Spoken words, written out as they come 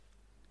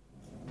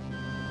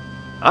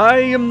I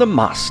am the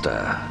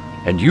Master,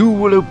 and you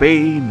will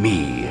obey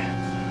me.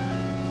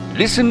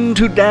 Listen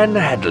to Dan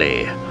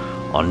Hadley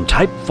on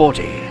Type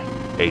 40,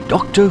 a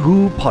Doctor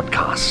Who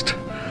podcast,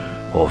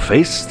 or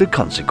face the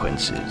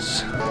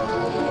consequences.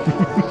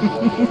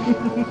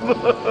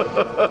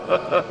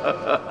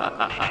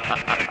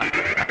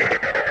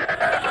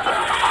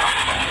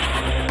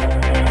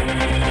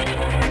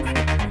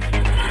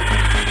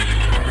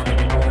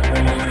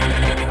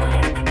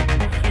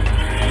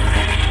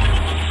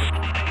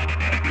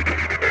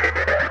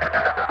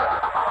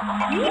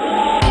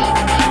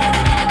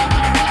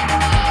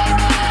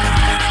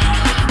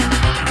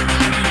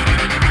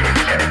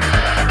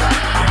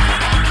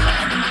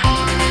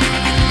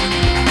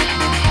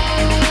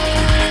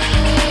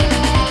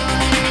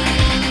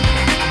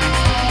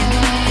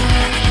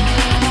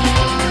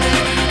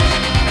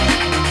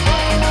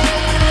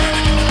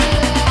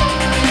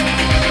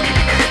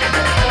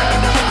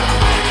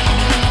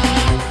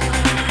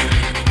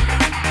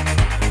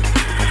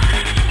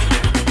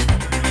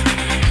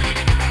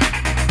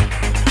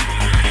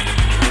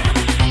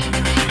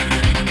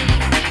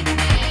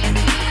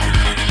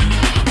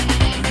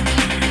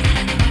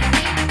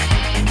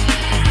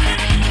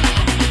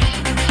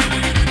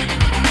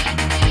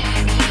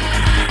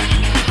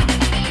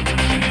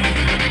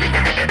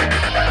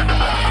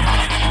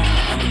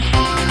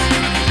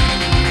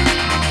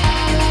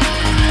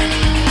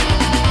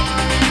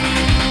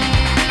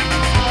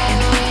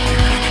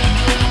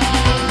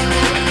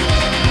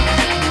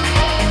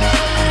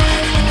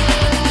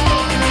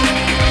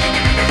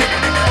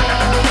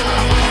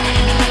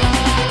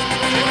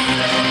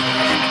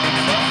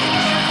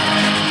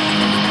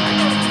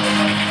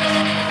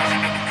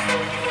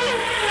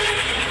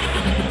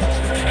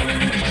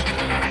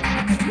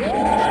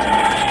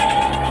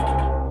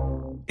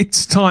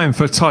 It's time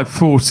for Type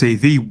 40,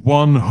 the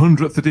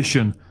 100th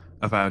edition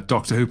of our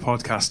Doctor Who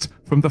podcast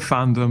from the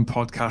Fandom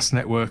Podcast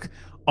Network.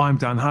 I'm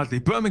Dan Hadley,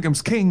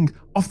 Birmingham's king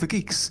of the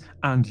geeks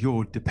and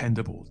your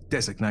dependable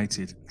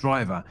designated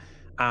driver.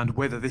 And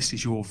whether this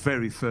is your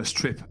very first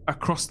trip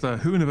across the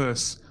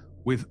Who-universe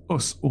with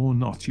us or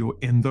not, you're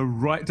in the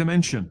right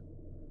dimension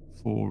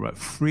for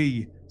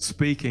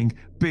free-speaking,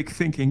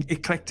 big-thinking,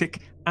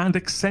 eclectic and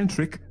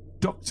eccentric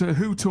Doctor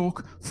Who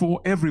talk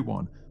for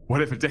everyone.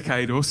 Whatever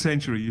decade or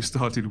century you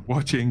started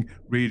watching,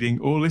 reading,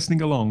 or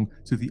listening along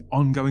to the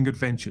ongoing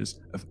adventures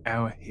of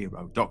our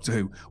hero, Doctor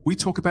Who, we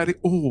talk about it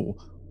all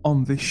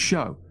on this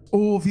show.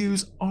 All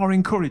views are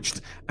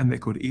encouraged, and there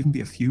could even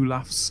be a few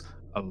laughs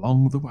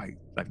along the way.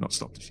 They've not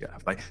stopped us yet,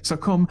 have they? So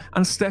come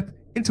and step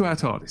into our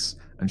TARDIS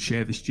and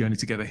share this journey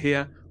together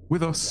here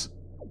with us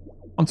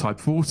on Type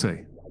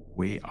 40.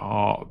 We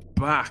are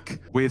back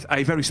with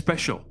a very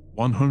special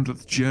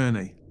 100th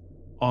journey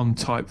on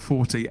Type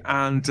 40,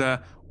 and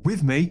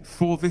with me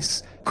for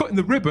this cutting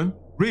the ribbon,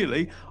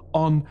 really,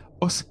 on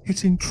us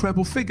hitting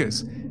treble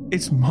figures,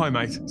 it's my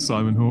mate,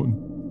 Simon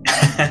Horton.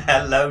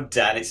 Hello,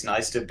 Dan. It's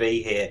nice to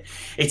be here.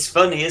 It's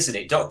funny, isn't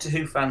it? Doctor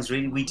Who fans,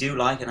 really, we do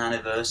like an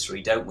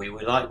anniversary, don't we?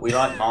 We like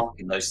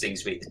marking those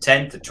things, be it the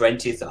 10th, the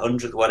 20th, the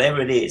 100th, whatever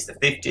it is, the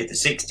 50th, the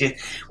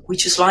 60th. We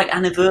just like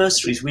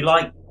anniversaries. We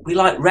like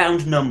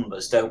round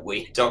numbers, don't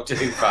we, Doctor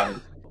Who fans?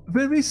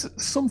 There is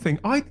something,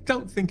 I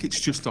don't think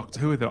it's just Doctor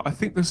Who, though. I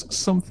think there's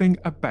something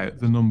about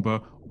the number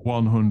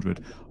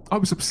 100. I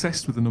was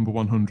obsessed with the number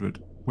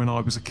 100 when I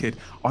was a kid.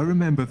 I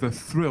remember the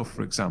thrill,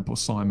 for example,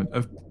 Simon,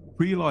 of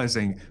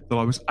realising that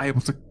I was able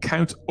to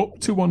count up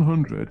to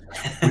 100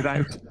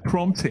 without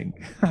prompting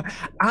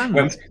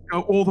and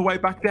go all the way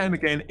back down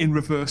again in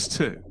reverse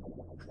too.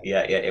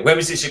 Yeah. When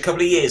was this? A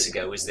couple of years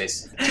ago, was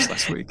this? Just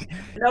last week.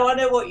 No, I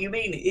know what you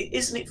mean.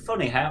 Isn't it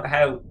funny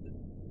how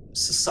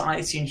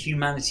society and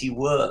humanity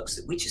works,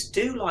 that we just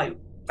do like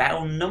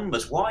round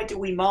numbers? Why do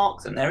we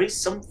mark them? There is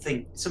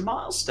something, it's a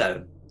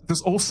milestone.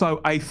 There's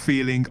also a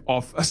feeling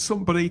of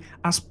somebody,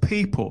 as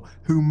people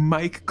who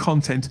make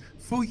content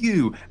for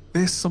you,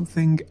 there's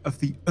something of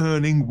the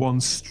earning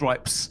one's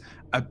stripes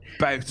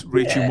about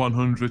reaching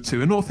 100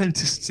 too, an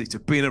authenticity to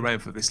being around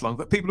for this long,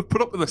 that people have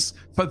put up with us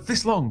for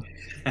this long.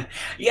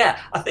 Yeah,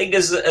 I think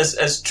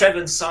as Trev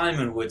and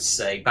Simon would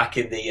say back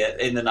in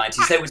the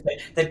 90s, they would say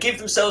they'd give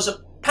themselves a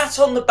pat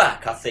on the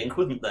back, I think,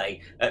 wouldn't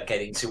they, at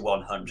getting to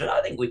 100?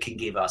 I think we can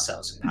give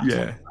ourselves a pat on the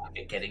back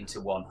at getting to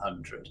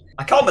 100.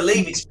 I can't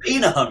believe it's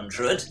been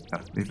 100.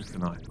 Neither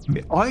can I.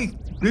 I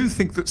do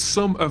think that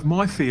some of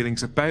my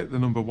feelings about the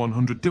number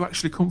 100 do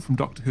actually come from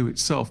Doctor Who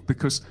itself,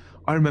 because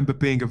I remember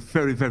being a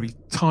very, very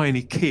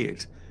tiny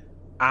kid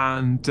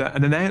and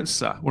an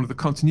announcer, one of the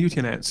continuity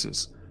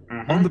announcers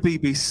on the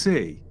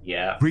BBC,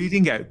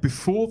 reading out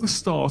before the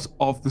start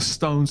of The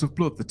Stones of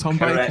Blood, the Tom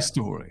Baker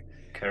story.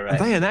 Correct.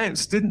 And they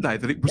announced, didn't they,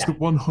 that it was the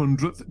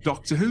 100th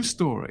Doctor Who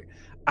story.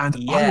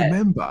 And I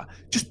remember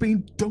just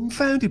being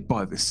dumbfounded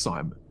by this,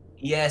 Simon.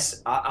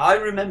 Yes, I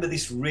remember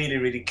this really,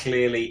 really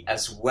clearly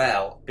as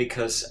well,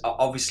 because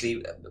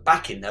obviously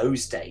back in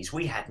those days,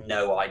 we had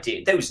no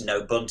idea. There was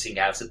no bunting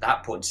out at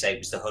that point to say it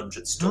was the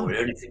 100th story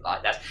or anything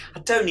like that. I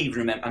don't even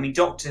remember. I mean,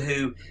 Doctor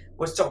Who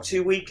Was Doctor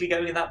Who Weekly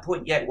going at that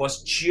point? Yeah, it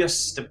was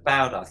just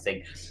about, I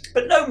think.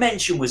 But no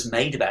mention was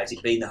made about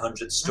it being the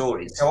 100th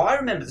story. So I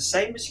remember the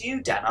same as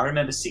you, Dan. I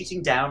remember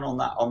sitting down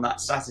on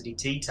that Saturday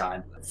tea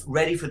time,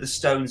 ready for the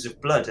Stones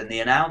of Blood, and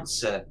the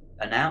announcer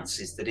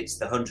announces that it's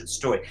the 100th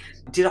story.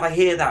 Did I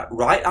hear that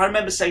right? I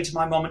remember saying to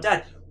my mom and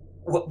dad,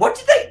 what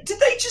did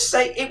they just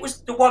say it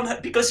was the one,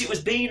 because it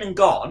was been and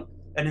gone,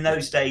 and in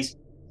those days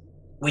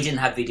we didn't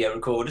have video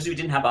recorders, we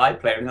didn't have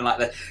iPlayer, anything like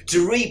that,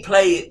 to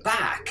replay it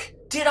back.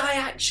 Did I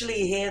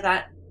actually hear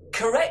that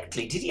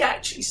correctly? Did he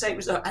actually say it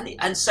was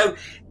and so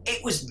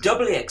it was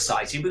doubly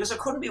exciting because I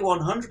couldn't be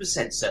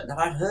 100% certain that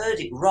I'd heard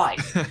it right.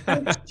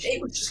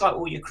 It was just like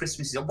all your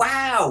Christmases.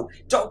 Wow,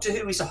 Doctor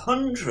Who is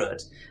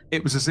 100.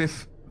 It was as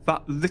if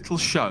that little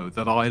show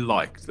that I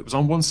liked, that was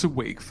on once a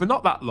week for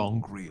not that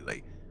long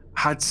really,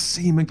 had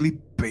seemingly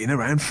been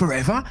around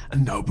forever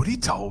and nobody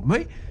told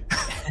me.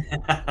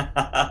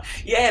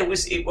 Yeah, it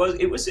was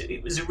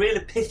a real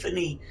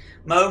epiphany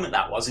moment,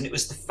 that was, and it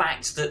was the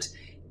fact that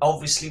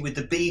obviously with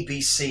the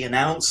BBC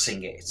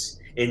announcing it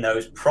in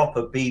those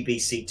proper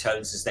BBC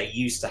tones as they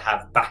used to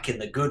have back in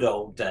the good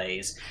old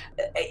days,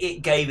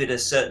 it gave it a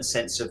certain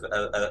sense of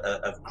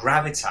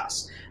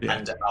gravitas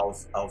and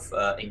of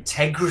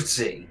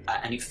integrity,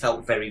 and it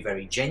felt very,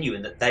 very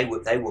genuine that they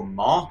were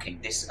marking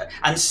this.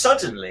 And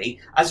suddenly,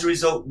 as a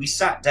result, we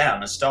sat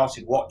down and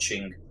started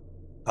watching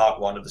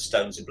part 1 of the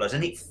Stones of Blood,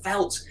 and it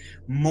felt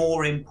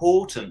more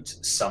important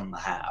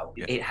somehow.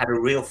 Yeah. It had a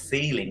real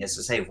feeling, as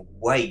I say, of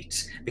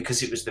weight,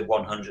 because it was the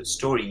 100th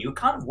story, and you were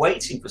kind of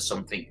waiting for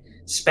something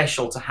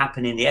special to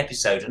happen in the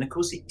episode, and of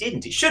course it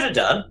didn't. It should have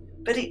done,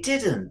 but it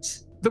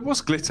didn't. There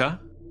was glitter,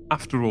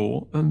 after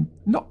all, and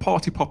not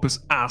party poppers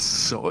as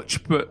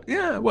such, but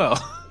yeah,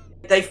 well...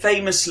 They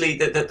famously,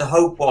 the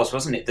hope was,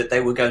 wasn't it, that they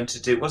were going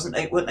to do, weren't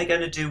they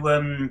going to do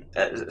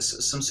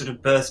some sort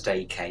of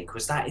birthday cake?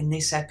 Was that in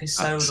this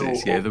episode?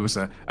 Yeah, there was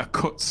a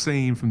cut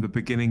scene from the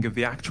beginning of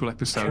the actual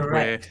episode. Correct.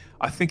 Where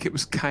I think it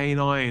was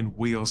K9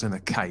 wheels in a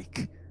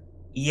cake.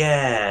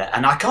 Yeah,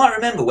 and I can't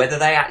remember whether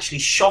they actually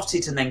shot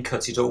it and then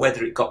cut it, or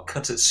whether it got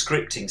cut at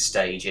scripting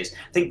stages.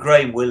 I think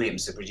Graham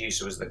Williams, the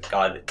producer, was the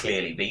guy that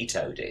clearly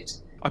vetoed it.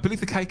 I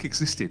believe the cake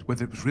existed,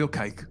 whether it was real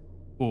cake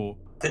or...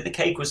 That the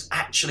cake was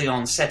actually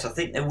on set. I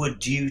think they were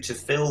due to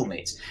film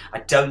it.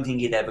 I don't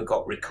think it ever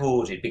got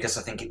recorded because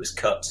I think it was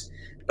cut.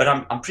 But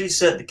I'm pretty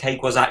certain the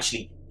cake was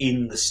actually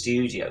in the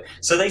studio.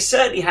 So they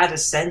certainly had a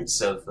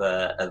sense of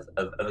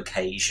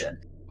occasion.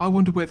 I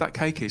wonder where that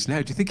cake is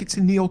now. Do you think it's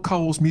in Neil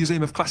Cole's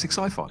Museum of Classic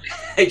Sci-Fi?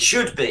 It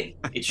should be.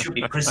 It should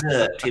be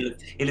preserved.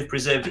 He'll have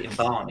preserved it in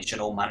varnish and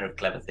all manner of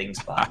clever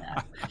things by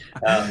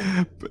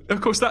now. But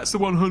of course, that's the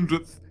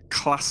 100th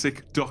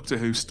classic Doctor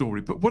Who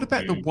story. But what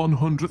about the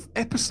 100th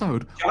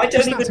episode? I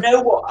don't even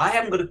know I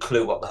haven't got a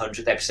clue what the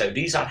 100th episode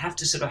is. I'd have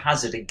to sort of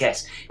hazard a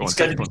guess. It's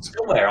going to be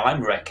somewhere,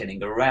 I'm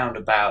reckoning, around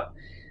about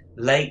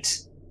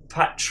late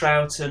Pat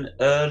Troughton,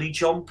 early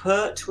John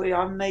Pertwee,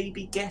 I'm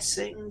maybe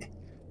guessing.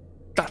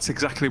 That's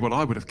exactly what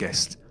I would have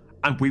guessed.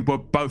 And we were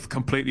both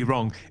completely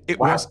wrong. It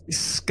was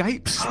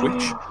Escape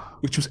Switch,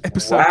 which was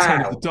episode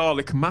 10 of the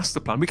Dalek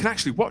Master Plan. We can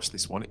actually watch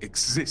this one. It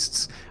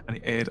exists. And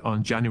it aired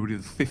on January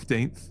the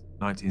 15th,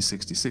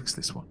 1966,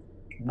 this one.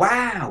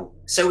 Wow.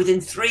 So within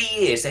 3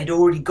 years, they'd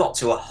already got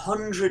to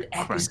 100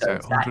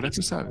 episodes. 100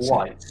 episodes.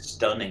 Quite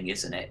stunning,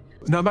 isn't it?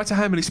 No matter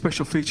how many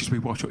special features we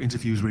watch or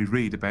interviews we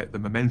read about the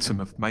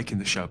momentum of making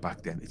the show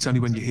back then, it's only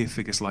when you hear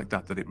figures like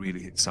that that it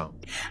really hits home.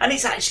 And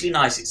it's actually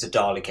nice it's a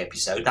Dalek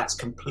episode. That's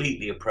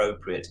completely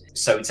appropriate.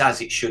 So it's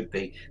as it should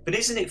be. But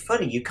isn't it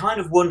funny? You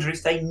kind of wonder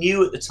if they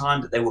knew at the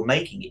time that they were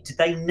making it. Did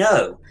they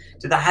know?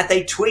 Had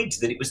they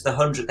twigged that it was the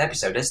 100th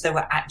episode as they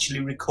were actually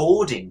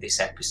recording this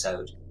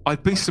episode?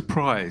 I'd be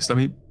surprised. I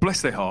mean,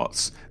 bless their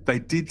hearts, they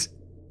did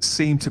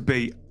seem to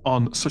be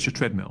on such a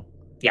treadmill.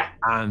 Yeah.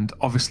 And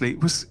obviously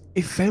it was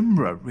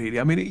ephemera, really.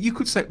 I mean, you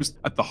could say it was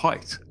at the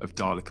height of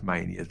Dalek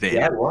Mania then.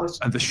 Yeah, it was.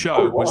 And the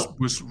show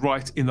was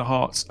right in the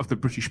hearts of the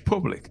British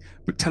public.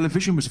 But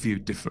television was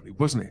viewed differently,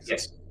 wasn't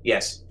it?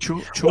 Yes.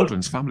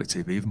 Children's family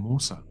TV, even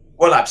more so.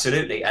 Well,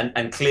 absolutely.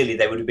 And clearly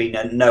there would have been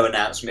no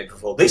announcement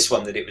before this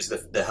one that it was the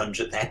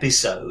 100th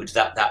episode.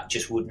 That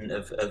just wouldn't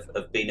have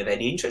been of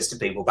any interest to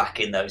people back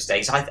in those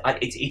days.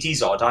 It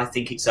is odd. I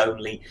think it's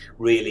only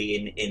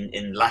really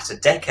in latter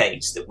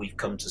decades that we've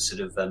come to sort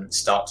of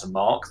start to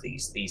mark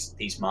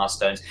these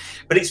milestones.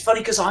 But it's funny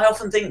because I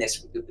often think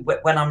this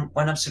when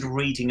I'm sort of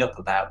reading up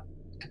about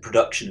the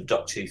production of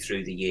Doctor Who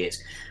through the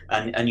years,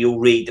 and you'll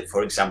read that,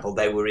 for example,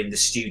 they were in the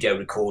studio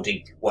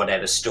recording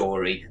whatever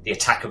story, the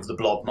Attack of the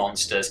Blob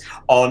Monsters,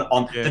 on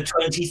the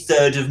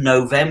 23rd of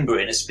November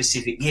in a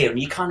specific year,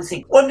 and you kind of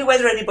think, wonder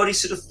whether anybody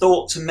sort of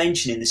thought to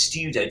mention in the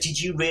studio,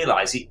 did you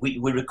realise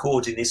we're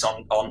recording this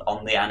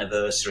on the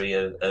anniversary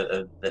of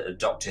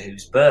Doctor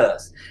Who's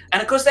birth?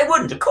 And of course they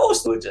wouldn't. Of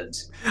course they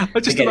wouldn't. I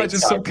just imagine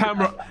some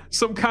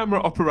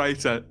camera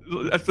operator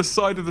at the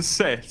side of the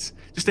set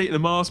just eating a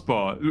Mars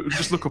bar,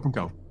 just look up and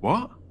go,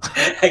 what?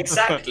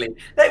 Exactly.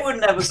 They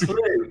wouldn't have a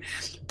clue.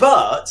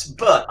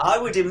 But I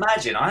would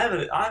imagine, I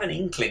have an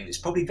inkling it's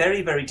probably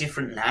very, very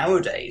different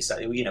nowadays.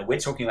 We're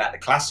talking about the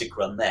classic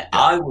run there. Yeah.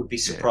 I would be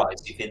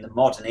surprised if in the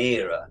modern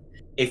era,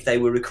 if they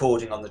were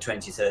recording on the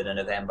 23rd of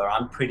November,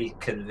 I'm pretty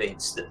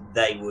convinced that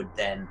they would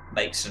then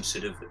make some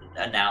sort of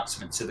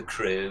announcement to the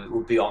crew. It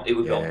would be on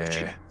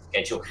the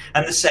schedule.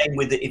 And the same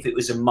with if it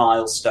was a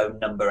milestone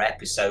number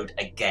episode,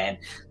 again,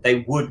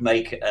 they would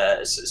make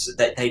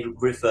they'd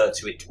refer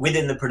to it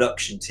within the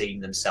production team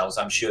themselves,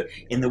 I'm sure,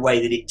 in the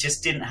way that it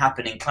just didn't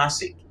happen in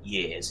classic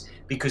years,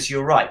 because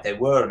you're right, they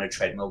were on a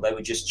treadmill, they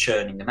were just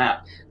churning them out.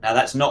 Now,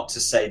 that's not to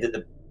say that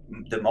the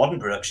modern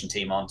production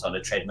team aren't on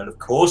a treadmill. Of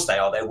course they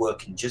are. They're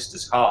working just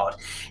as hard.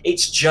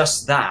 It's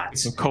just that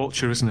it's a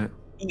culture, isn't it?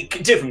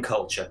 Different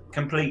culture,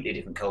 completely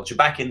different culture.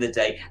 Back in the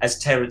day, as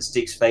Terence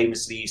Dicks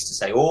famously used to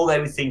say, all they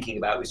were thinking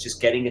about was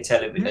just getting a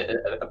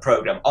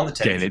program on the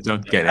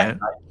television, get it.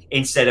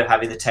 Instead of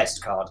having the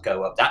test card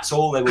go up. That's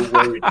all they were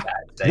worried about.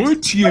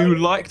 Would you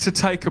like to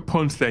take a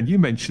punt then? You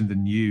mentioned the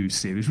new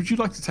series. Would you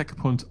like to take a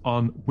punt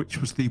on which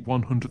was the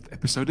 100th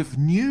episode of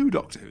New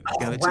Doctor Who?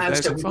 Wow,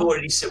 so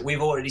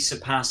we've already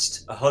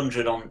surpassed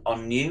 100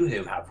 on New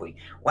Who, have we?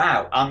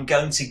 Wow, I'm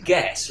going to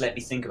guess, let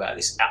me think about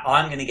this.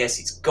 I'm going to guess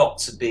it's got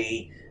to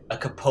be a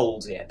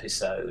Capaldi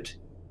episode.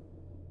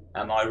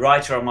 Am I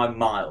right or am I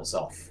miles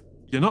off?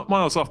 You're not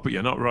miles off, but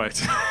you're not right.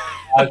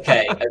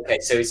 Okay,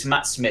 so it's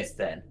Matt Smith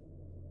then.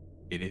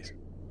 It is.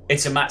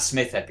 It's a Matt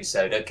Smith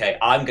episode. Okay,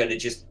 I'm going to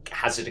just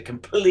hazard a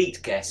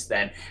complete guess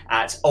then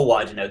at,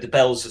 I don't know, The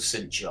Bells of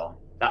St. John.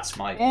 That's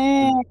my...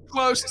 Oh,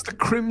 close. It's the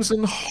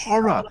Crimson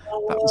Horror. I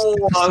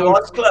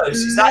was close.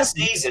 It's that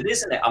season,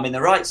 isn't it? I'm in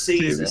the right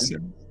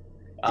season.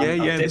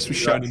 This was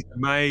shown in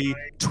May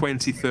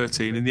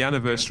 2013 in the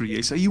anniversary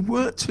year. So you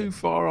weren't too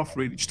far off,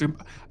 really. Just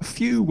a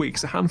few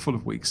weeks, a handful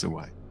of weeks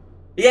away.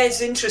 Yeah,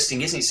 it's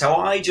interesting, isn't it? So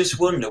I just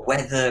wonder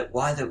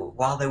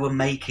while they were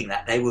making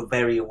that, they were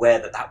very aware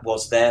that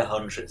was their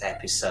 100th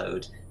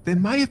episode. There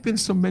may have been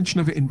some mention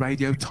of it in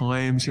Radio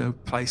Times,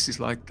 places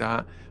like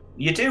that.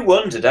 You do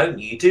wonder, don't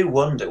you? You do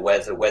wonder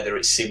whether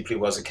it simply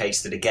was a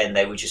case that, again,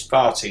 they were just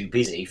far too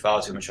busy,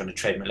 far too much on a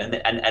treadmill,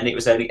 and it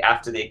was only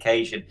after the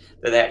occasion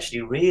that they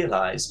actually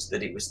realised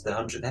that it was the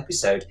 100th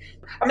episode.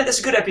 I mean, that's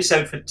a good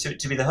episode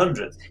to be the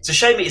 100th. It's a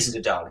shame it isn't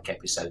a Dalek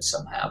episode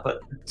somehow, but...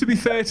 To be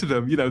fair to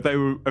them, they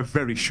were a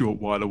very short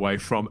while away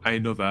from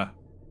another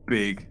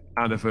big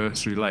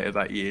anniversary later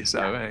that year,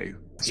 so hey...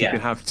 So you can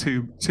have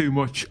too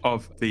much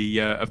of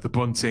the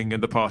bunting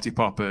and the party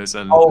poppers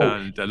and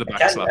the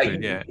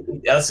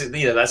backslapping. That's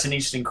an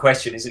interesting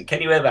question, isn't it?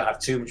 Can you ever have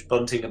too much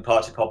bunting and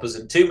party poppers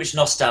and too much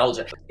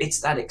nostalgia?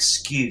 It's that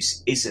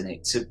excuse, isn't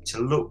it, to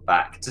look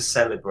back, to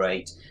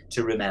celebrate,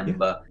 to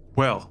remember. Yeah.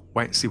 Well,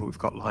 wait and see what we've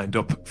got lined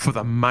up for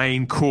the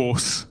main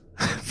course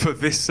for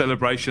this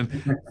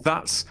celebration.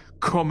 That's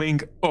coming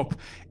up.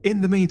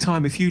 In the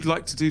meantime, if you'd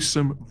like to do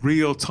some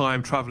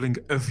real-time travelling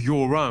of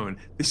your own,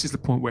 this is the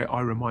point where I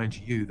remind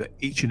you that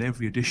each and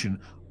every edition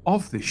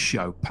of this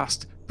show,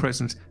 past,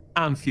 present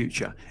and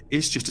future,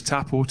 is just a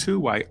tap or two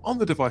away on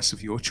the device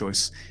of your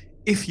choice.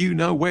 If you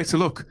know where to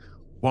look,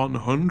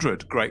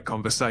 100 great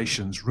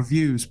conversations,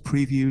 reviews,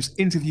 previews,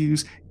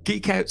 interviews,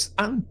 geek outs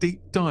and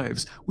deep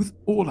dives with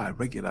all our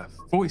regular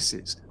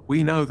voices.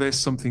 We know there's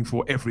something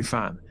for every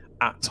fan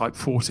at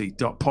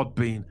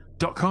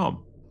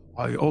type40.podbean.com.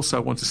 I also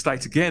want to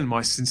state again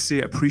my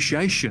sincere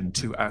appreciation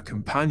to our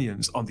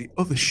companions on the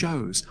other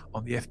shows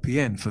on the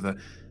FPN for the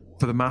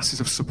masses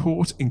of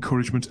support,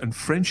 encouragement and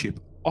friendship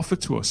offered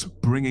to us,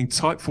 bringing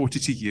Type 40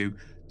 to you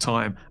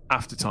time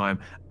after time.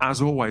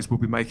 As always, we'll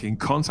be making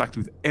contact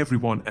with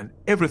everyone and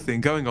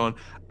everything going on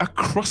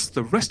across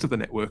the rest of the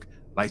network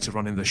later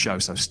on in the show,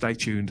 so stay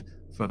tuned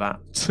for that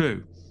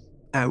too.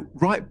 Now,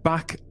 right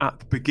back at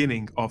the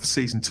beginning of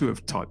season 2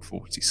 of Type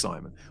 40,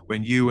 Simon,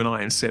 when you and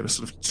I and Sarah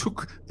sort of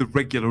took the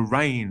regular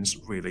reins,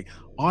 really,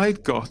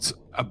 I'd got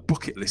a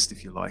bucket list,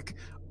 if you like,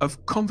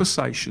 of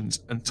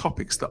conversations and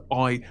topics that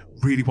I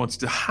really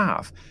wanted to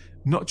have,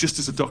 not just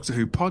as a Doctor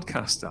Who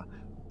podcaster,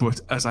 but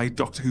as a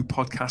Doctor Who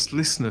podcast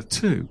listener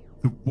too.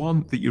 The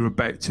one that you're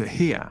about to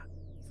hear,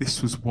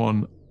 this was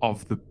one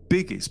of the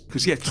biggest,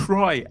 because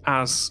try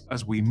as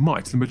we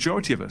might, the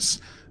majority of us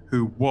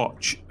who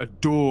watch,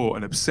 adore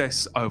and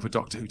obsess over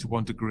Doctor Who to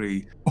one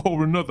degree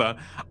or another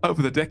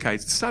over the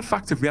decades, the sad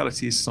fact of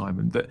reality is,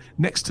 Simon, that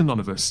next to none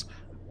of us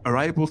are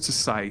able to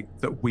say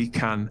that we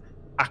can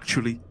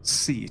actually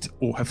see it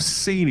or have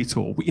seen it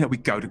all. We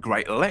go to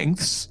great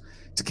lengths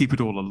to keep it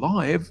all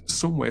alive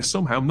somewhere,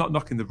 somehow. I'm not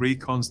knocking the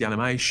recons, the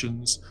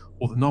animations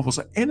or the novels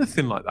or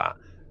anything like that.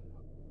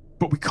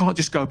 But we can't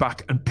just go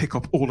back and pick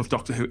up all of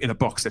Doctor Who in a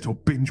box set or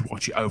binge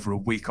watch it over a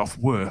week off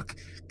work,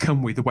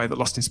 can we? The way that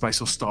Lost in Space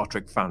or Star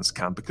Trek fans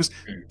can, because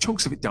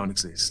chunks of it don't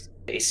exist.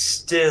 It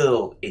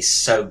still is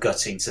so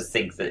gutting to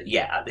think that,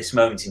 at this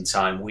moment in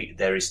time,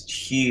 there is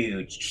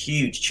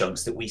huge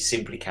chunks that we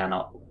simply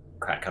cannot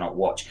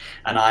watch.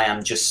 And I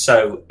am just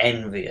so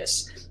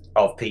envious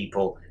of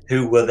people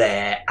who were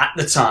there at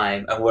the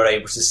time and were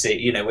able to see,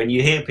 you know, when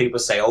you hear people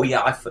say, oh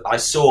yeah, I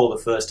saw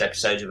the first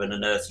episode of An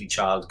Unearthly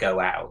Child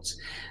go out,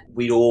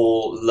 we'd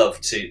all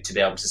love to be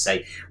able to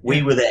say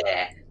we were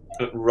there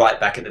right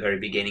back at the very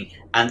beginning,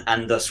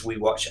 and thus we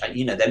watch.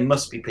 You know, there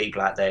must be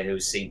people out there who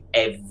have seen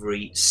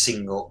every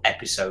single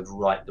episode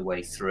right the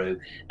way through,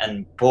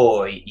 and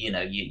boy, you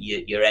know,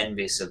 you're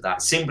envious of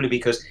that, simply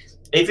because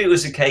if it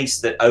was a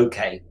case that,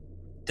 okay,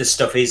 the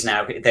stuff is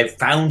now, they've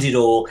found it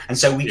all, and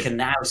so we can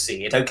now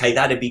see it, okay,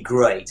 that'd be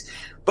great.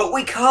 But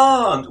we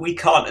can't.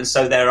 And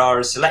so there are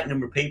a select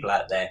number of people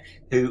out there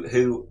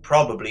who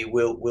probably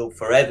will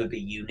forever be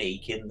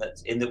unique in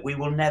that we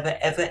will never,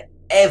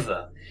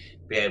 ever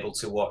be able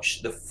to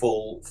watch the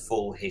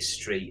full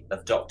history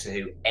of Doctor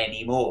Who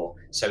anymore.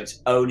 So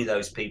it's only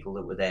those people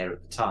that were there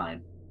at the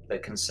time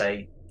that can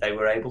say they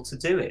were able to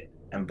do it.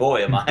 And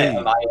boy, am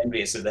I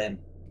envious of them.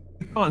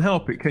 You can't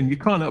help it, Ken. You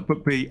can't help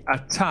but be a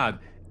tad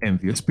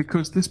envious,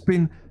 because there's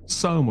been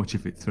so much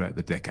of it throughout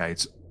the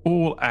decades.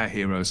 All our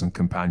heroes and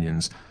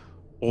companions,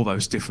 all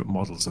those different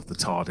models of the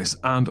TARDIS,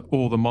 and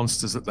all the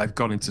monsters that they've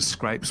got into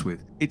scrapes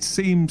with. It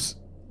seems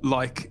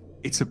like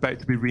it's about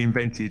to be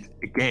reinvented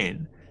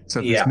again.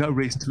 So there's no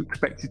reason to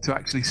expect it to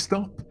actually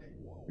stop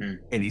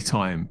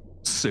anytime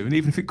soon,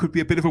 even if it could be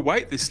a bit of a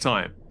wait this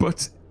time.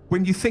 But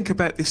when you think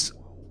about this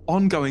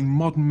ongoing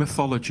modern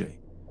mythology,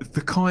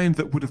 the kind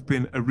that would have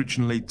been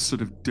originally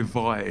sort of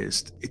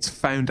devised, its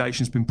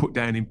foundation's been put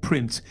down in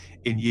print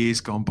in years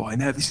gone by.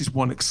 Now this is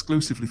one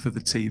exclusively for the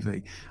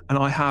TV. And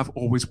I have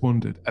always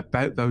wondered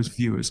about those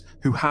viewers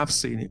who have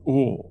seen it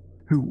all,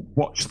 who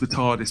watched the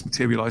TARDIS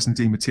materialise and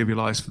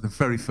dematerialise for the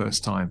very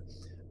first time,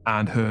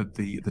 and heard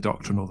the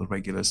Doctor and all the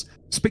regulars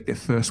speak their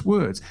first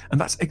words.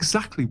 And that's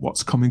exactly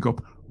what's coming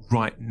up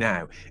right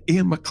now.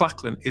 Ian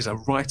McLachlan is a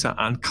writer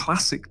and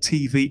classic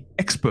TV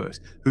expert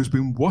who's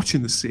been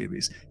watching the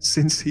series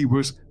since he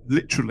was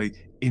literally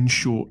in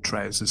short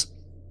trousers.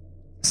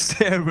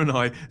 Sarah and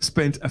I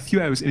spent a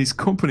few hours in his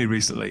company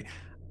recently,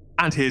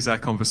 and here's our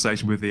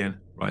conversation with Ian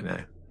right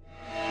now.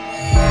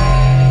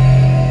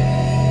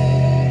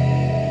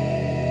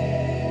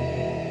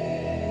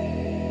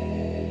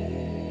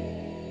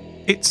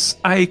 It's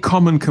a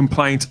common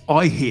complaint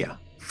I hear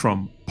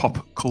from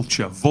pop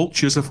culture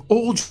vultures of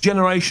all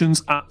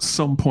generations at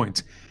some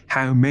point,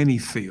 how many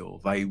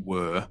feel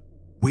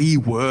we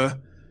were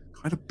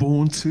kind of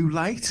born too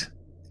late.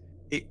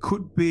 It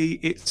could be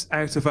it's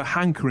out of a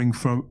hankering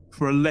for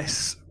a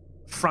less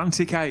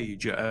frantic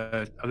age,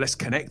 a less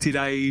connected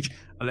age,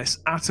 a less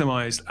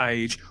atomized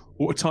age,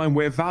 or a time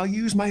where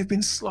values may have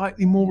been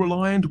slightly more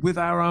aligned with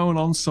our own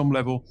on some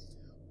level.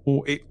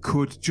 Or it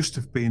could just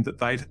have been that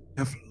they'd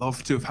have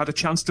loved to have had a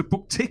chance to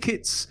book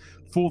tickets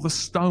for the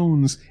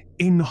Stones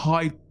in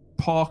Hyde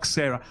Park,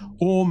 Sarah.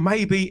 Or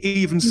maybe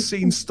even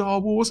seen Star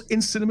Wars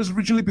in cinemas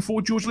originally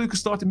before George Lucas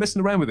started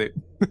messing around with it.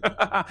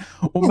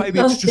 Or maybe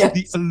it's just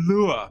the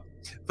allure.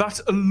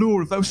 That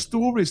allure of those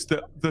stories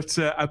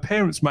that our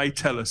parents may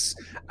tell us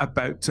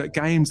about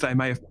games they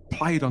may have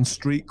played on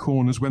street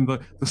corners when the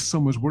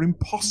summers were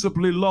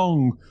impossibly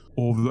long,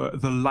 or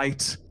the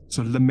late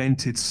sort of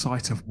lamented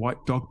sight of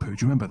white dog poo.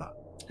 Do you remember that?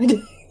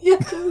 Yeah.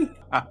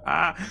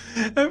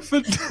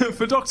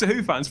 For Doctor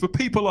Who fans, for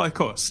people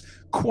like us,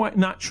 quite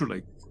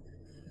naturally,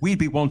 we'd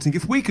be wanting,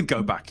 if we could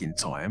go back in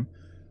time,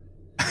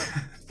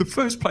 the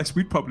first place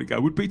we'd probably go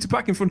would be to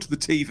back in front of the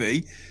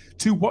TV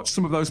to watch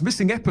some of those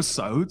missing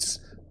episodes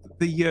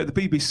the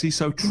BBC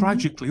so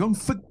tragically,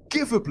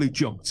 unforgivably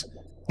junked.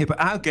 Yeah, but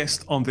our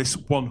guest on this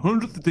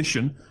 100th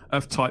edition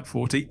of Type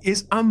 40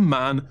 is a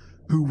man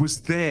who was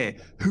there,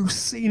 who's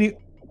seen it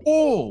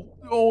all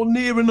or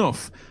near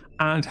enough,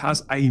 and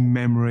has a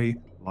memory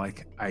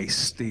like a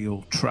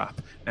steel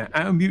trap. Now,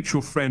 our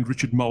mutual friend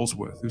Richard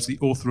Molesworth, who's the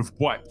author of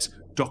Wiped,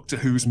 Doctor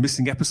Who's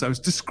Missing Episodes,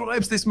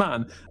 describes this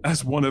man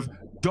as one of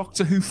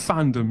Doctor Who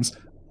fandom's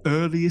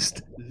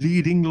earliest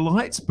leading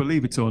lights,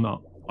 believe it or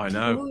not. I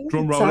know.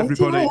 Drum roll,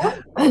 everybody.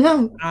 I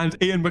know. And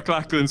Ian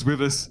McLachlan's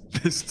with us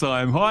this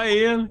time. Hi,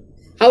 Ian.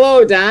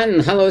 Hello, Dan.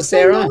 Hello,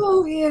 Sarah.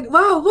 Hello, Ian.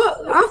 Wow,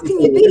 how can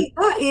you beat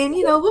that, Ian?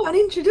 You know, what an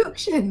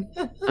introduction.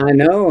 I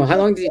know. How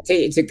long did it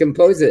take you to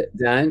compose it,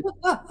 Dan?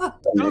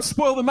 Don't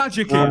spoil the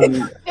magic,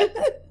 Ian.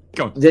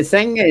 Go on. The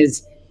thing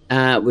is,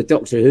 with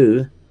Doctor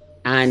Who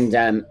and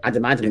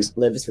Adam Adams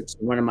Lives, which is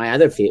one of my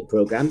other favourite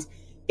programmes,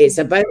 it's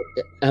about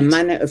a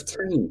manner of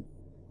time.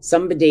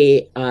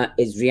 Somebody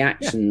is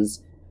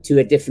reactions to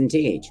a different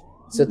age.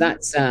 So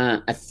that's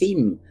a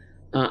theme.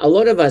 A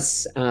lot of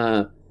us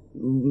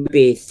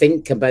maybe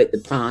think about the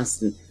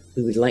past and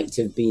we would like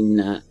to have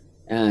been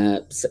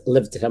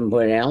lived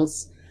somewhere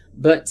else.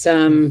 But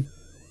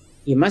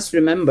you must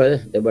remember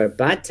there were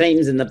bad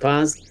times in the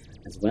past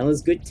as well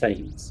as good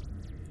times.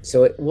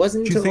 So it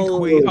wasn't. Do you think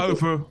we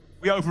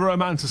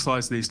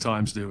over-romanticize these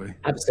times, do we?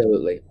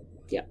 Absolutely.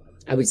 Yeah,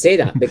 I would say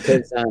that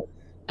because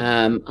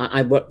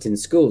I worked in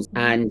schools,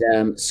 and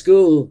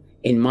school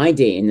in my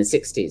day, in the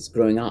 60s,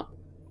 growing up,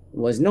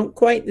 was not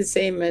quite the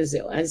same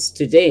as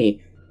today.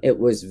 It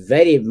was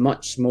very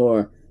much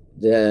more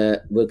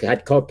we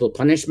had corporal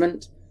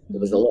punishment.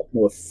 There was a lot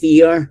more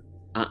fear.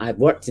 I've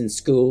worked in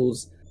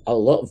schools a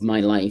lot of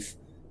my life,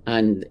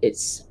 and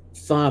it's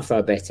far,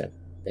 far better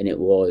than it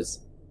was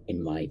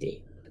in my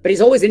day. But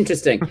it's always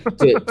interesting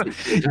to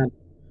have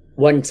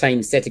one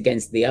time set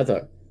against the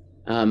other.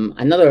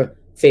 Another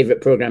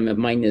favourite programme of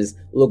mine is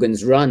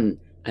Logan's Run,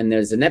 and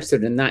there's an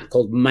episode in that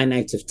called Man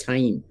Out of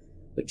Time,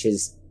 which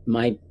is,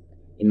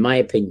 in my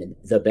opinion,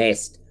 the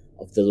best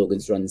of the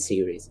Logan's Run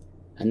series.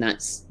 And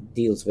that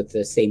deals with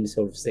the same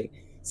sort of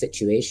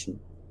situation,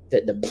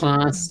 that the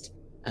past,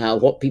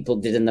 what people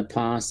did in the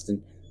past,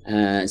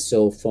 and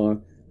so forth,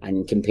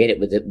 and compare it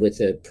with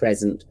the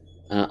present,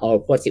 or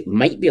what it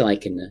might be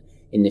like in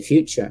the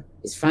future,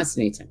 is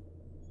fascinating.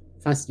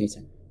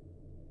 Fascinating.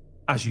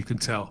 As you can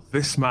tell,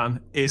 this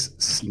man is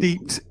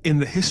steeped in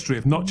the history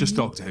of not just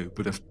Doctor Who,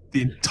 but of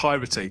the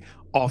entirety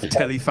of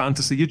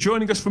telefantasy. You're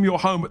joining us from your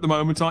home at the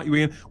moment, aren't you,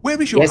 Ian? Where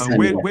is your home?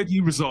 Where do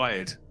you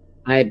reside?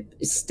 I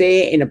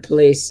stay in a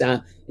place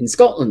in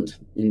Scotland,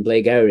 in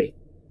Blairgowrie,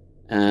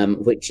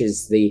 which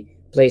is the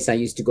place I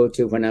used to go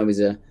to when I was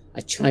a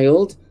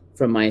child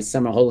from my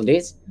summer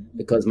holidays,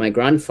 because my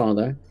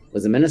grandfather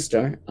was a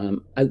minister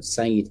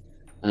outside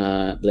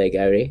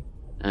Blairgowrie,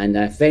 and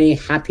I have very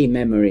happy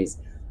memories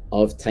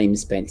of time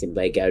spent in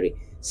Blairgowrie.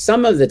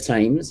 Some of the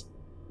times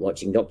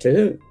watching Doctor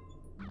Who.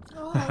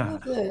 Oh,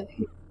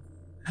 lovely.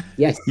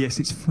 Yes. Yes,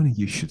 it's funny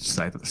you should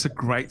say that. That's a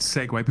great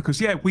segue,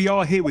 because, we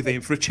are here with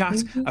Ian for a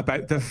chat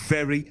about the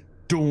very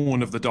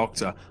dawn of the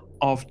Doctor,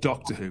 of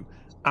Doctor Who.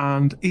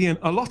 And Ian,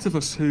 a lot of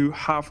us who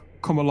have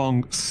come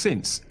along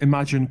since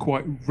imagine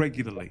quite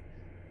regularly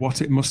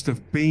what it must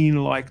have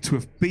been like to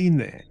have been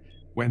there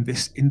when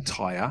this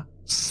entire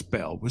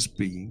spell was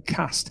being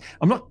cast.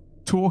 I'm not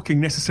talking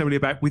necessarily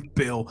about with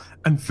Bill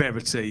and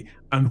Verity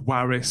and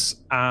Warris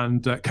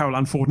and Carol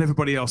Ann Ford and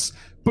everybody else,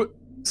 but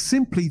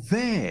simply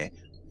there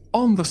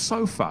on the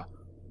sofa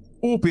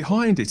or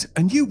behind it.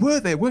 And you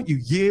were there, weren't you?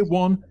 Year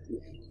one,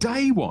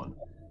 day one.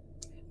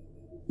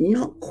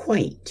 Not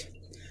quite.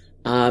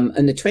 On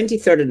the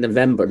 23rd of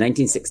November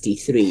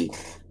 1963,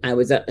 I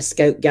was at a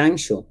Scout gang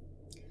show,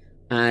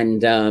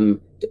 and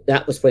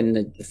that was when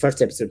the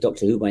first episode of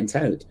Doctor Who went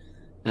out.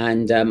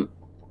 And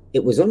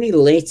it was only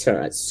later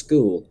at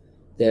school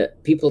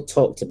that people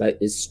talked about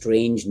this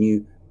strange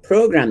new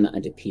program that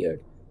had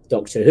appeared,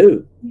 Doctor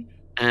Who.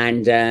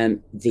 And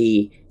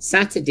the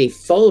Saturday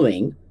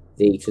following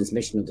the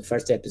transmission of the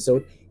first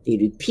episode, they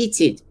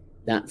repeated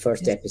that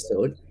first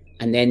episode,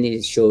 and then they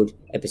showed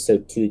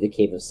episode 2, The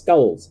Cave of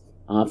Skulls,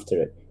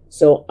 after it.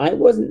 So I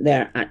wasn't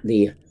there at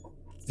the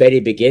very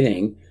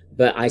beginning,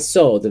 but I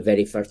saw the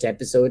very first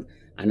episode,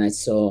 and I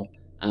saw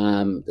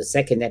the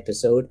second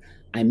episode.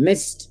 I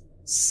missed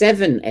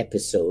 7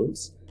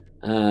 episodes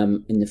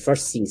in the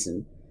first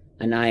season,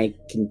 and I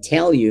can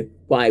tell you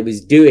what I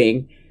was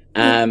doing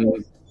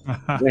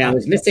when I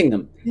was missing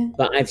them.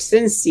 But I've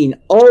since seen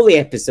all the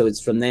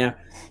episodes from there,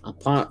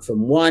 apart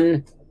from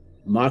one,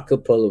 Marco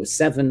Polo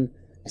 7,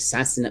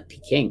 Assassin at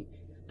Peking.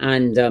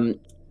 And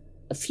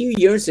a few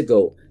years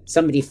ago,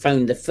 somebody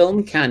found the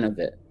film can of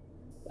it.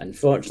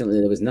 Unfortunately,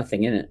 there was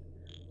nothing in it,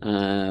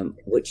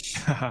 which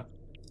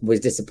was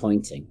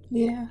disappointing.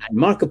 Yeah. And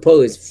Marco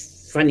Polo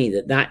is funny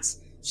that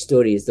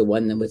story is the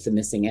one with the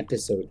missing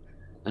episode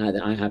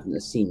that I haven't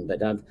seen.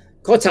 But I've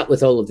caught up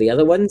with all of the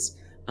other ones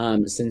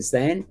since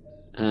then.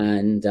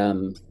 And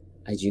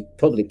as you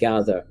probably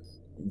gather,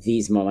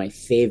 these are my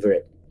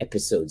favourite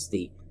episodes.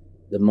 The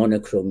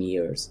monochrome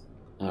years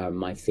are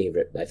my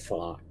favourite by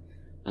far.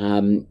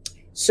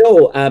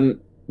 So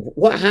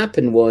what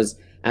happened was,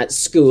 at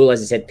school,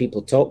 as I said,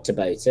 people talked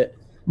about it,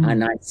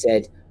 and I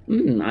said,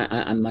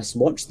 I must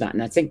watch that.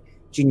 And I think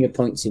Junior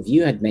Points of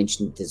View had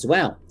mentioned it as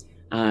well.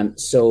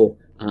 So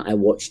I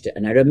watched it,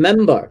 and I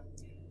remember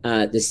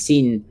the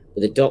scene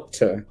with the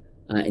Doctor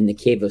in the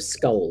Cave of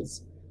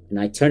Skulls, and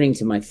I turning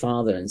to my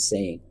father and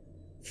saying,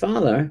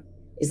 "Father,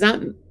 is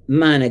that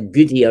man a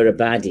goodie or a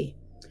baddie?"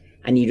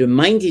 And he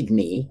reminded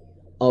me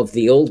of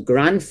the old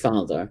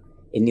grandfather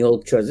in the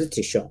Old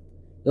Curiosity Shop.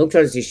 The Old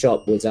Curiosity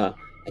Shop was a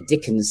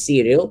Dickens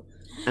serial,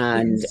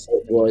 and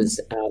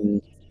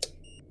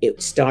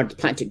it starred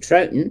Patrick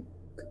Troughton,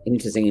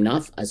 interesting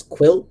enough, as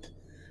Quilp.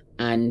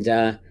 And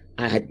I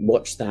had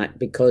watched that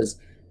because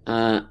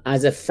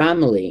as a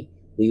family,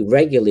 we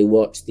regularly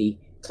watched the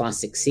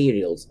classic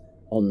serials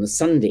on the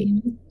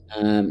Sunday.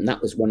 That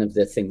was one of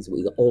the things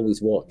we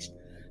always watched.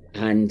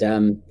 And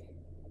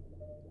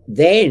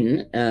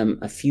then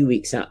a few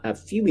weeks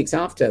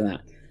after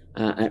that,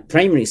 at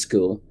primary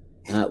school,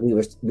 we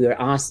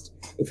were asked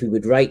if we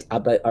would write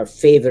about our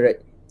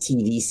favourite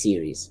TV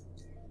series.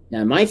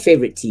 Now, my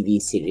favourite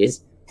TV series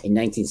in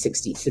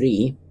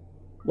 1963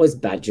 was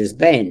Badger's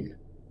Ben.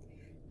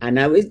 And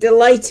I was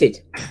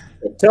delighted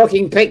that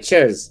Talking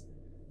Pictures,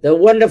 the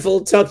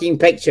wonderful Talking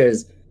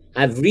Pictures,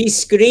 have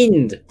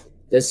rescreened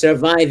the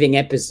surviving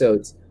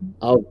episodes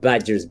of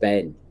Badger's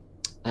Ben.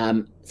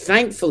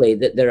 Thankfully,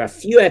 that there are a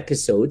few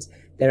episodes.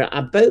 There are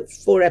about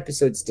 4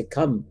 episodes to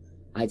come,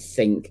 I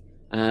think,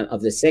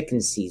 of the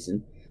second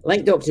season.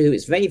 Like Doctor Who,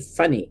 it's very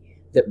funny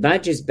that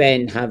Badger's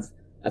Ben have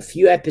a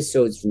few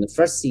episodes from the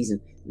first season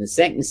and the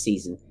second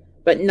season,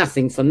 but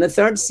nothing from the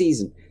third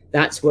season.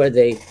 That's where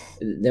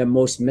they're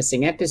most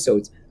missing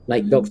episodes.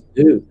 Like Doctor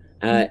Who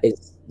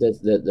is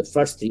the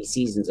first 3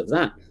 seasons of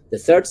that. The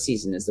third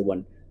season is the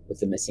one with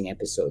the missing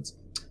episodes.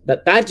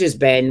 But Badger's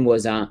Ben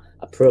was a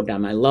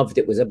program I loved.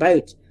 It was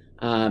about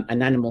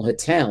an animal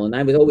hotel, and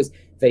I was always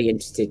very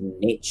interested in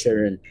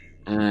nature and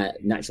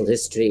natural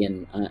history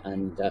and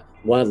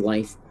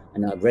wildlife,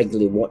 and I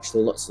regularly watched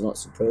lots and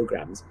lots of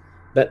programs.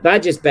 But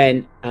Badger's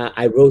Ben,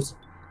 I wrote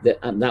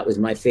that was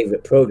my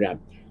favorite program,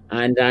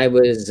 and I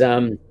was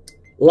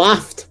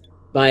laughed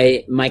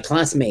by my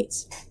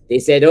classmates. They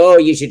said, "Oh,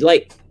 you should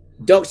like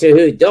Doctor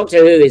Who. Doctor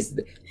Who is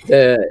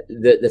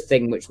the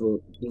thing which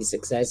will be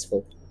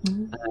successful."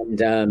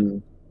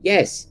 And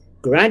yes,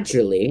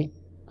 gradually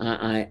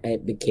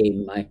it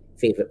became my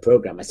favorite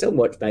program. I still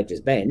watch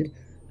Badger's Ben,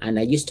 and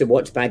I used to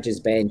watch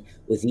Badger's Ben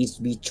with these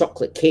wee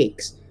chocolate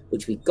cakes,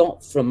 which we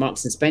got from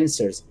Marks and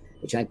Spencer's,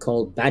 which I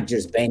called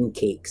Badger's Ben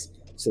cakes.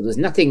 So there's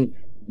nothing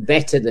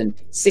better than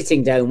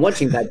sitting down,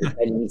 watching Badger's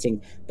Ben and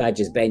eating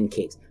Badger's Ben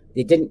cakes.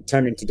 They didn't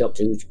turn into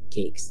Doctor Who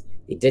cakes.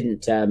 They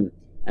didn't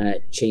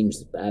change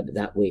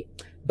that way.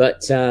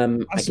 But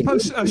I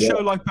suppose a show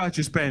like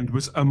Badger's Ben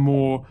was a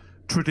more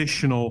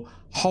traditional,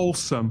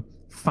 wholesome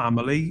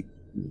family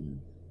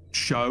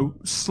show,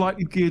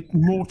 slightly geared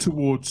more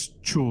towards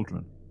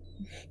children.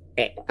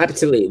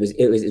 Absolutely,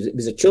 it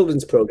was a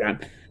children's program.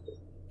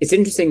 It's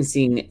interesting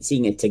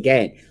seeing it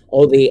again.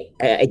 All the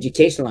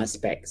educational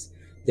aspects,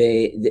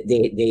 they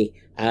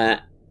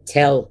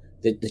tell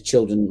the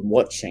children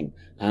watching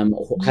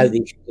how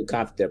they should look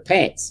after their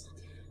pets.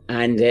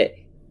 And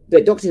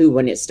but Doctor Who,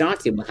 when it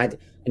started, had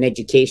an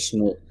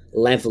educational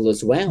level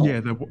as well.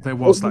 Yeah, there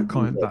was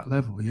that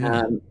level.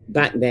 Yeah,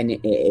 back then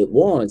it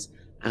was.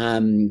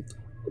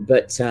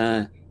 But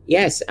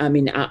yes, I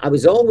mean, I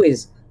was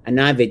always an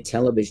avid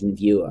television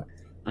viewer.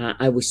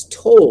 I was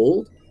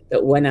told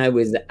that when I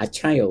was a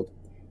child,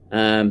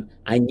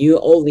 I knew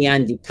all the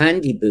Andy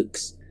Pandy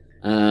books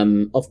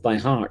off by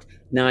heart.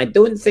 Now, I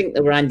don't think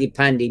there were Andy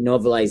Pandy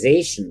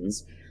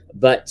novelizations,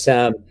 but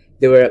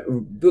there were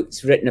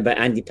books written about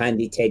Andy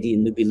Pandy, Teddy,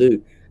 and Looby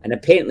Loo. And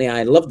apparently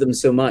I loved them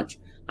so much,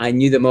 I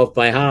knew them off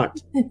by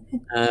heart.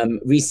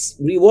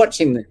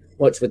 Rewatching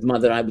Watch with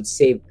Mother, I would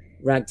say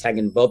Ragtag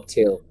and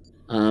Bobtail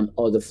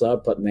or the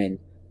Flowerpot Men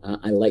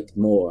I liked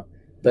more.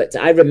 But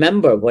I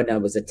remember when I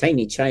was a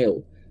tiny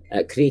child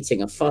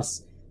creating a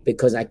fuss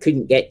because I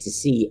couldn't get to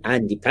see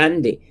Andy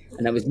Pandy,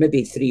 and I was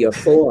maybe 3 or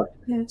 4.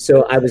 Yeah.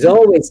 So I was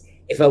always,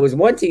 if I was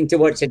wanting to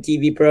watch a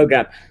TV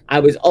program, I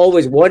was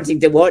always wanting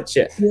to watch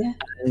it. Yeah.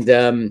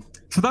 And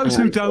for those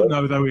who don't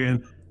know, though,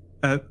 Ian,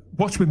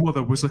 Watch with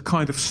Mother was a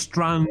kind of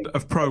strand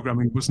of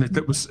programming, wasn't it?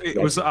 It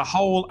was a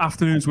whole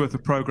afternoon's worth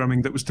of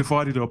programming that was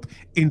divided up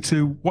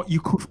into what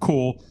you could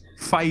call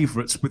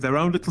favourites with their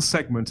own little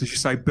segment, as you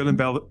say, Bill and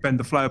Ben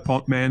the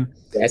Flowerpot Men,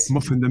 yes.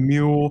 Muffin the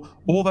Mule,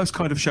 all those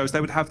kind of shows. They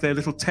would have their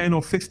little 10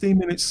 or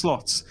 15-minute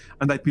slots,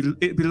 and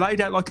it'd be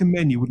laid out like a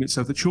menu, wouldn't it?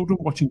 So the children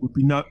watching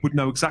would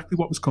know exactly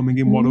what was coming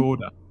in what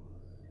order.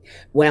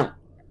 Well,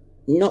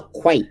 not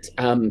quite.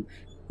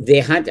 They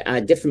had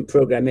a different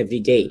program every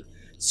day.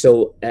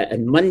 So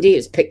on Monday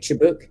it's Picture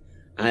Book.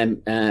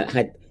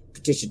 Had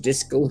Patricia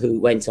Driscoll, who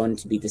went on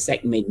to be the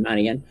second Maid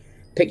Marian.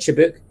 Picture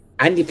Book.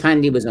 Andy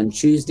Pandy was on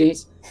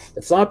Tuesdays.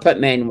 The Flowerpot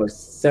Men were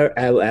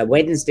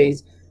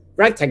Wednesdays.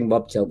 Ragtag and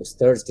Bobtail was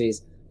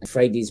Thursdays. And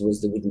Fridays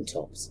was the Wooden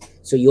Tops.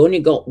 So you only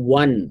got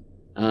one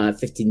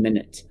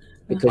 15-minute.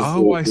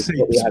 I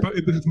see. But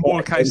it was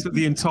more a case that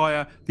the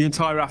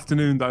entire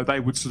afternoon, though, they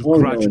would sort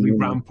of gradually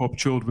ramp up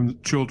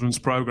children's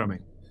programming.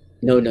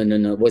 No,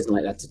 it wasn't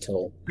like that at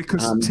all.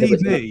 Because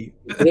TV,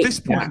 at this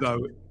point,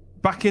 though,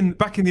 back in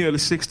the early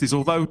 60s,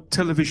 although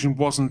television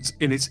wasn't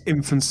in its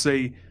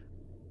infancy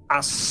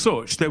as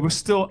such, there were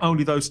still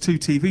only those 2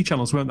 TV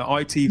channels, weren't there?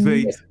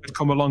 ITV had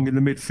come along in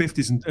the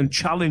mid-50s and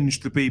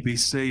challenged the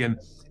BBC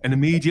and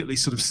immediately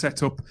sort of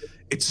set up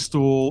its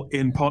stall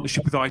in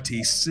partnership with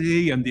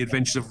ITC and the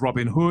Adventures of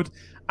Robin Hood.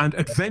 And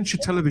adventure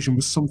television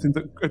was something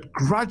that had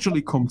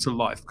gradually come to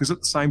life, because at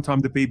the same time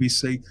the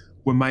BBC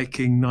were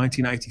making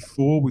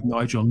 1984 with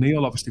Nigel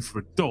Neal, obviously for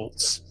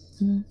adults.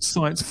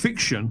 Science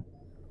fiction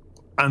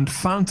and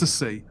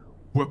fantasy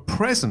were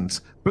present,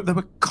 but they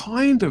were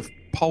kind of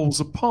poles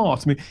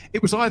apart. I mean,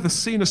 it was either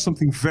seen as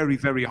something very,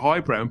 very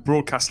highbrow and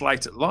broadcast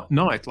late at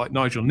night, like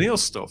Nigel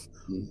Neal's stuff,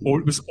 or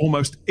it was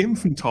almost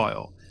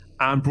infantile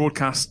and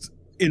broadcast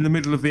in the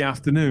middle of the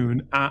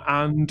afternoon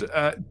and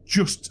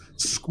just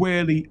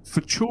squarely for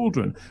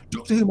children.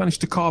 Doctor Who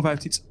managed to carve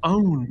out its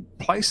own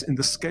place in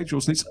the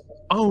schedules and its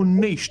own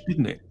niche,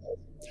 didn't it?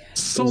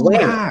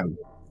 Somehow.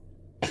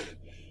 Well,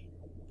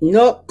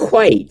 not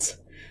quite.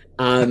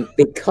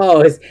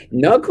 Because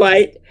not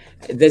quite.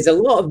 There's a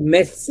lot of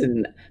myths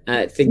and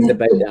things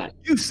about that.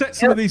 You've set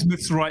some of these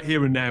myths right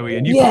here and now,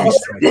 Ian. One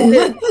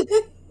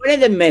of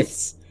the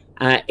myths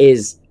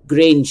is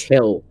Grange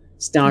Hill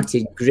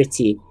started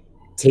gritty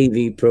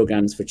TV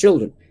programs for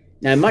children.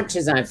 Now, much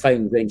as I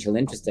found Grange Hill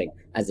interesting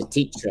as a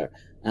teacher,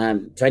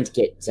 trying to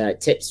get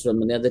tips from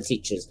the other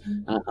teachers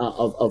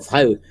of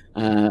how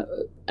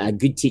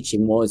good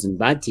teaching was and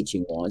bad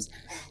teaching was.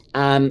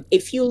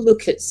 If you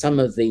look at some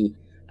of the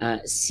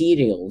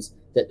serials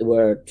that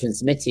were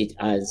transmitted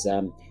as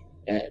on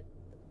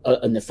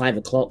the 5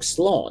 o'clock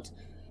slot,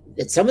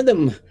 some of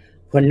them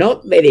were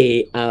not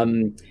very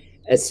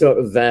sort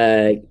of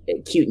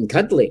cute and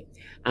cuddly.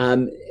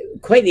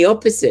 Quite the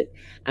opposite.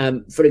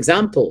 For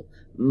example,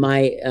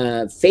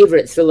 my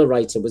favorite thriller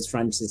writer was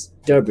Francis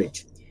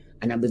Durbridge.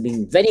 And I've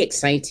been very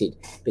excited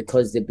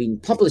because they've been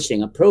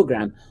publishing a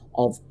program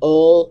of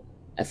all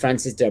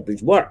Francis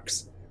Durbridge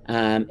works.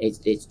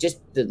 It's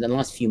just the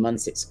last few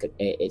months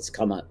it's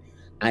come out,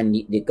 and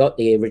they got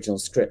the original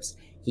scripts.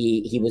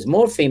 He was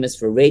more famous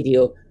for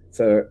radio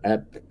for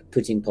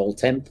putting Paul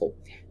Temple,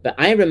 but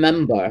I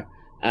remember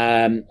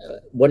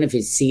one of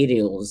his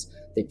serials,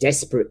 The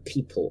Desperate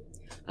People,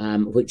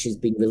 which has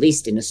been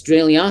released in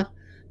Australia.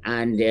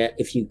 And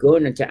if you go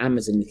into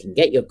Amazon, you can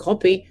get your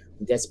copy.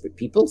 Desperate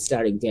People,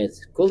 starring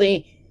Dennis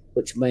Cooley,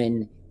 which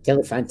when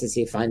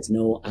telefantasy fans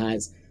know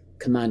as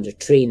Commander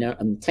Trainer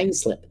and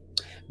Timeslip.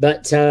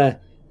 But there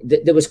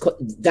was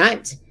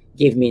that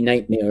gave me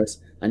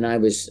nightmares, and I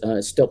was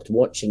stopped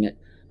watching it.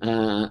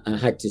 I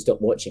had to stop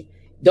watching.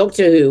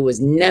 Doctor Who was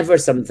never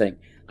something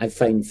I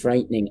found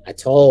frightening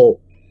at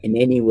all in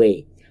any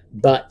way.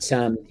 But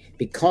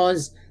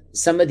because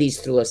some of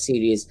these thriller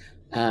series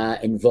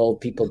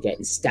involve people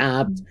getting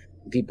stabbed,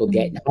 people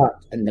getting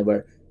hurt, and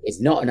it's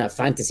not in a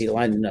fantasy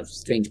land in a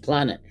strange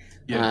planet.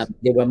 Yes.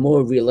 They were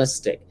more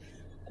realistic.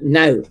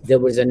 Now, there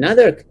was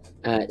another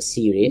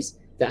series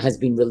that has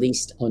been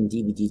released on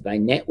DVDs by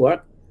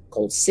Network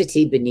called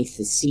City Beneath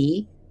the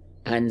Sea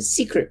and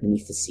Secret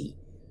Beneath the Sea.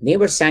 They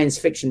were science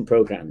fiction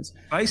programs.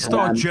 They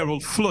starred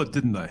Gerald Flood,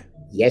 didn't they?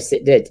 Yes,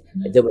 it did.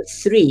 There were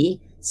 3,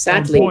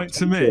 sadly. One point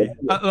to me,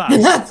 at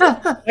last.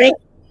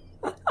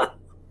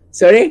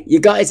 Sorry? You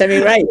got it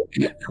something right.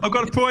 I've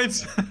got a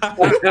point.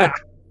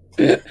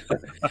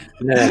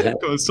 No.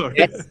 Oh, sorry.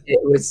 Yes, it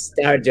was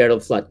starred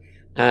Gerald Flood,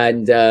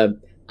 and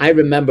I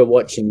remember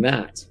watching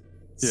that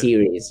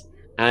series,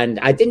 and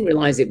I didn't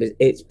realize it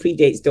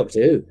predates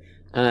Doctor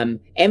Who.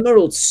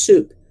 Emerald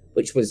Soup,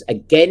 which was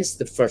against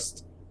the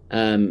first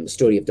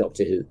story of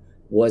Doctor Who,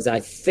 was,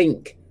 I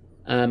think,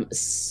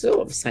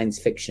 sort of science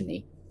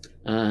fiction-y,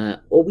 a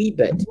wee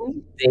bit.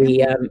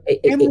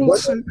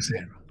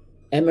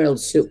 Emerald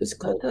Soup was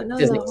called. It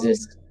doesn't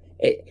exist.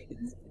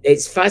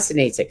 It's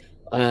fascinating.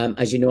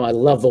 As you know, I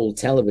love old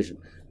television.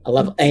 I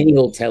love any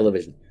old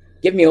television.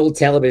 Give me old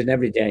television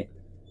every day,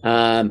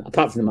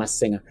 apart from The Masked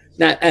Singer.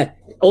 Now,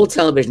 old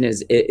television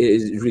is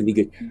really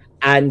good.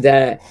 And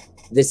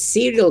the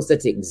serials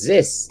that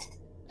exist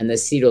and the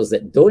serials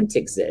that don't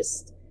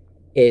exist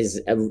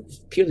is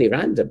purely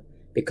random,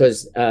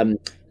 because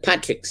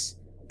Patrick's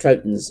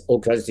Troughton's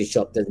Old Curiosity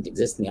Shop doesn't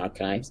exist in the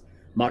archives.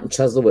 Martin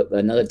Chuzzlewit,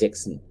 another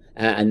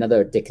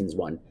Dickens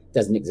one,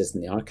 doesn't exist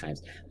in the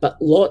archives.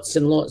 But lots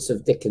and lots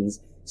of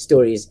Dickens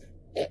stories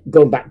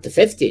going back to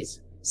the 50s,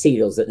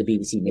 serials that the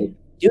BBC made,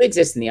 do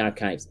exist in the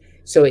archives.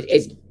 So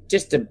it's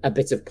just a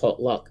bit of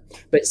potluck.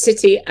 But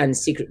City and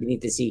Secret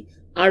Beneath the Sea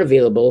are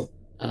available,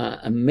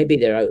 and maybe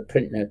they're out of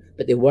print now,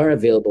 but they were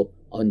available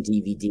on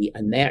DVD,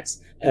 and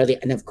that's early.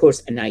 And of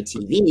course, on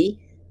ITV,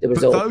 there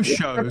was those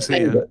shows,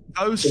 Ian,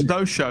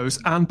 those shows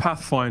and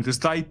Pathfinders,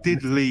 they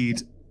did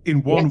lead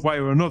in one way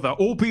or another,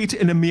 albeit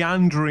in a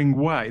meandering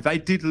way. They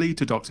did lead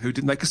to Doctor Who,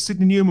 didn't they? Because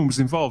Sidney Newman was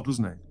involved,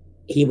 wasn't he?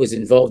 He was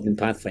involved in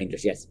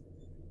Pathfinders, yes.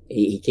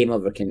 He came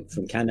over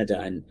from Canada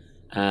and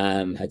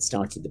had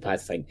started the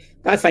Pathfinder.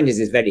 Pathfinders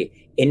is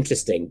very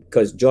interesting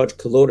because George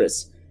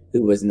Coulouris,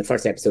 who was in the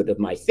first episode of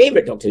my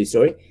favourite Doctor Who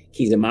story,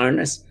 Keys of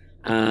Marinus,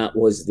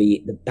 was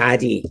the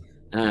baddie,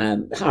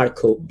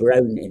 Harcourt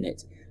Brown in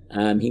it.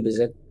 He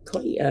was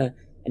quite an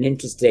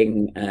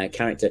interesting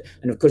character.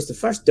 And of course, the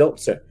first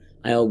Doctor,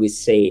 I always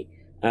say,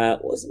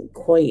 wasn't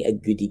quite a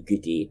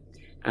goody-goody.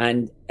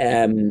 And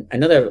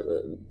another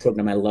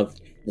programme I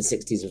loved in the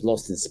 60s was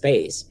Lost in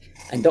Space.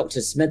 And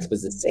Dr. Smith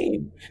was the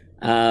same.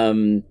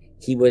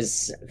 He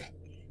was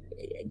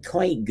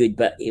quite good,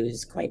 but he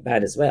was quite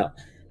bad as well.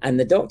 And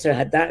the Doctor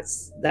had that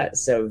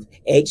sort of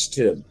edge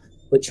to him,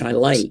 which I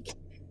like.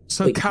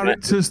 So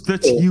characters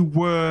that you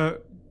were,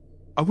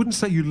 I wouldn't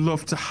say you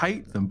loved to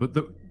hate them, but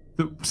that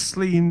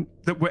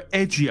were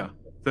edgier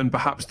than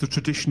perhaps the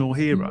traditional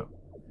hero.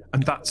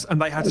 And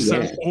they had a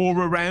certain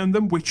aura around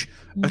them, which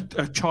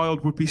a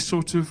child would be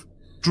sort of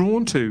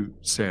drawn to,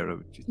 Sarah.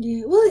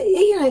 Yeah, well,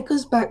 it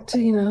goes back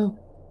to,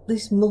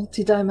 this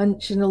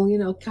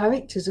multi-dimensional,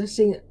 characters.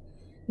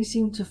 We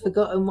seem to have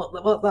forgotten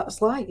what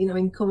that's like,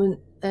 in current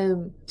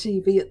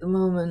TV at the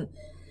moment.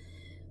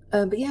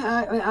 But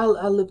yeah, I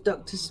love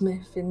Dr.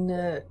 Smith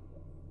in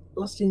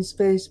Lost in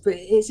Space. But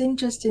it's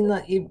interesting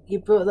that you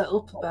brought that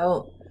up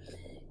about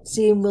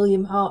seeing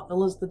William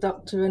Hartnell as the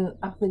Doctor and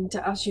having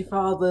to ask your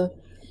father,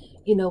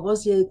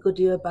 was he a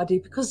goodie or a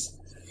baddie? Because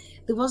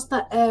there was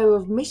that air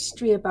of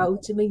mystery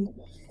about him.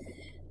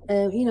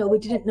 We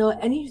didn't know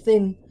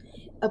anything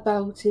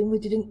about him. We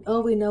didn't.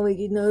 All we know,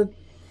 he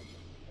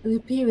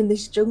appear in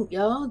this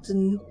junkyard,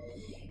 and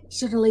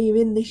suddenly you're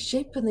in this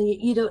ship and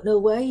you don't know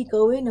where you're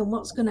going and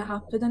what's going to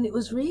happen. And it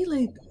was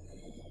really,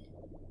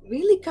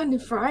 really kind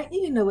of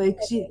frightening in a way.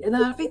 And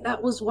I think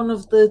that was one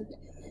of the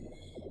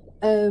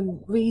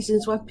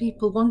reasons why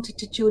people wanted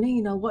to tune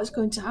in. What's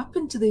going to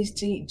happen to these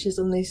teachers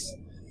and this,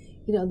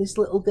 this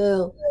little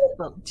girl,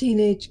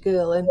 teenage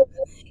girl. And,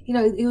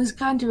 it was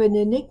kind of an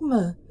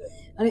enigma.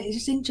 And it's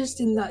just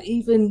interesting that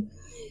even,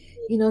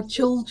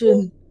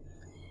 children,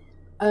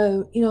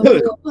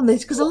 pick up on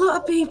this, because a lot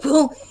of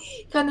people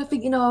kind of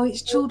think,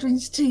 it's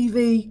children's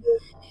TV.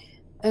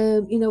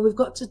 We've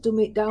got to dumb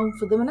it down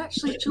for them. And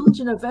actually,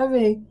 children are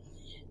very,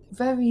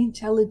 very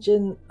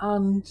intelligent,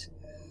 and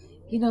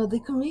they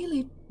can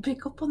really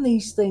pick up on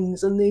these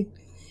things. And they,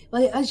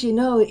 like, as you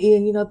know,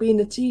 Ian,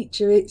 being a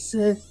teacher, it's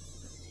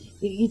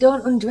you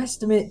don't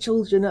underestimate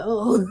children at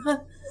all.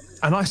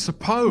 And I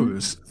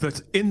suppose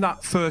that in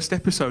that first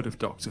episode of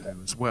Doctor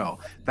Who as well,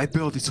 they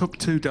build it up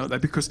too, don't they?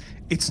 Because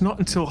it's not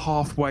until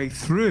halfway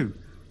through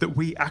that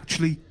we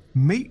actually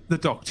meet the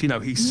Doctor.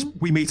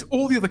 We meet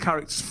all the other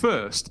characters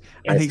first,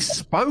 and he's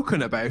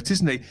spoken about,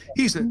 isn't he?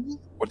 He's a,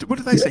 what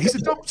do they say? He's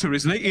a doctor,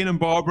 isn't he? Ian and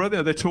Barbara,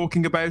 they're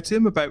talking about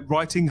him, about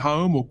writing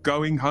home or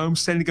going home,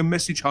 sending a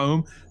message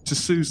home to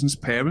Susan's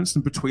parents,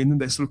 and between them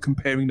they're sort of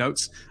comparing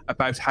notes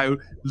about how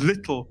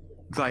little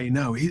they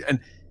know. And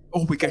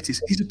all we get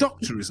is he's a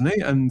doctor, isn't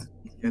he? And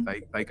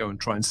they go and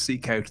try and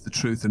seek out the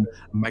truth and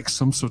make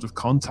some sort of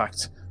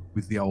contact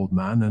with the old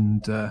man.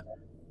 And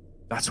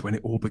that's when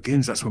it all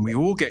begins. That's when we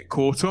all get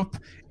caught up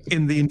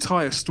in the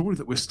entire story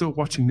that we're still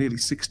watching nearly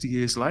 60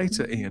 years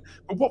later, Ian.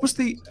 But what was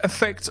the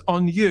effect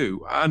on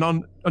you and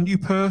on you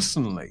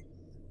personally,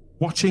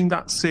 watching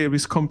that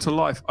series come to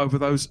life over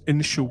those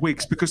initial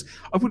weeks? Because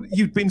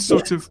you'd been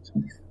sort of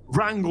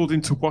wrangled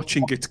into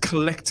watching it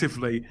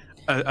collectively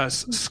as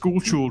school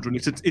children.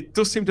 It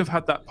does seem to have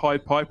had that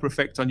Pied Piper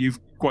effect on you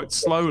quite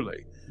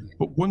slowly.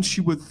 But once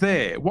you were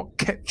there, what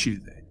kept you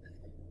there?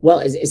 Well,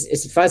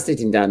 it's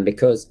fascinating, Dan,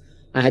 because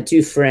I had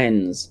two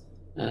friends,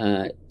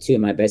 two of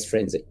my best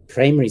friends at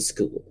primary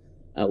school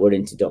were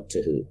into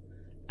Doctor Who,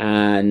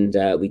 and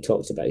we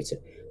talked about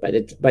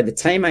it. By the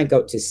time I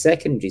got to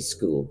secondary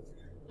school,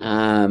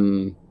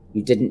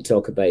 you didn't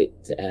talk about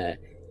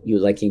you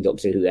liking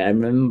Doctor Who. I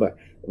remember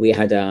we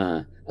had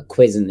a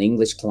quiz in the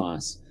English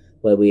class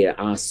where we were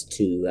asked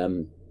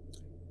to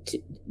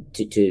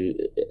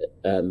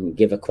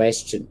give a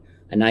question,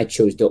 and I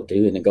chose Doctor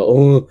Who, and I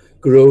got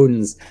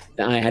groans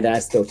that I had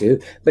asked Doctor Who.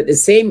 But the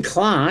same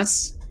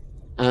class,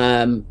 we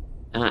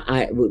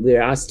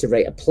were asked to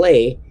write a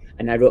play,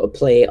 and I wrote a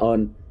play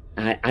on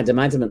Adam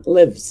Adamant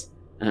Lives.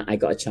 I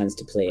got a chance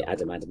to play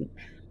Adam Adamant,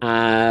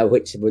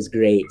 which was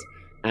great.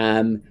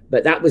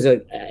 But that was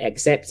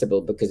acceptable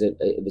because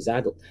it was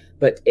adult.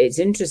 But it's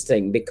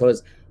interesting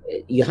because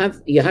you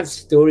have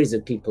stories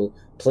of people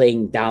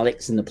playing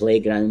Daleks in the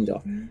playground,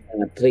 or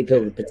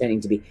people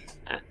pretending to be.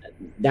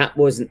 That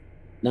wasn't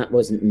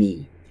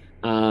me.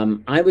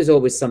 I was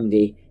always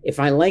somebody. If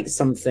I liked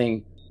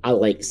something, I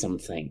liked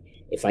something.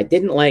 If I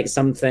didn't like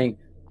something,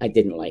 I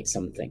didn't like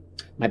something.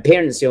 My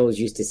parents always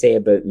used to say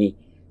about me,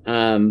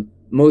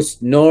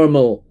 most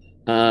normal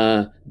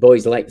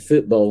boys like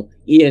football.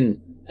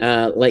 Ian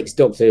likes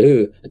Doctor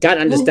Who. I can't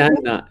understand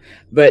that,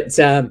 but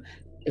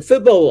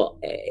football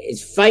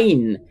is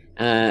fine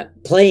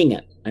playing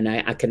it, and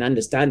I can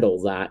understand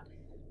all that.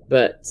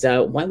 But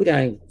why would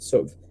I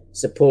sort of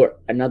support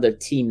another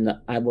team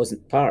that I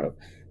wasn't part of?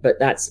 But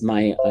that's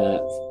my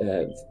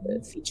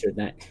feature of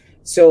that.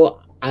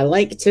 So I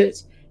liked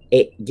it.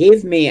 It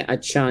gave me a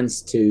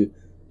chance to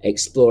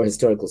explore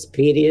historical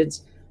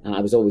periods. I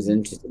was always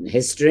interested in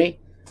history.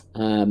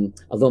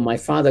 Although my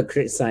father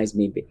criticized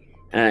me,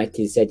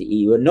 he said,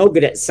 you were no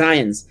good at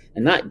science,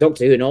 and that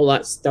Doctor Who and all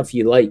that stuff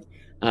you like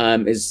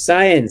is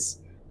science.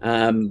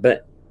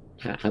 But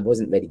I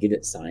wasn't very good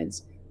at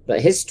science. But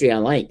history I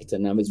liked,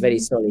 and I was very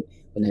sorry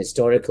when the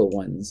historical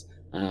ones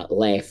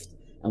left.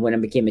 And when I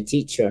became a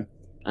teacher,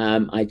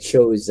 I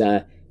chose,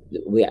 I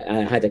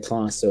had a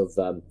class of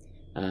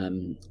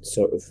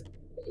sort of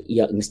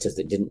youngsters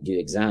that didn't do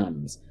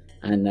exams,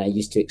 and I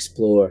used to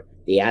explore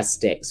the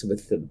Aztecs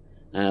with them.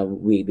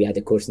 We had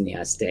a course in the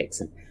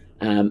Aztecs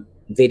and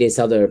various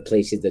other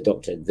places the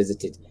Doctor had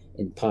visited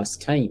in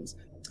past times.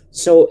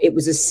 So it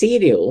was a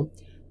serial,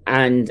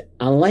 and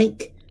I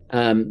like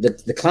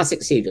the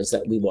classic serials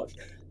that we watched.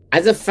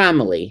 As a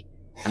family,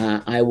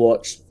 I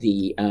watched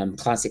the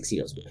classic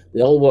serials.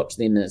 We all watched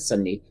them on a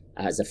Sunday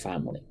as a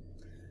family.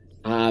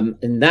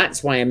 And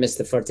that's why I missed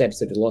the first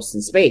episode of Lost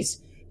in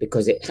Space,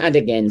 because it had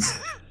against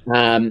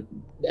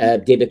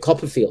David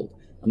Copperfield,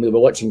 and we were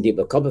watching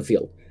David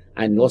Copperfield,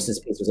 and Lost in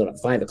Space was on at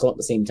 5 o'clock at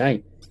the same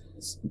time.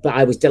 But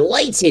I was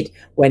delighted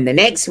when the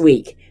next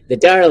week, the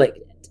Derelict,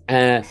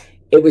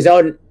 it was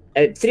on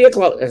at 3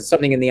 o'clock or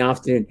something in the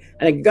afternoon,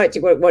 and I got to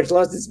watch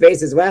Lost in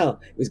Space as well.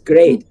 It was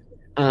great.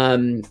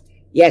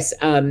 Yes,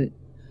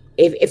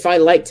 if I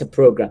liked a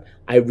program,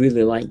 I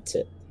really liked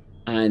it,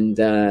 and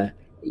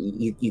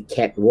you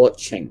kept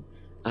watching.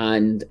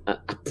 And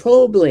I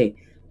probably,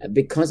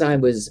 because I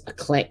was a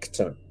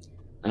collector,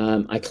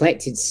 I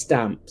collected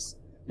stamps.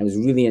 I was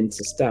really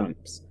into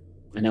stamps,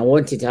 and I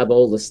wanted to have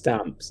all the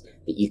stamps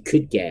that you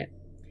could get.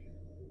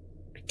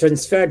 I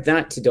transferred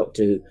that to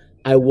Doctor Who.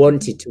 I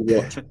wanted to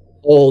watch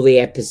all the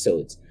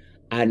episodes,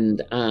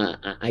 and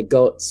I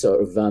got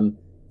sort of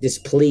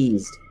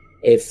displeased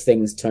if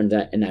things turned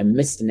out and I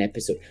missed an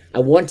episode. I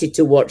wanted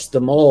to watch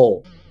them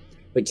all,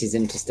 which is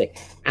interesting.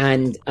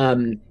 And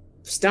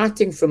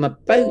starting from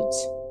about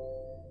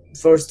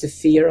Force to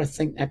Fear, I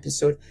think,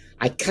 episode,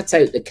 I cut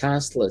out the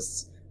cast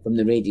lists from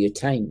the Radio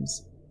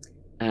Times,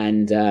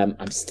 and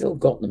I've still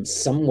got them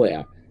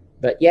somewhere.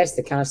 But yes,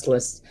 the cast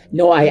lists.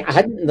 No, I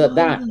hadn't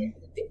that.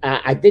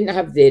 I didn't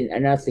have the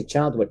An Earthly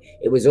Child one.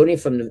 It was only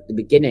from the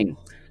beginning.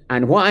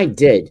 And what I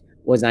did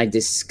was I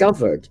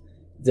discovered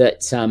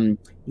that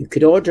you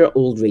could order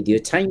old Radio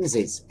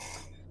Timeses.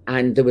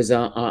 And there was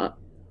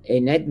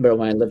in Edinburgh,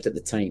 where I lived at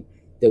the time,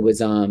 there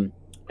was an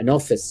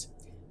office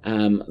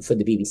for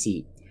the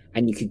BBC.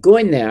 And you could go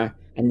in there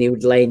and they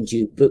would lend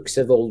you books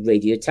of old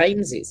Radio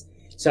Timeses.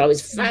 So I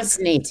was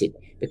fascinated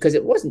because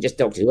it wasn't just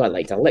Doctor Who I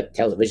liked. I liked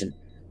television.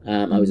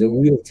 I was a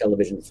real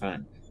television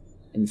fan.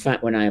 In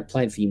fact, when I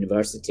applied for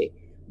university,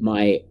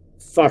 my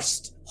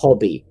first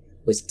hobby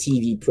was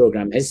TV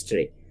program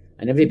history.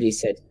 And everybody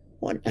said,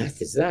 what on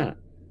earth is that?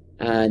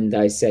 And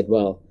I said,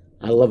 well,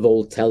 I love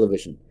old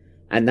television.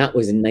 And that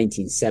was in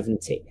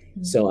 1970.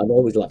 So I've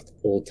always loved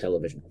old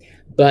television.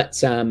 But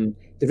the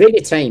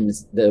Radio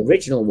Times, the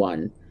original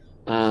one,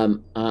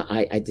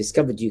 I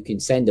discovered you can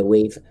send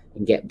away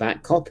and get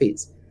back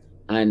copies.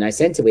 And I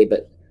sent away,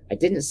 but I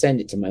didn't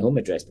send it to my home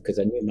address because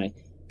I knew my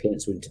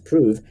parents wouldn't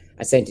approve.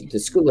 I sent it to the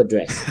school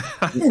address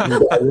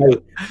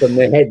from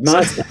the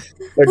headmaster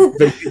for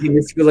using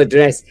the school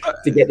address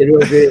to get the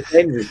Radio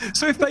Times.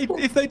 So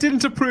if they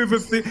didn't approve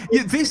of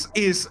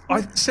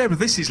Sarah,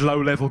 this is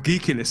low level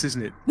geekiness,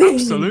 isn't it?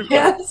 Absolutely,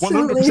 Yeah,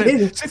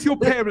 100%. So if your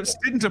parents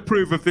didn't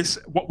approve of this,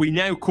 what we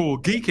now call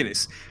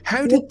geekiness,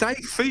 how did they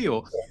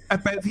feel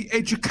about the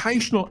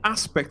educational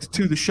aspect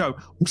to the show?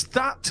 Was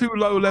that too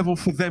low level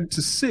for them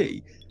to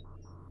see?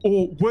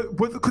 Or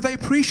could they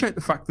appreciate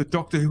the fact that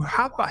Doctor Who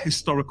had that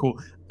historical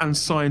and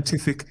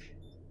scientific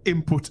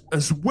input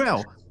as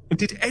well? And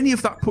did any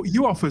of that put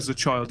you off as a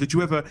child? Did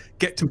you ever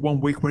get to one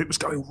week where it was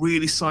going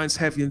really science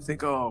heavy and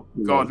think, oh,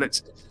 God,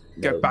 let's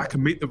get back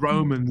and meet the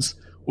Romans,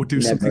 or do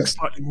something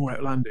slightly more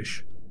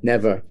outlandish?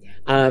 Never.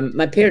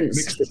 My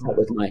parents put up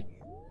with my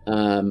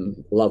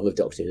love of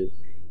Doctor Who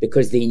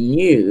because they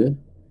knew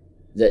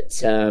that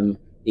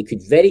they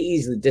could very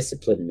easily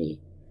discipline me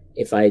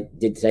if I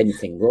did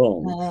anything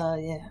wrong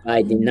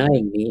by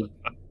denying me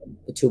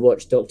to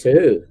watch Doctor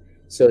Who.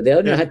 So they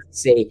only had to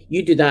say,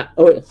 you do that.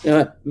 Oh,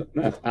 no,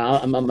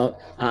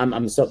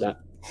 I'm stop that.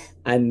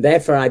 And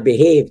therefore I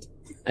behaved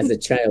as a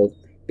child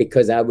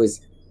because I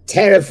was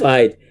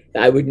terrified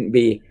that I wouldn't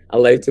be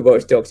allowed to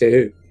watch Doctor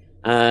Who.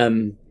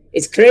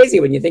 It's crazy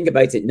when you think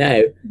about it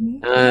now.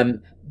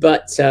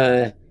 But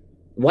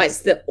that's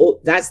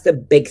the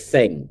big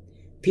thing.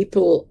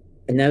 People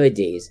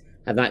nowadays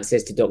have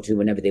access to Doctor Who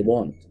whenever they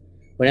want.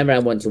 Whenever I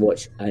want to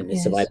watch a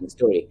surviving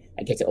story,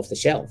 I get it off the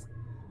shelf.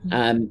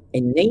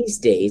 In these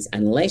days,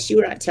 unless you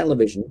were at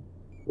television,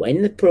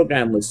 when the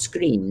program was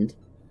screened,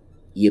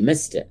 you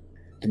missed it.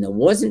 And there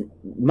wasn't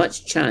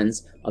much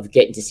chance of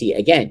getting to see it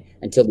again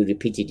until they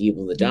repeated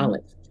Evil the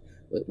Daleks.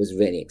 It was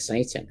really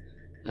exciting.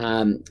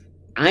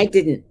 I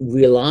didn't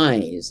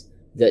realize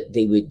that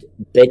they would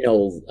bin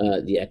all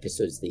the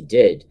episodes they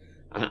did.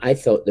 I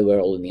thought they were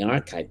all in the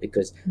archive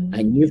because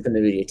I knew from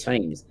the Radio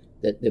Times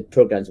that the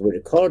programs were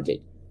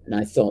recorded. And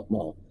I thought,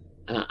 well,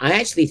 I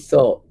actually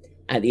thought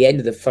at the end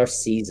of the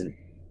first season,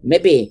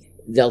 maybe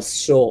they'll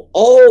show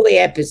all the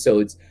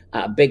episodes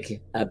at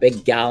a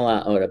big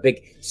gala or a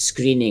big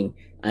screening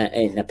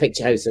in a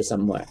picture house or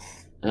somewhere.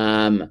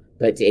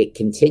 But it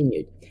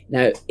continued.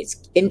 Now,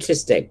 it's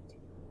interesting.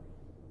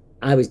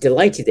 I was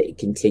delighted that it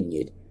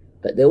continued,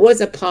 but there was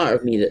a part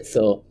of me that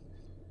thought,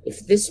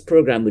 if this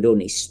program would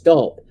only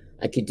stop,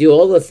 I could do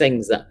all the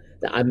things that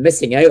I'm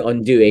missing out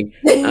on doing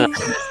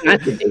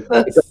Saturday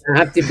because I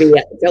have to be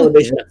at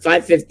television at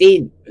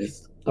 5:15.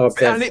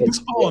 And it was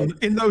on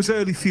in those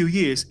early few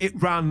years. It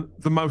ran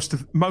the most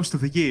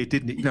of the year,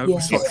 didn't it? You know, it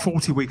was like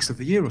 40 weeks of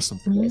the year or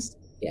something.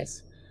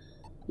 Yes.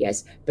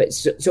 But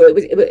so it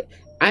was.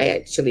 I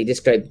actually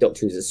described Doctor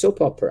Who as a soap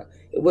opera.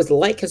 It was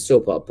like a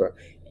soap opera,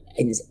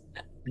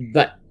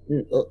 but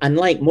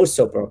unlike most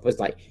soap operas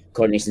like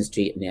Coronation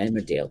Street and the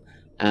Emmerdale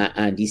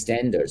and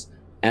EastEnders,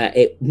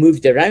 it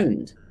moved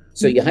around.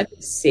 So you had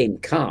the same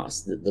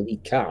cast, the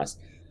lead cast,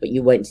 but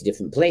you went to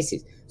different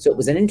places. So it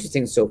was an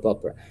interesting soap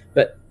opera.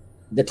 But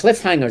the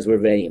cliffhangers were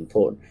very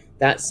important.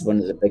 That's one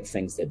of the big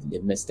things that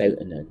they've missed out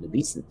on the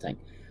recent thing.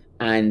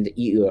 And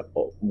you are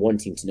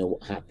wanting to know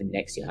what happened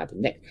next.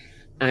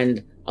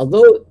 And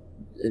although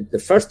the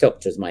first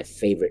Doctor is my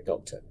favourite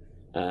Doctor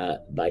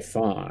by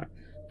far,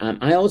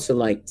 I also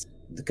liked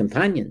the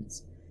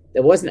companions.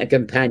 There wasn't a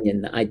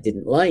companion that I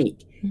didn't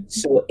like.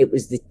 So it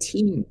was the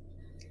team.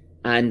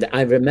 And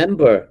I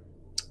remember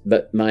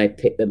that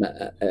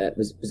it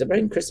was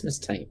around Christmas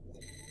time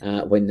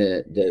when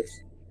the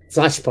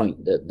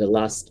Flashpoint, the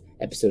last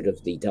episode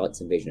of the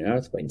Daleks Invasion of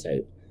Earth went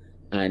out,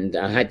 and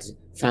I had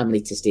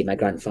family to stay. My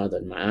grandfather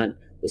and my aunt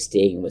was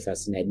staying with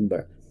us in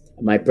Edinburgh.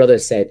 And my brother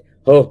said,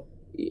 "Oh,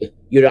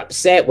 you're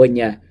upset when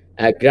your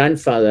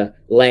grandfather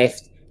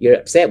left. You're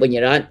upset when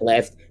your aunt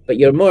left, but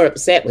you're more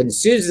upset when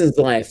Susan's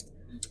left."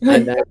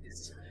 And I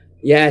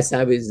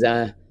was.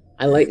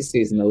 I liked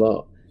Susan a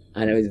lot,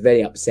 and I was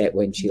very upset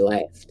when she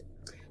left.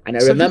 And I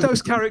remember did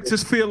those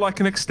characters feel like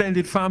an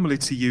extended family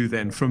to you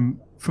then, from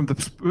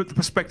the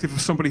perspective of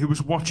somebody who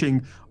was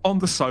watching on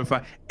the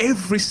sofa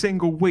every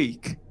single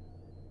week?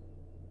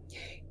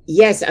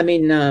 Yes, I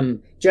mean,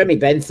 Jeremy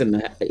Bentham,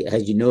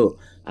 as you know,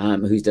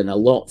 who's done a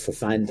lot for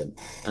fandom.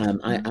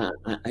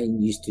 I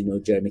used to know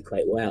Jeremy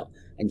quite well.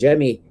 And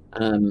Jeremy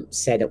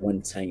said at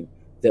one time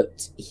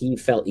that he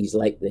felt he's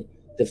like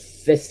the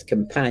fifth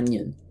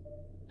companion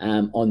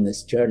on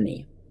this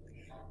journey.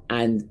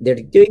 And they're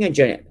doing a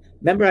journey.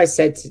 Remember I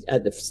said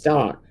at the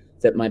start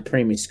that my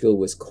primary school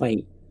was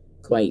quite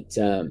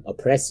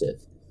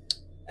oppressive.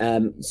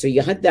 So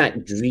you had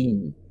that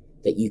dream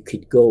that you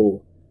could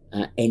go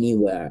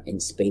anywhere in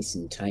space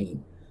and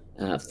time.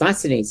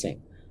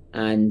 Fascinating.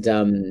 And,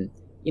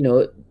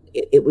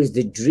 it was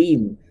the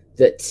dream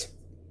that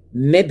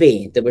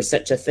maybe there was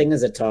such a thing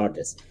as a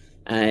TARDIS.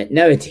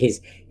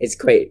 Nowadays, it's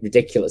quite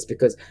ridiculous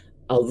because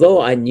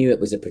although I knew it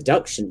was a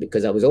production,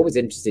 because I was always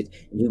interested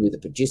in who the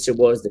producer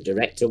was, the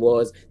director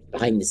was,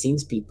 behind the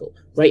scenes people,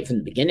 right from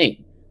the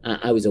beginning,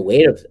 I was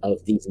aware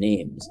of these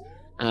names.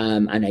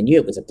 And I knew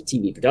it was a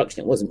TV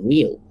production. It wasn't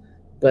real.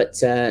 But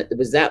there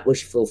was that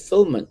wish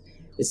fulfillment,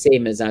 the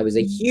same as I was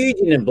a huge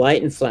Enid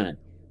Blyton fan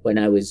when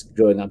I was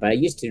growing up. I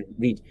used to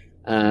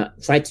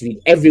try to read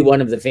every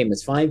one of the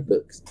Famous Five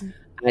books.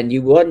 And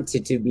you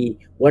wanted to be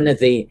one of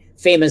the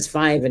Famous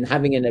Five and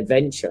having an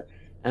adventure.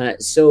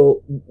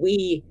 So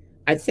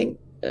I think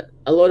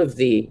a lot of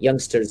the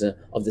youngsters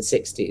of the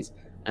 60s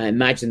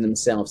imagine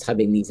themselves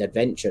having these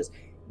adventures.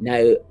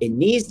 Now, in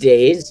these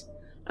days,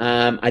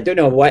 I don't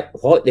know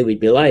what they would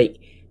be like,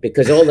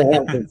 because all the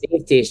health and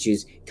safety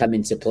issues come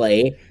into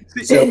play.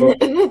 So,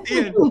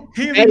 Ian,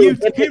 hearing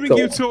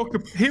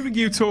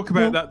you talk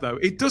about that, though,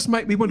 it does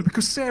make me wonder,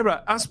 because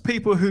Sarah, as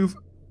people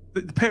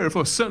the pair of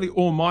us, certainly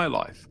all my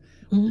life,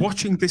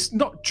 watching this,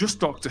 not just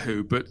Doctor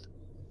Who, but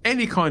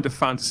any kind of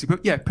fantasy,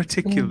 but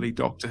particularly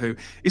Doctor Who,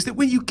 is that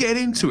when you get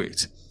into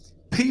it,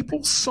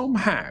 people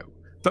somehow,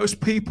 those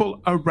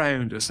people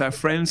around us, our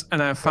friends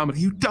and our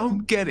family who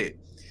don't get it,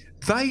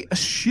 they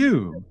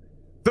assume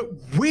that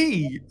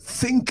we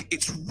think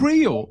it's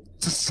real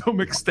to some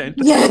extent.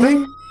 Yeah.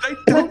 They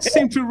don't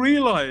seem to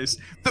realise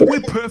that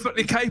we're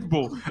perfectly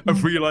capable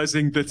of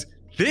realising that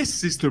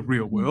this is the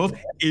real world.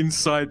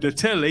 Inside the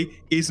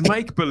telly is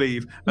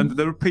make-believe, and that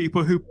there are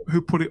people who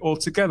put it all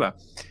together.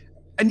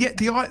 And yet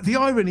the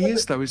irony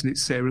is, though, isn't it,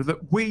 Sarah,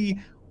 that we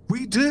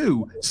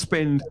do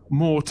spend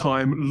more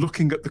time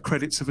looking at the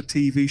credits of a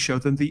TV show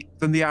than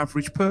the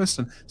average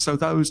person. So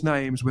those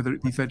names, whether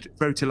it be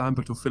Verity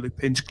Lambert or Philip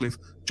Hinchcliffe,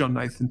 John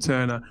Nathan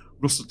Turner,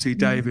 Russell T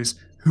Davies,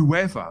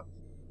 whoever,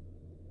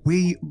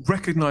 we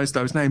recognise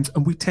those names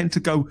and we tend to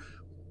go,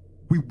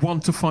 we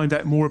want to find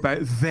out more about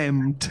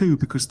them too,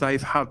 because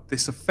they've had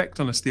this effect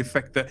on us, the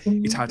effect that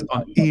it had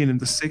on Ian in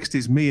the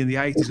 60s, me in the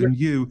 80s, and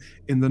you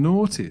in the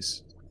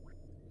noughties.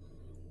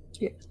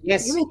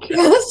 Yes. You make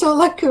it sound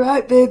like a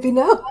right baby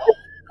now.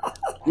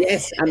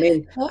 Yes, I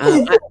mean,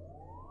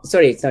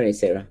 sorry,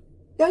 Sarah.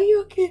 Are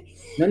you okay?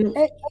 No.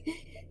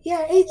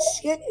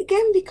 It's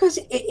again because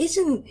it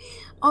isn't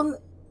on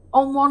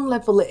one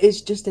level. It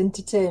is just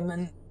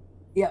entertainment,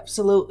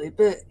 absolutely.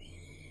 But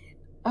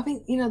I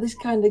think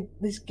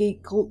this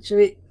geek culture,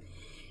 it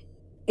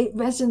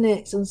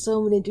resonates on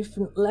so many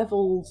different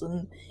levels,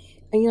 and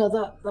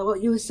that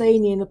what you were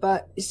saying, Ian,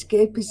 about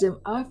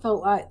escapism. I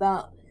felt like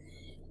that.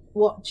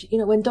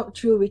 When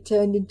Doctor Who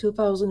returned in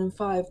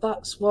 2005,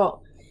 that's what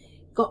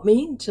got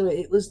me into it.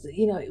 It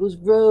was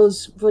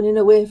Rose running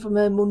away from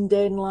her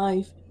mundane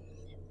life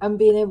and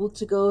being able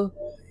to go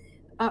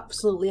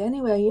absolutely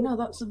anywhere.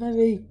 That's a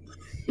very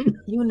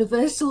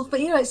universal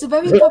thing. It's a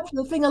very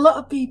popular thing. A lot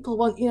of people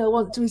want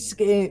to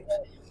escape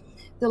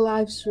their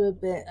lives for a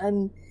bit,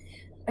 and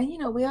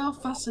we are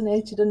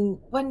fascinated. And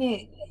when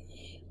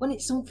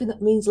it's something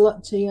that means a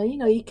lot to you,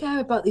 you care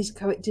about these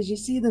characters. You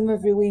see them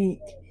every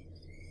week.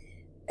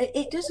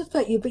 It does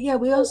affect you, but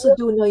we also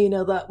do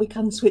know, that we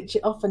can switch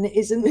it off, and it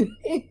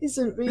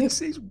isn't real.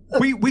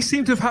 We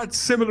seem to have had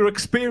similar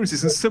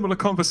experiences and similar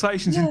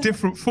conversations in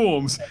different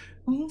forms,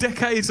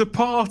 decades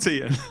apart,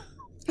 Ian.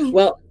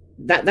 Well,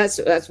 that's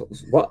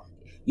what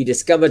you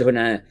discovered when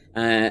I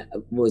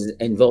was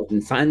involved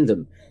in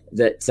fandom,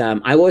 that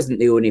I wasn't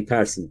the only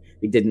person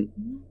who didn't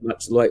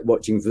much like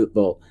watching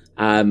football,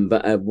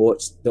 but I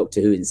watched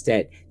Doctor Who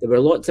instead. There were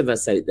lots of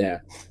us out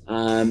there.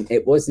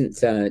 It wasn't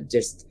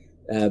just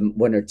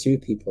one or two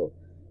people.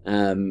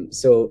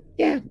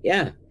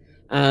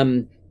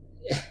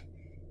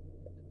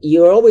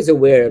 You're always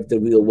aware of the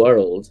real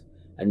world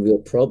and real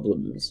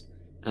problems.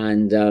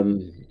 And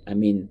I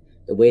mean,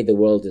 the way the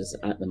world is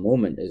at the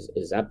moment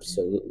is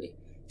absolutely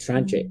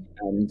tragic.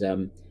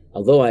 And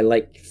although I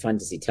like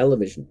fantasy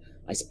television,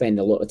 I spend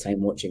a lot of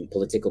time watching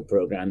political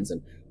programs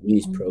and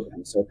news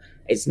programs. So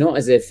it's not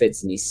as if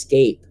it's an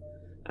escape.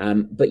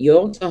 But you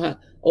also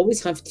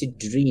always have to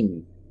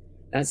dream.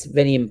 That's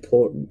very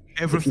important.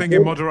 Everything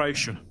in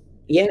moderation.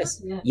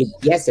 Yes,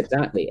 yes,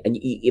 exactly. And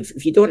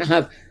if you don't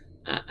have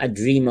a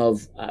dream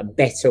of a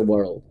better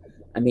world,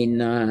 I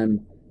mean,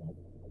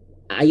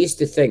 I used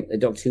to think that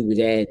Doctor Who would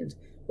end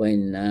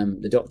when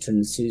the Doctor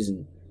and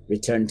Susan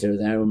returned to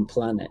their own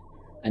planet,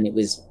 and it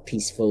was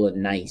peaceful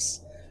and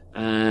nice.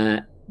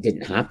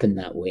 Didn't happen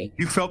that way.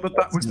 You felt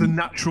that was the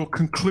natural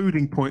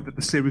concluding point that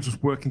the series was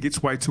working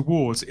its way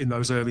towards in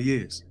those early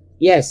years?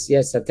 Yes,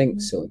 I think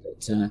so.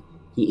 That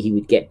he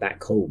would get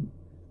back home.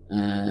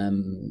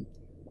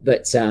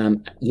 But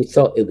you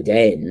thought it would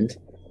end,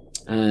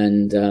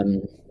 and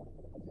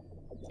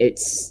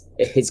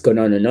it's gone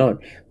on and on.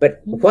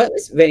 But what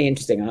is very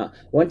interesting, I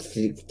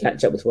wanted to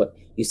catch up with what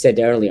you said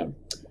earlier.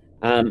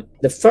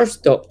 The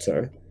first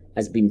Doctor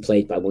has been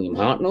played by William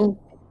Hartnell,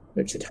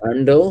 Richard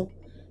Hurndall,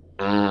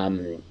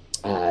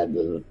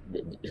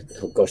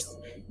 of course,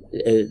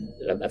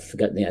 I've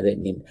forgotten the other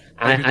name.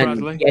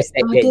 Bradley. Yes,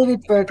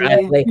 David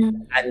Bradley.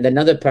 And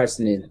another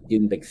person is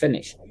doing Big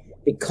Finish,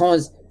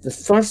 because the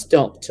first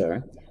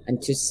Doctor, and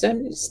to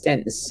some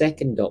extent the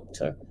second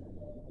Doctor,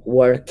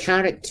 were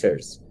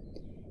characters.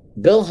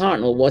 Bill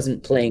Hartnell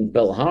wasn't playing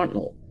Bill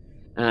Hartnell.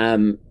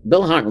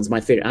 Bill Hartnell's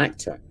my favorite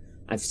actor.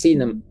 I've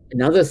seen him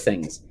in other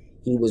things.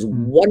 He was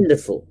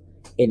wonderful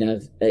in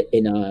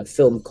a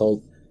film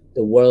called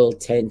The World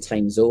 10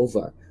 Times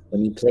Over,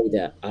 when he played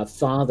a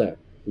father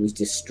who was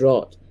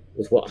distraught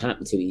with what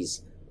happened to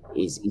his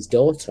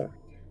daughter.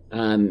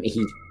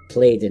 He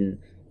played the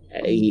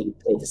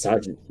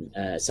sergeant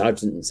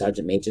and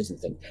sergeant majors and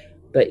things,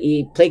 but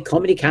he played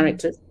comedy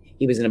characters.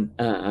 He was in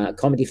a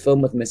comedy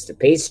film with Mr.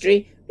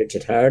 Pastry,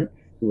 Richard Hearn,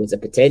 who was a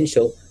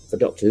potential for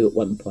Doctor Who at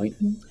one point,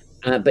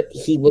 but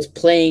he was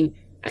playing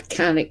a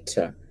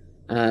character.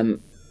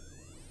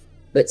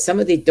 But some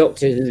of the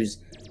Doctor Who's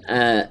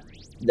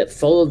that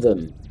follow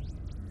them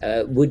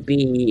would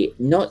be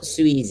not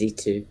so easy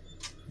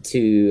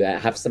to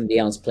have somebody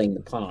else playing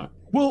the part.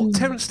 Well,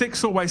 Terence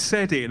Dicks always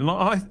said it, and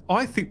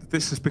I think that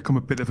this has become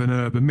a bit of an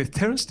urban myth.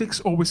 Terence Dicks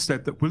always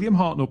said that William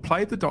Hartnell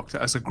played the Doctor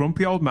as a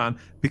grumpy old man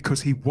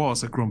because he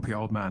was a grumpy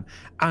old man.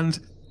 And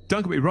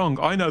don't get me wrong,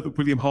 I know that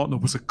William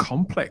Hartnell was a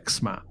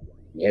complex man.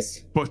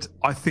 Yes. But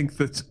I think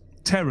that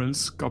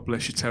Terence, God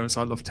bless you, Terence,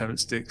 I love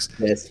Terence Dicks.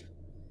 Yes.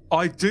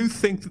 I do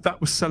think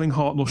that was selling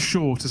Hartnell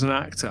short as an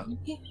actor.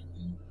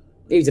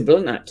 He was a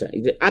brilliant actor. He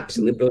was an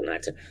absolutely brilliant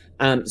actor.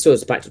 So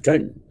was Patrick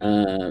Troughton,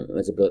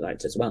 was a brilliant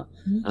actor as well.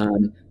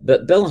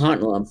 But Bill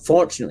Hartnell,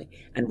 unfortunately,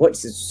 and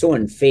what's so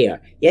unfair,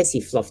 yes, he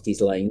fluffed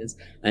his lines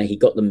and he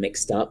got them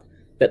mixed up,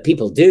 but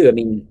people do. I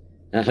mean,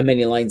 how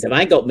many lines have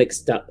I got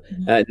mixed up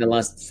in the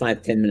last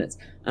 5-10 minutes?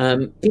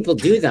 People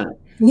do that.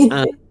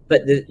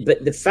 But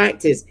the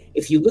fact is,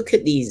 if you look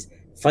at these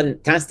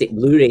fantastic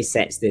Blu-ray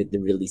sets they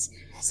release,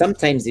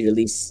 sometimes they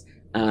release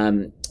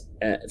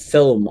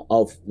film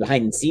of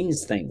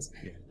behind-the-scenes things.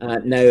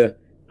 Now,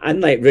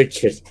 unlike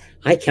Richard,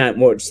 I can't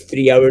watch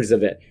 3 hours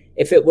of it.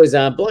 If it was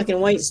a black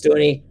and white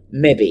story,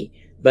 maybe,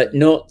 but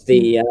not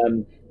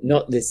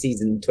the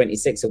season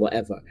 26 or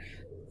whatever.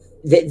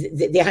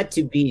 They had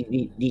to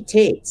be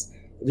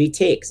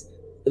retakes.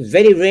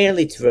 Very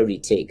rarely to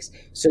retakes.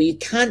 So you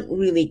can't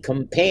really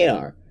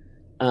compare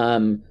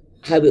how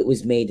it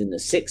was made in the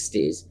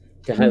 60s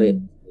to how it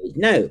was made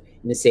now.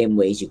 In the same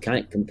ways, you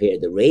can't compare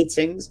the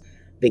ratings,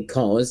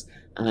 because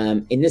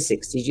in the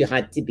 60s you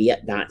had to be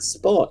at that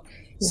spot.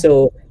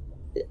 So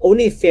the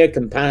only fair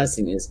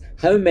comparison is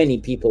how many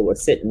people were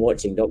sitting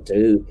watching Doctor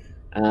Who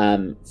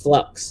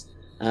Flux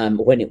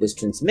when it was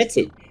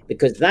transmitted,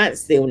 because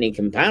that's the only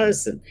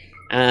comparison.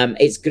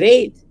 It's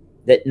great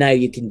that now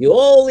you can do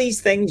all these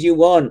things you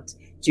want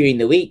during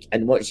the week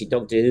and watch your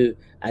Doctor Who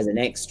as an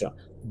extra.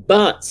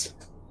 But,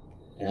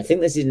 and I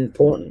think this is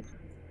important,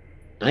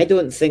 I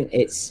don't think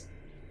it's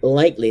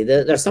likely.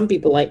 There are some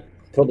people, like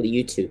probably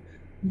you two,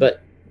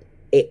 but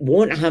it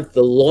won't have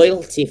the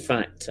loyalty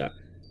factor.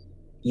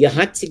 You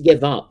had to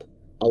give up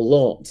a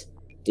lot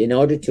in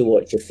order to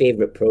watch your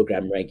favourite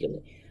programme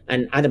regularly.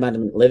 And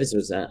Adam Lives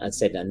was, I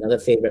said, another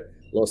favourite,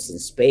 Lost in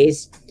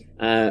Space.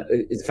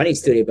 It's a funny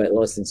story about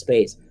Lost in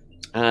Space.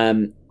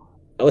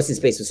 Lost in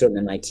Space was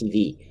certainly on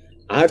ITV.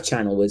 Our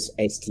channel was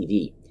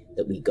STV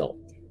that we got.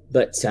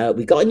 But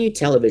we got a new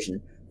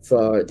television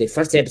for the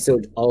first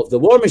episode of The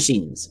War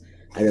Machines.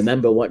 I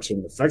remember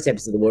watching the first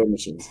episode of The War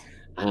Machines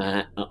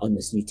on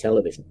this new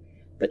television.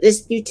 But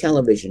this new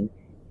television,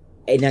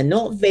 in a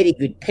not very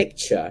good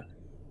picture,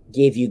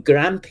 gave you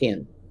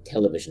Grampian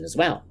television as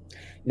well.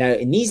 Now,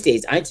 in these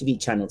days, ITV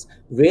channels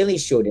rarely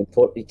showed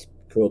important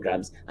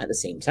programs at the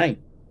same time.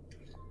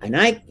 And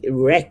I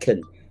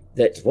reckon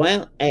that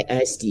while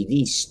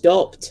STV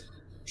stopped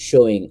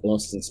showing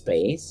Lost in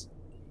Space,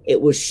 it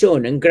was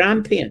shown in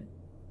Grampian.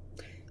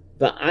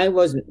 But I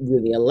wasn't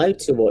really allowed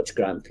to watch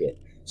Grampian.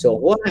 So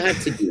what I had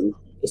to do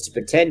is to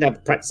pretend I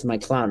practiced my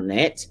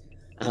clarinet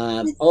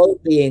all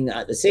being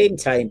at the same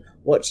time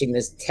watching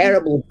this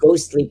terrible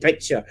ghostly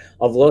picture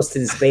of Lost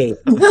in Space.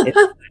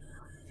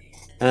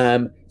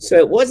 So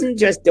it wasn't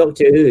just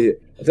Doctor Who.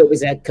 If it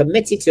was a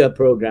committee to a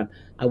program,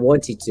 I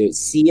wanted to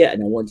see it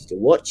and I wanted to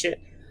watch it.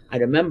 I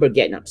remember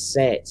getting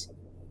upset.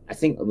 I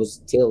think it was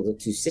Tale of the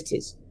Two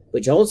Cities,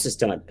 which also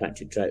starred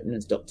Patrick Troughton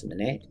as Dr.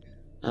 Manette.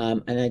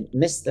 And I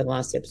missed the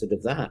last episode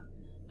of that.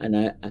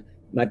 And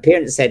my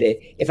parents said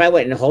if I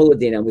went on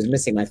holiday and I was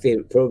missing my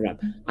favourite programme,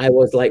 I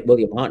was like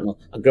William Hartnell,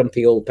 a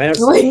grumpy old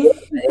person.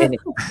 and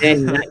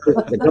then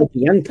the grumpy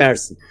young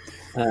person.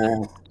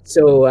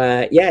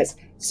 Yes.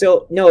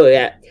 So,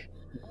 no,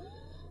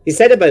 he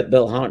said about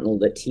Bill Hartnell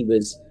that he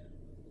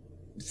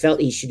felt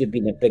he should have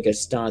been a bigger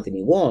star than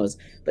he was.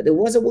 But there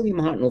was a William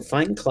Hartnell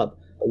fan club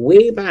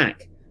way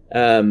back.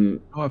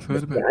 I've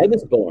heard of it. I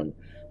was born.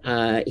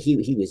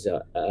 He was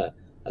a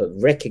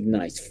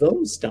recognised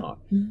film star.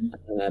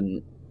 Mm-hmm.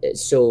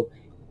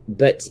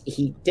 But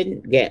he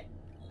didn't get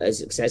as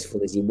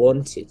successful as he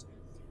wanted.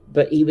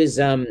 But he was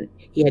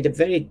he had a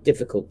very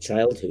difficult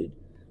childhood.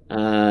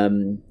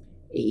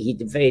 He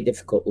had a very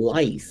difficult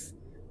life.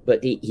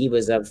 But he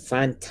was a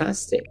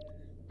fantastic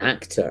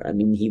actor. I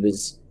mean, he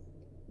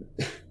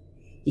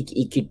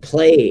could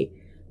play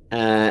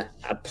a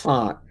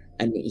part,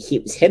 and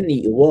it was him that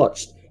you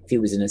watched if he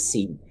was in a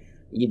scene.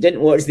 You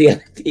didn't watch the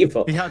other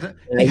people. He had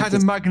a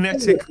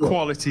magnetic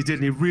quality,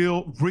 didn't he?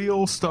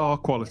 Real star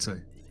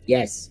quality.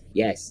 Yes.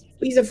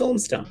 He's a film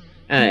star.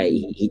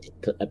 He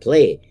did a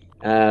play.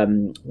 What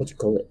do you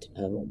call it?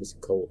 What was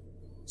it called?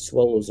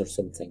 Swallows or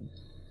something.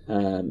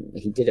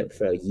 He did it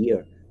for a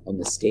year on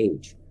the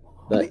stage.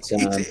 But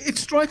it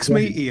strikes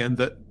me, Ian,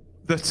 that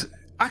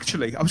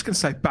actually, I was going to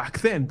say back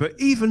then, but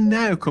even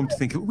now, come to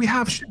think of it,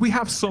 we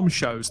have some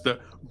shows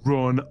that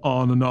run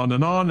on and on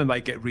and on, and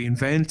they get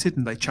reinvented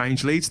and they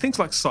change leads. Things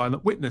like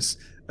Silent Witness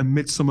and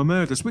Midsummer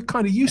Murders. We're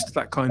kind of used to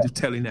that kind of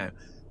telly now.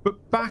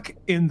 But back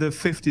in the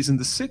 50s and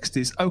the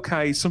 60s,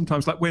 okay,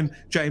 sometimes like when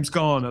James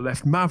Garner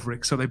left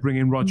Maverick, so they bring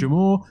in Roger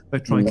Moore, they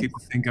try and keep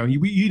the thing going.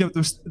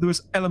 There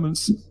was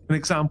elements and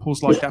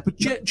examples like that. But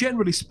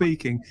generally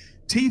speaking,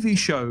 TV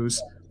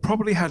shows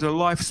probably had a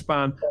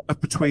lifespan of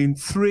between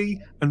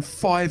 3 and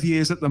 5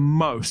 years at the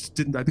most,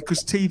 didn't they?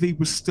 Because TV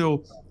was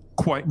still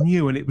quite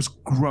new and it was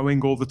growing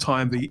all the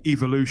time, the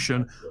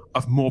evolution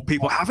of more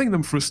people having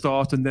them for a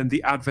start, and then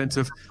the advent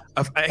of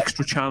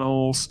extra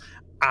channels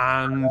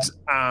and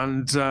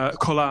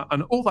colour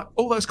and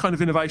all those kind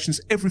of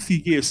innovations. Every few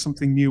years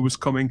something new was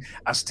coming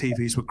as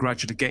TVs were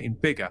gradually getting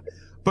bigger.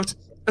 But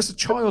as a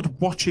child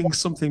watching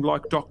something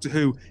like Doctor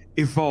Who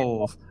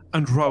evolve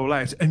and roll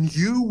out, and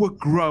you were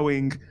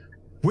growing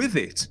with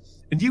it,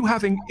 and you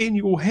having in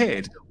your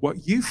head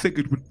what you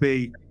figured would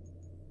be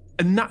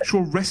a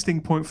natural resting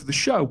point for the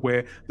show,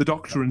 where the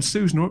Doctor and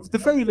Susan, or at the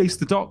very least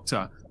the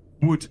Doctor,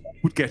 would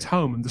get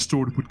home and the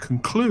story would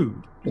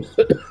conclude.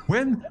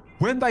 When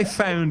they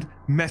found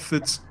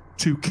methods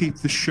to keep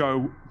the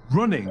show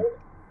running,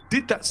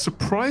 did that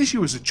surprise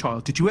you as a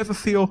child? Did you ever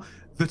feel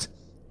that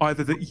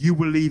either that you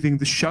were leaving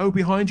the show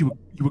behind, you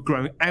were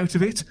growing out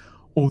of it,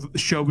 or that the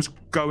show was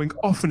going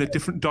off in a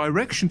different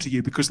direction to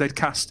you because they'd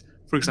cast,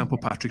 for example,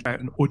 Patrick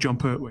Troughton or John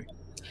Pertwee?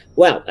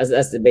 Well,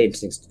 that's the very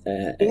interesting.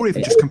 Or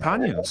even just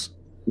companions.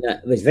 No,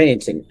 it was very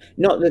interesting.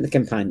 Not with the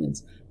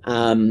companions.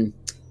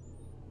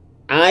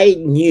 I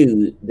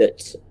knew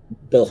that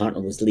Bill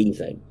Hartnell was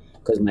leaving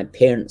because my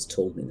parents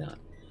told me that.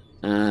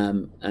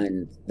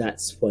 And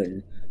that's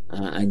when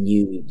I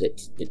knew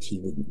that he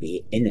wouldn't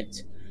be in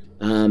it.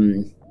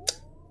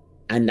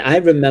 And I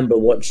remember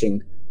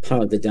watching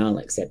Power of the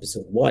Daleks,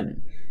 episode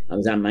 1. I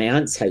was at my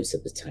aunt's house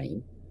at the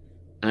time,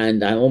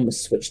 and I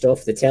almost switched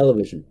off the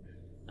television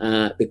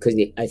because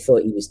I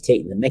thought he was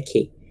taking the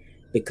mickey.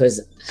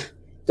 Because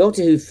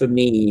Doctor Who, for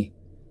me,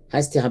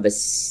 has to have a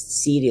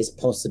serious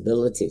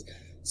possibilities.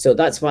 So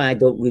that's why I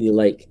don't really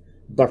like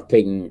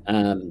burping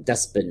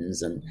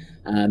dustbins and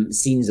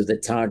scenes of the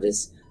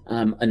TARDIS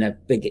in a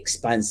big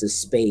expanse of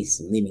space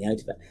and leaving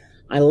out of it.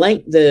 I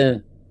like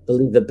the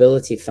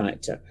believability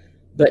factor.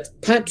 But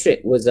Patrick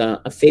was a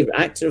favourite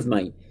actor of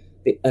mine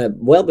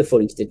well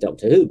before he did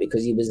Doctor Who,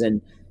 because he was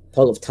in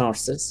Paul of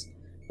Tarsus,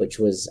 which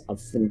was a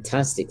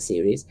fantastic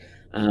series.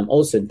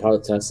 Also in Paul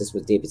of Tarsus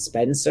was David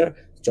Spencer,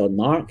 John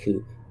Mark,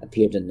 who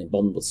appeared in The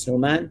Abominable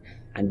Snowman,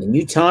 and the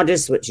new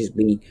TARDIS, which is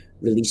being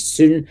released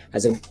soon,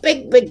 has a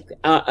big,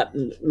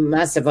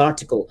 massive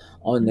article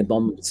on The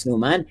Abominable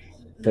Snowman,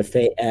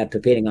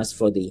 preparing us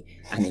for the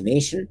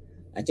animation.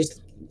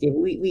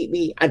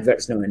 We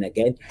adverts now and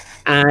again.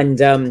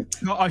 And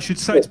I should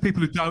say to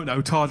people who don't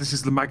know, TARDIS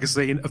is the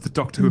magazine of the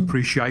Doctor Who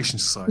Appreciation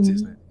Society,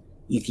 isn't it?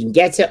 You can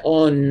get it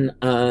on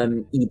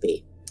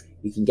eBay.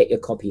 You can get your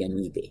copy on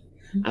eBay.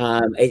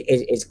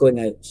 It's going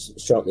out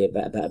shortly,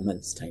 about a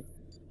month's time.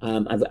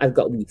 I've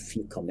got a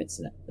few comments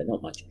in it, but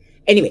not much.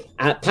 Anyway,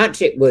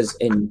 Patrick was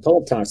in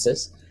Paul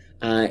Tarsus.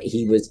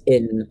 He was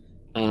in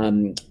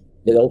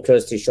The Old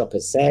Curiosity Shop,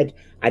 as said,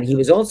 and he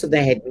was also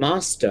the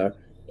headmaster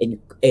in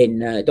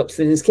Dr.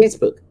 Finnan's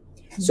Casebook.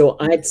 So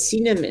I'd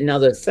seen him in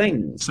other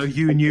things. So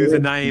you knew the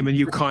name and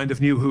you kind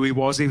of knew who he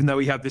was, even though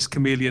he had this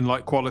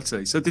chameleon-like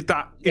quality. So did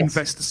that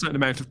invest a certain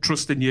amount of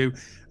trust in you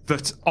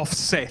that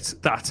offset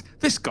that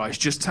this guy's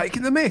just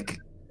taking the mick?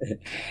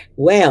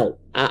 Well,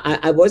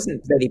 I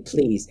wasn't very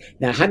pleased.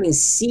 Now, having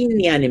seen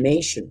the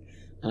animation,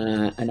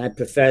 and I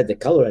prefer the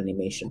color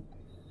animation,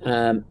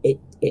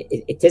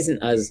 it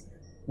isn't as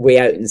way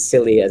out and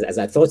silly as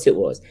I thought it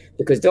was.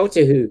 Because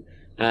Doctor Who,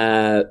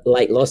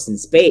 like Lost in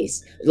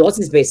Space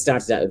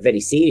started out very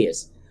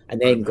serious and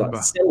then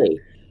got silly.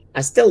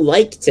 I still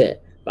liked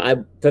it, but I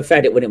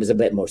preferred it when it was a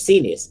bit more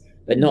serious,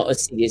 but not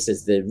as serious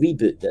as the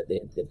reboot that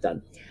they've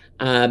done.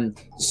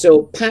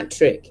 So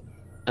Patrick,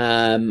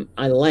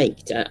 I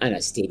liked, and I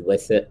stayed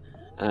with it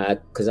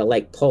because I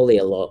liked Polly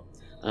a lot.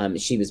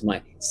 She was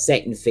my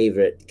second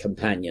favorite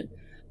companion.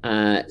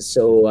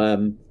 So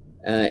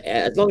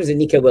as long as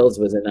Anika Wills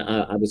was in it,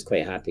 I was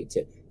quite happy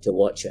to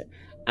watch it.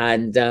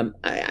 And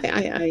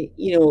I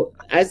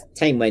as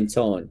time went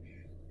on,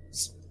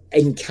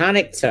 in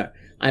character,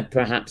 I'm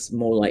perhaps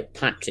more like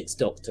Patrick's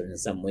Doctor in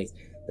some ways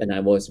than I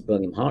was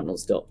William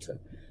Hartnell's Doctor.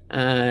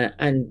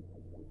 And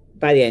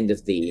by the end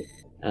of the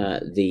Power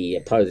of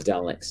the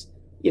Daleks,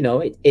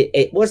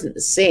 it wasn't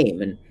the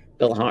same. And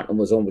Bill Hartnell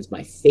was always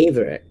my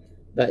favorite,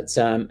 but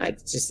I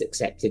just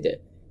accepted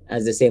it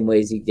as the same way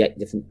as you get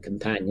different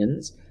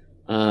companions,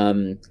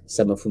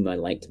 some of whom I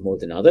liked more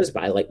than others,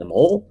 but I liked them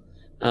all.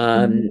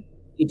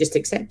 You just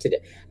accepted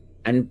it.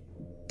 And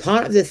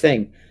part of the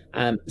thing,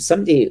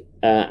 somebody,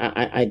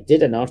 I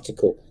did an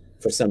article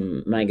for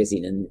some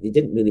magazine and they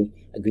didn't really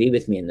agree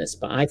with me in this,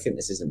 but I think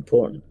this is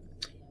important.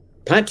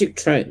 Patrick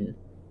Troughton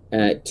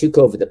took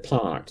over the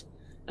part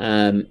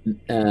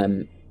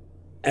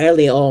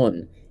early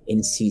on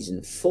in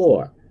season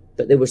 4,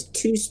 but there was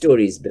 2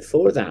 stories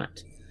before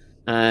that.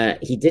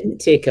 He didn't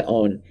take it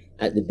on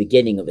at the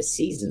beginning of a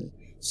season.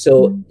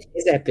 So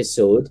his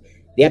episode,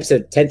 the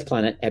episode 10th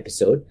Planet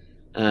episode,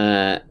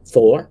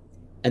 4,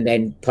 and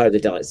then Power of the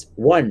Daleks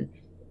 1,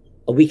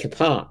 a week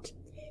apart.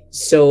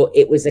 So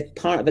it was a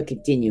part of a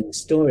continuing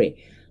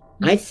story.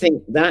 I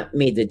think that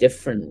made the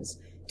difference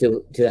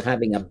to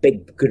having a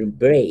big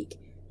break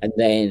and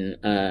then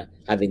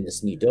having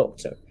this new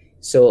Doctor.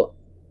 So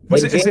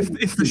was it as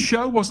if the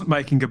show wasn't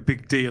making a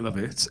big deal of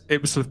it,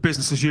 it was sort of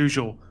business as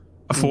usual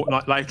a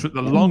fortnight later at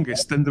the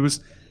longest, then there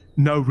was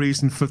no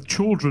reason for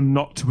children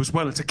not to as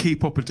well, and to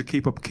keep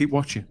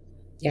watching.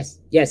 Yes.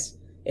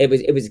 It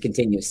was a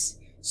continuous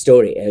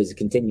story. It was a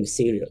continuous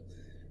serial.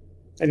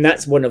 And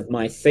that's one of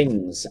my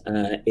things,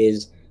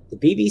 is the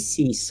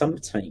BBC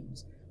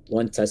sometimes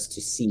want us to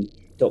see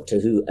Doctor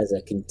Who as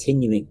a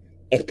continuing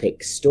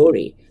epic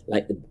story,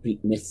 like the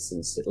Greek myths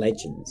and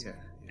legends. Yeah.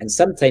 And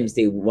sometimes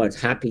they weren't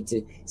happy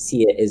to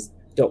see it as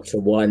Doctor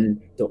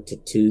 1, Doctor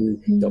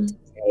 2, Doctor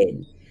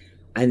 10.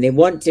 And they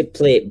want to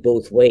play it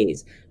both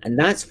ways. And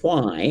that's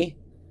why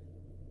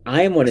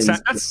I am one of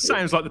these... That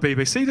sounds like the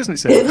BBC, doesn't it,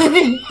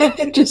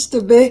 Sarah? Just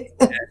a bit.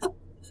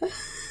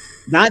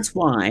 That's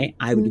why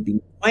I would have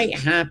been quite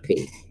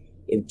happy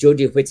if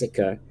Jodie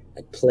Whittaker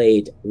had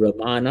played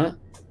Romana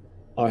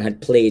or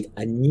had played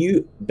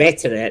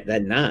better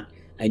than that,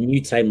 a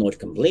new Time Lord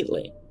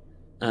completely.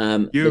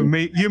 You and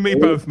me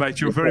both, mate.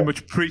 You're very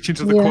much preaching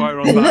to the choir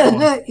on that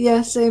one.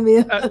 Yeah, same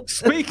here.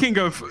 Speaking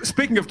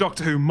of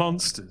Doctor Who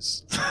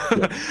monsters,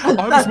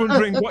 I was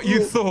wondering what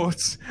you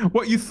thought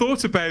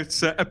about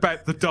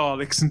the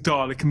Daleks and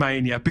Dalek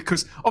Mania,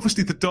 because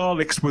obviously the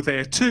Daleks were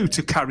there too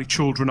to carry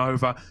children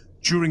over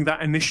during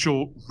that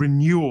initial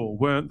renewal,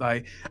 weren't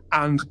they?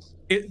 And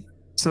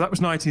so that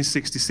was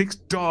 1966.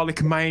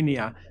 Dalek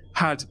Mania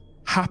had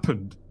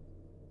happened.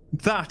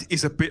 That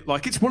is a bit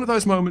like, it's one of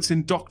those moments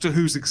in Doctor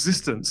Who's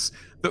existence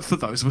that for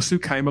those of us who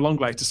came along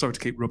later, sorry to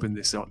keep rubbing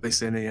this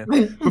in here,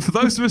 but for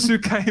those of us who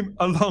came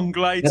along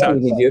later,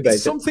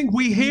 it's something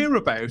we hear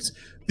about,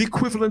 the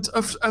equivalent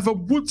of a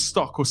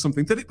Woodstock or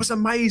something, that it was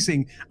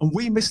amazing and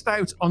we missed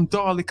out on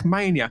Dalek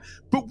Mania.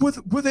 But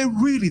were there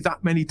really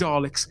that many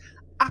Daleks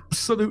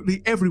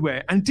absolutely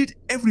everywhere? And did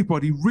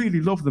everybody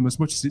really love them as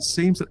much as it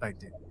seems that they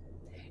did?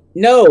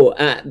 No,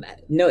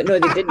 they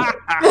didn't.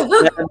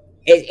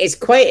 It's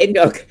quite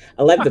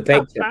I love the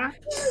picture.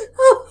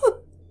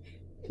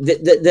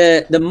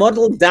 The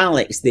model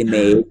Daleks they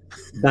made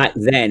back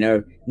then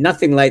are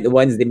nothing like the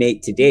ones they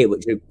make today,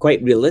 which are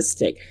quite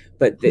realistic.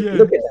 But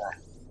look at that.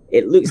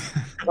 It looks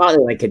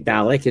partly like a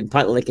Dalek and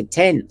partly like a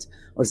tent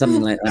or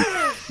something like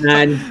that.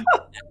 And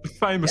the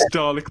famous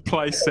Dalek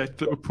playset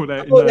that were put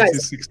out in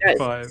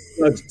 1965. That's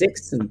George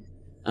Dixon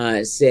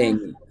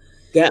saying,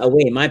 "Get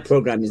away! My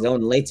program is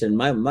on later and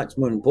much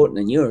more important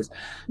than yours."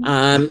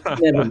 Never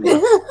mind.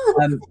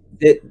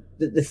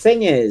 The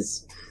thing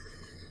is,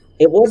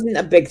 it wasn't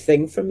a big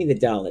thing for me, the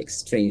Daleks,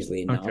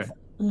 strangely enough.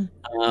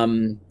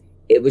 Okay.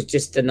 It was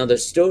just another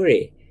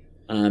story.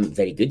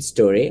 Very good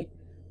story.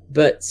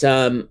 But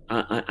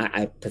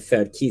I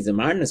preferred Keys of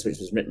Madness, which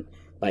was written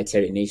by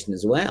Terry Nation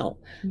as well.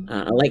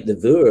 I liked the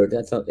Voord.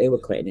 I thought they were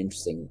quite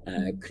interesting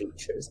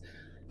creatures.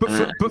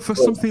 But for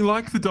something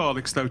like the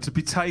Daleks, though, to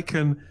be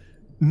taken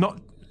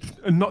not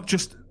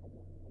just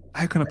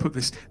how can I put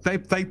this?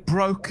 They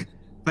broke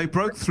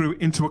through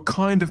into a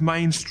kind of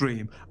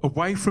mainstream,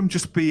 away from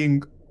just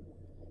being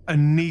a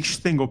niche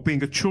thing or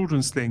being a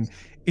children's thing,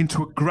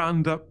 into a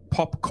grander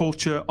pop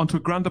culture, onto a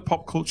grander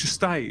pop culture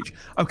stage.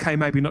 Okay,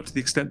 maybe not to the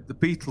extent that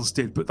the Beatles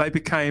did, but they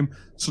became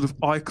sort of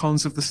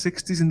icons of the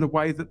 60s in the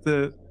way that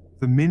the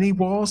mini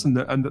was and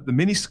that the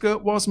mini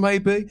skirt was.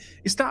 Maybe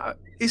is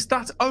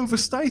that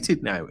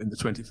overstated now in the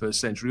 21st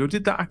century, or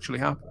did that actually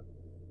happen?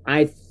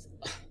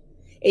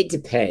 It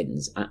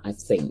depends. I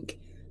think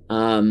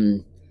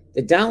the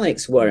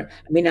Daleks were.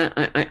 I mean,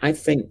 I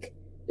think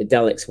the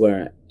Daleks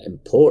were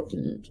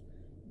important,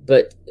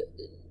 but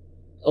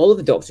all of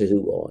the Doctor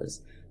Who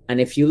was. And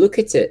if you look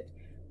at it,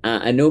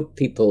 I know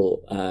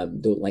people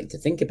don't like to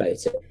think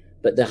about it,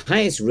 but the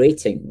highest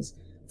ratings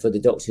for the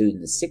Doctor Who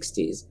in the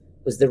 60s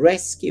was The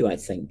Rescue, I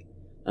think.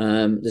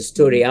 The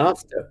story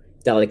after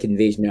Dalek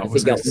Invasion, I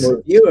think, got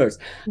more viewers.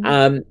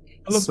 I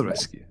love The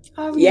Rescue.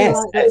 Yes,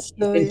 it's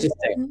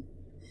interesting.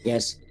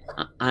 Yes,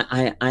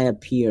 I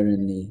appear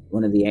in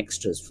one of the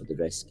extras for The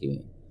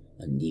Rescue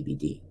on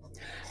DVD.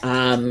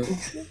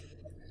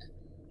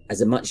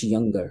 As a much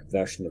younger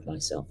version of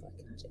myself, I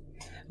can say.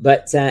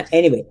 But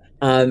anyway,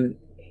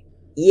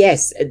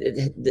 yes,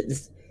 the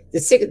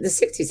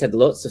 60s had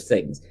lots of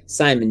things.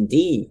 Simon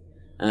D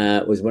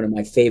was one of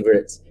my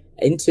favorite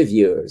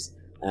interviewers.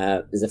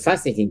 There's a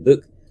fascinating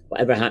book,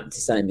 Whatever Happened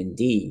to Simon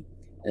D,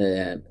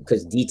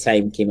 because D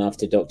Time came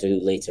after Doctor Who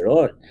later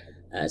on.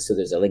 So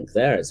there's a link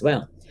there as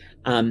well.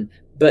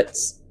 But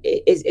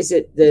is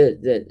it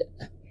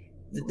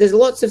there's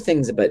lots of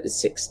things about the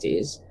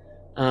 60s.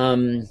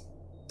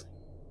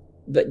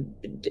 But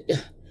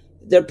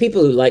there are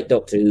people who like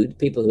Doctor Who,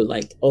 people who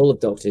like all of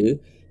Doctor Who,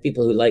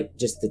 people who like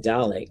just the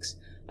Daleks.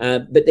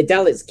 But the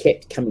Daleks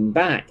kept coming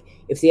back.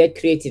 If they had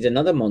created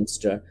another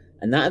monster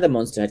and that other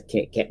monster had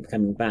kept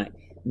coming back,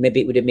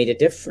 maybe it would have made a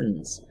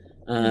difference.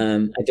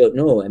 I don't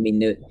know. I mean,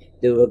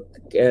 there were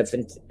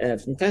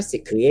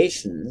fantastic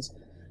creations.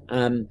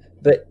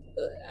 But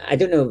I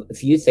don't know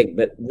if you think,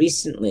 but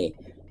recently,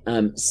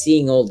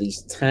 seeing all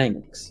these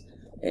tanks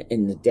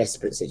in the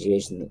desperate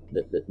situation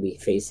that we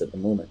face at the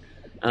moment,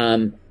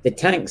 the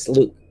tanks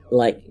look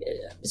like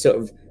sort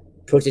of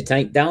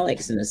prototype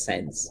Daleks in a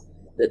sense.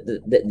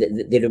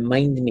 They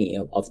remind me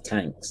of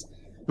tanks.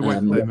 The way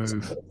they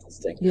move.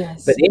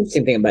 Yes. But the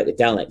interesting thing about the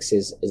Daleks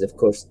is of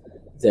course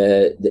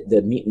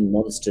the mutant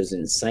monsters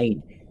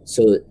inside.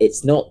 So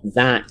it's not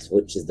that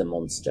which is the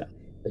monster,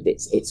 but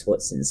it's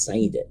what's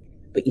inside it.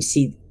 But you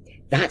see,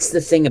 that's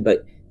the thing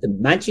about the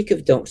magic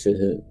of Doctor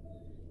Who,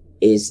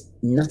 is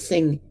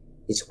nothing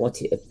is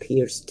what it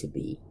appears to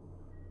be.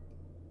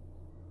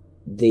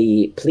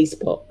 The police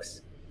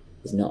box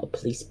is not a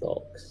police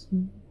box.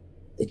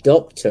 The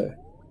Doctor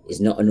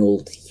is not an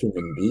old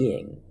human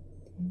being.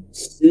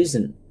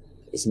 Susan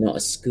is not a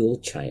school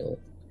child.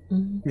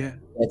 Yeah.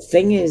 The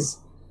thing is,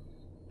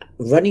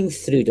 running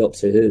through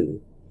Doctor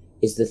Who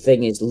is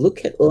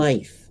look at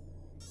life.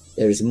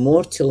 There's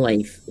more to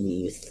life than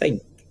you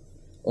think.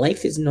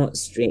 Life is not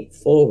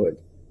straightforward,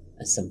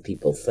 as some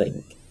people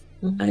think.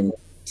 And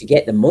to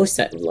get the most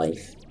out of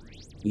life,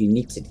 you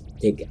need to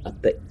dig a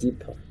bit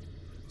deeper.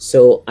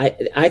 So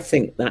I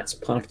think that's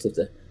part of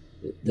the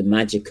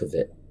magic of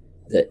it.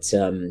 That's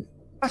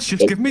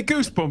just giving me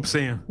goosebumps,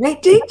 Ian.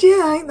 It did,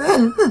 yeah.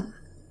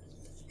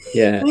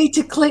 Yeah. I need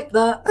to clip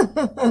that.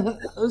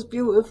 That was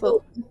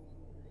beautiful.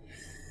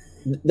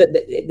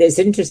 It's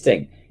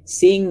interesting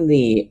seeing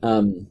the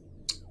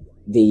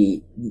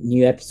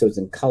new episodes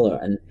in color,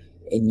 and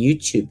in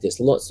YouTube there's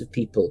lots of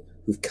people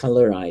who've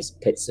colorized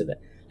bits of it,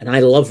 and I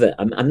love it.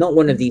 I'm not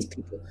one of these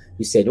people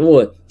who said, oh,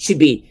 it should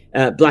be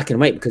black and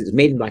white because it's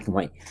made in black and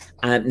white.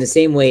 In the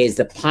same way as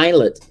the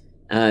pilot,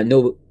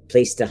 No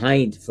Place to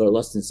Hide for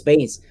Lost in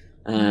Space,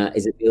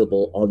 is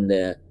available on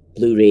the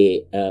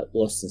Blu-ray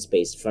Lost in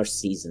Space first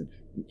season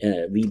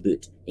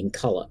reboot in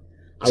color.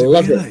 I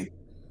love it.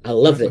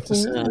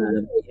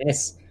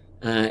 Yes,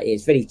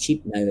 it's very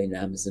cheap now in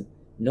Amazon,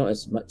 not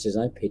as much as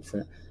I paid for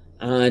it.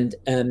 And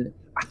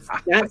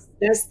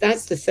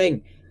that's the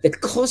thing. The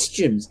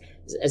costumes.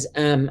 As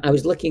I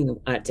was looking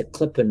at a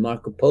clip in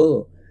Marco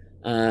Polo.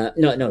 No,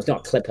 it's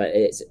not a clip.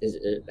 It's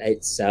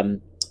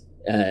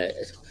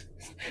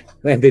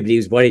when everybody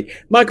was worried,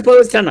 Marco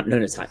Polo's turn up.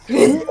 No, it's not.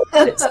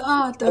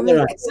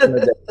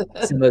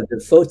 Some of the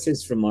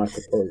photos from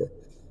Marco Polo,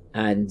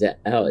 and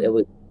it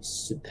was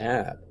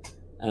superb.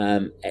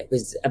 It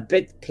was a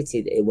bit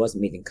pity that it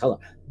wasn't made in color.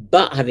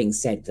 But having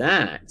said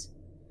that,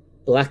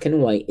 black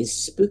and white is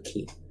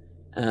spooky.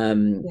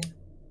 The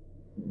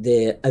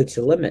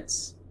Outer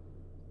Limits,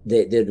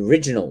 the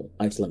original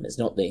Outer Limits,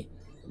 not the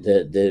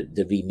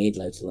remade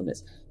Outer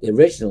Limits. The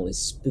original is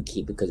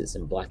spooky because it's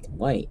in black and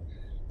white.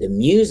 The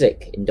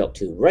music in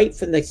Doctor Who, right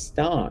from the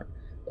start,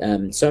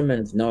 Sermon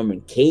of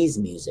Norman Kay's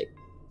music,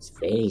 is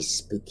very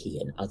spooky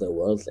and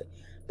otherworldly.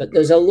 But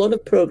there's a lot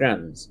of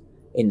programs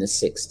in the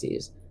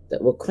 60s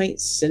that were quite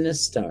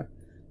sinister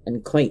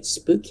and quite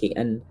spooky.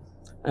 And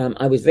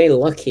I was very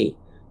lucky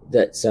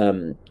that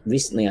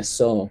recently I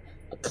saw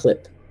a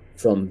clip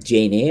from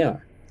Jane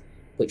Eyre,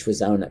 which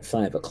was on at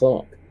 5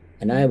 o'clock.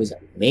 And I was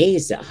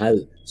amazed at how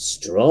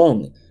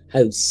strong,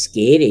 how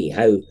scary,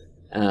 how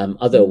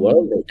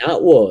otherworldly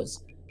that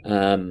was.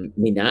 I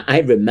mean, I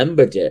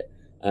remembered it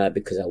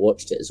because I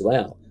watched it as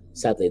well.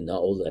 Sadly,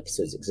 not all the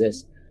episodes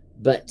exist.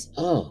 But,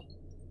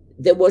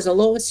 there was a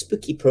lot of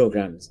spooky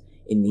programs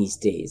in these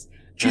days.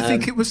 Do you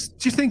think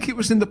it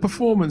was in the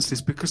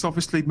performances? Because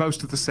obviously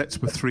most of the sets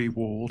were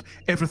 3-walled.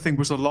 Everything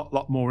was a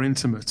lot more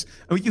intimate.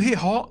 I mean, you hear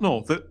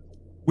Hartnell that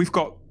we've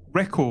got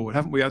record,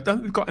 haven't we? I don't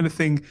think we've got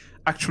anything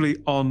actually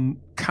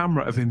on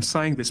camera of him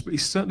saying this, but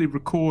he's certainly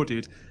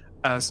recorded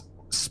as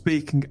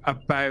speaking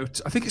about,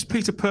 I think it's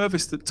Peter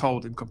Purvis that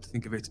told him, come to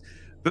think of it,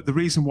 that the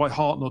reason why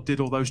Hartnell did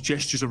all those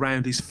gestures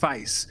around his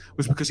face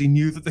was because he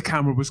knew that the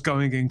camera was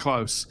going in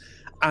close.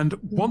 And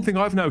one thing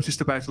I've noticed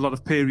about a lot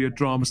of period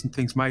dramas and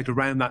things made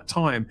around that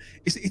time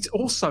is it's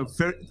also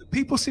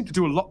people seem to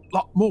do a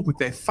lot more with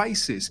their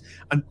faces,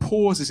 and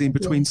pauses in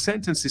between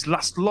sentences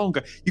last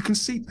longer. You can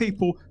see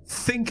people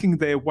thinking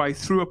their way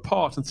through a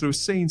part and through a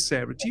scene,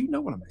 Sarah. Do you know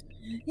what I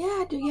mean? Yeah,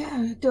 I do.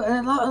 I do.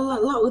 And a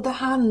lot with the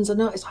hands. I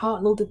noticed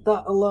Hartnell did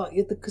that a lot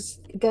because,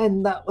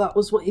 again, that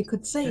was what you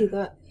could see.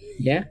 That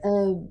Yeah,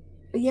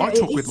 I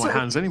talk with my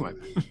hands anyway.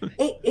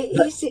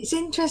 It's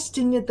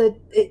interesting that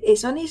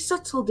it's only a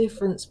subtle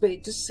difference, but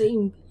it just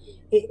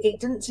it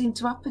doesn't seem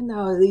to happen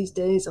now these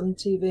days on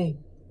TV.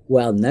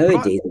 Well,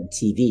 nowadays on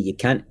TV, you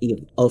can't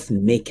even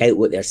often make out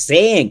what they're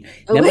saying.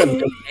 Never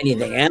mind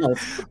anything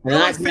else. And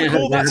I think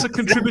all that's a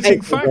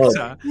contributing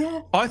factor.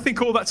 Yeah. I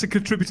think all that's a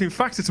contributing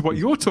factor to what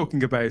you're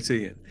talking about,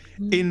 Ian,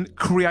 in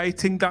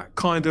creating that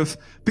kind of,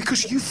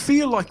 because you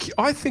feel like,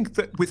 I think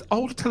that with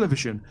older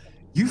television,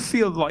 you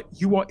feel like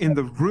you are in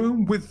the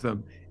room with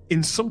them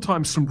in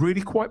sometimes some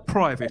really quite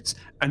private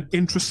and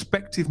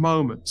introspective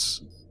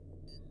moments.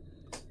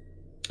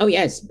 Oh,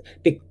 yes,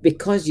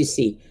 because you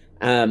see,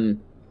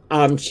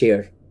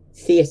 armchair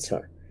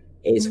theatre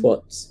is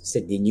what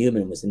Sidney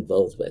Newman was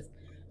involved with.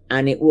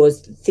 And it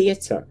was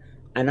theatre.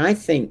 And I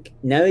think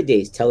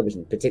nowadays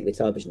television, particularly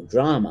television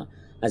drama,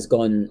 has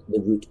gone the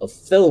route of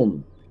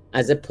film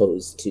as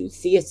opposed to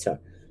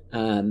theatre.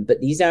 But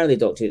these early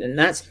Doctor Who, and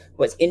that's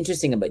what's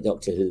interesting about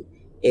Doctor Who,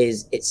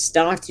 is it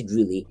started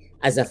really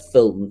as a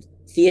filmed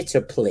theatre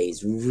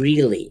plays,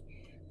 really.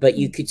 But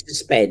you could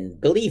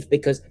suspend belief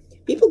because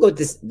people go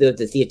to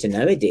the theatre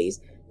nowadays.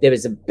 There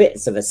is a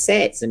bits of a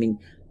sets. I mean,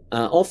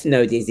 often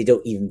nowadays they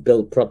don't even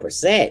build proper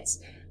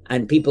sets,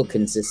 and people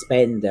can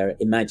suspend their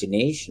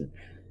imagination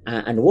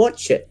and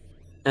watch it.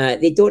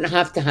 They don't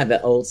have to have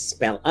it all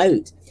spelled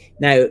out.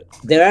 Now,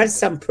 there are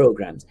some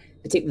programs,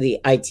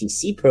 particularly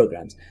ITC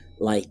programs,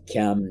 like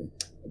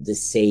The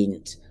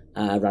Saint,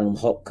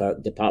 Ranulph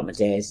Hopkirk, Department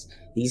S,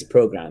 these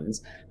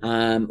programs,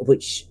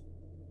 which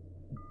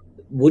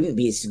wouldn't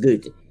be as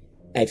good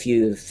if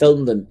you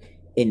filmed them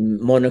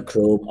in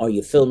monochrome or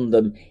you filmed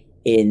them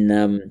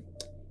in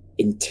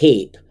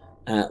tape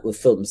with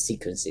film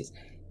sequences.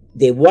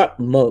 They work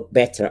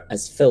better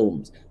as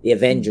films. The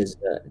Avengers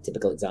are a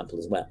typical example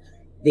as well.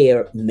 They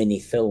are mini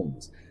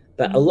films.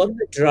 But a lot of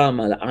the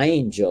drama that I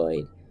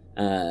enjoyed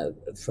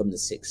from the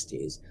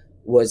 60s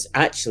was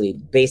actually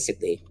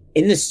basically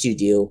in the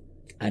studio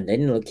and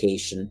in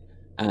location.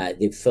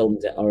 They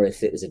filmed it, or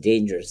if it was a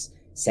dangerous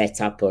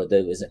setup or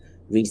there was a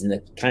reason the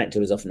character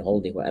was off on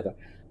holiday, whatever,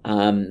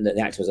 that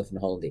the actor was off on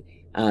holiday,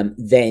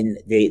 then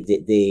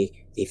they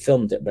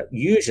filmed it. But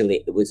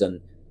usually it was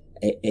on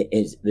camera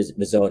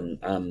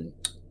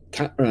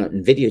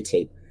and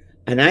videotape.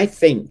 And I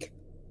think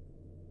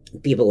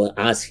people will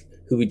ask,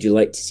 who would you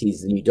like to see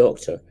as the new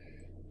Doctor?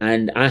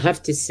 And I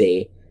have to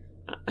say,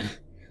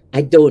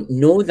 I don't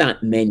know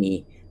that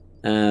many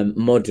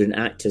modern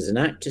actors and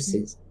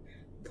actresses.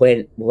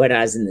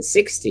 Whereas in the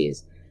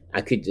 60s,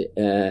 I could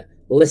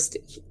list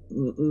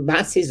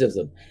masses of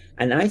them.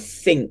 And I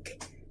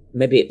think,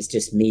 maybe it was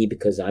just me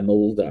because I'm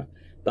older,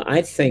 but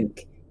I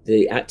think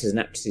the actors and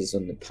actresses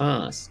on the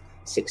past,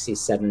 60s,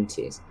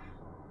 70s,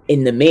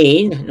 in the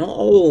main, not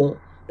all,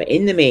 but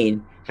in the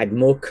main, had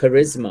more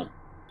charisma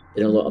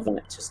than a lot of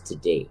actors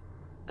today.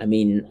 I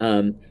mean,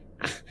 I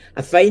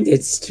find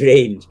it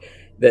strange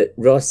that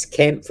Ross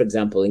Kemp, for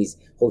example, he's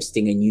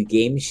hosting a new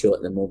game show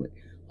at the moment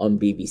on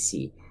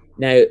BBC.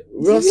 Now,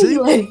 Ross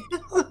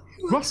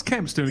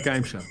Kemp's doing a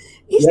game show.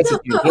 He's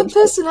not got a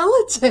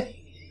personality.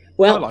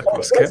 Well, I like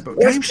Ross Kemp, but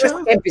game show?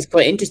 Ross Kemp is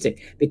quite interesting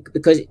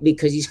because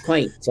he's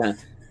quite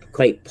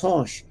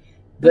posh,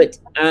 but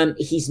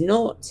he's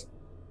not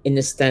in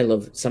the style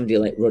of somebody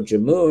like Roger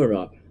Moore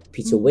or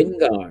Peter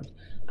Wingard.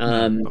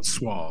 Not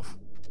suave.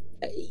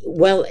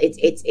 Well,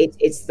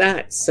 it's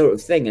that sort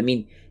of thing. I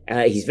mean,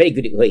 he's very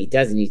good at what he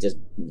does, and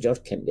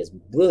George Kemp does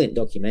brilliant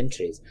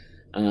documentaries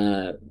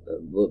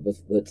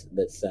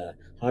with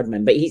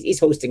Hardman. But he's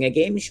hosting a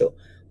game show,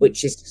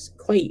 which is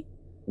quite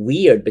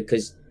weird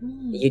because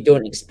you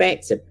don't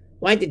expect him.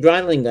 Why did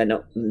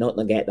Rylinger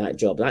not get that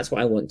job? That's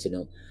what I want to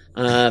know.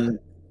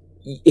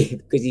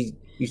 Because he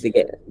usually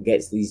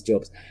gets these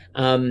jobs.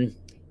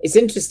 It's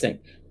interesting,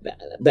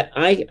 but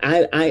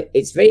I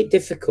it's very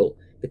difficult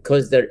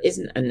because there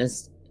isn't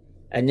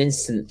an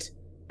instant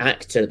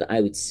actor that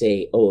I would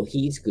say, oh,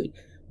 he's good.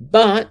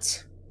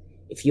 But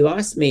if you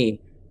ask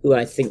me who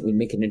I think would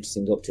make an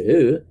interesting Doctor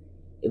Who,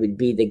 it would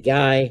be the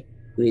guy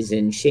who is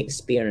in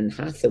Shakespeare and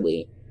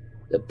Hathaway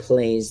that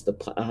plays the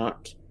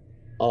part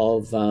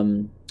of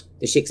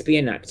the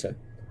Shakespearean actor.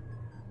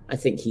 I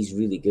think he's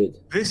really good.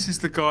 This is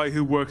the guy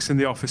who works in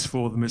the office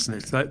for them, isn't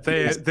it?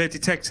 They're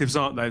detectives,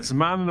 aren't they? There's a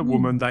man and a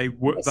woman. They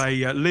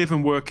live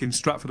and work in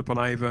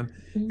Stratford-upon-Avon.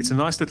 It's a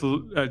nice little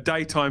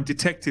daytime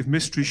detective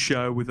mystery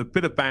show with a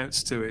bit of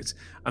bounce to it.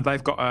 And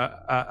they've got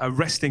a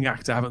resting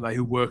actor, haven't they,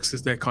 who works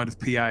as their kind of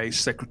PA,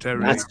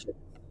 secretary. That's true.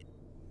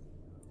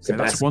 So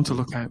that's one to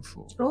look out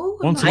for. Oh,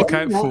 One to look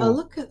out for. I'll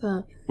look at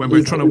that. When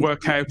we're trying to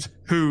work out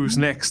who's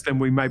next, then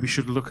we maybe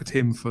should look at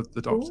him for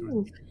the Doctor.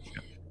 Ooh.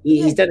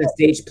 He's done a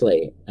stage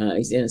play.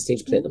 He's in a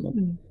stage play at the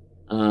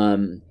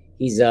moment.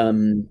 He's a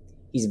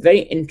very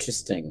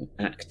interesting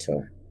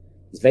actor.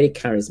 He's very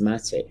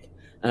charismatic.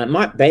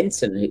 Mark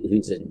Benson,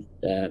 who's in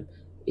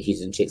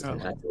Shakespeare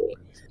and Hathaway.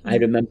 I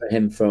remember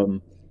him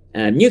from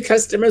New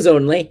Customers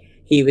Only.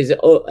 He was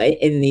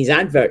in these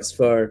adverts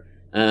for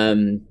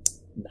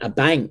a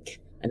bank,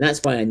 and that's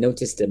why I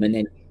noticed him. And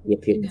then he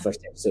appeared in the first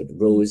episode,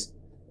 Rose,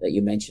 that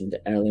you mentioned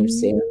earlier,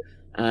 Sarah.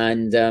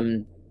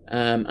 And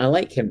I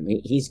like him.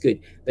 He's good.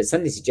 But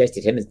somebody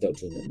suggested him as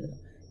Doctor.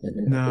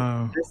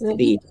 No. It has to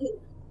be.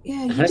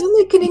 Yeah, you do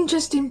make an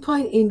interesting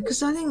point in,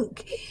 because I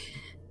think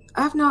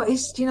I've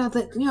noticed,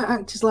 that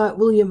actors like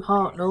William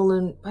Hartnell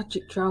and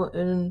Patrick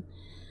Troughton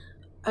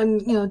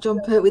and John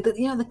Pertwee, that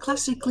the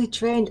classically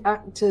trained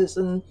actors,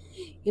 and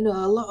a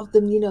lot of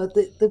them,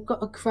 they've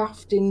got a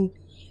craft in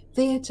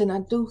theatre, and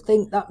I do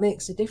think that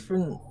makes a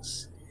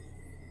difference.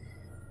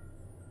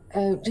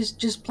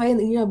 Just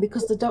playing,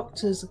 because the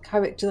Doctor's a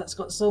character that's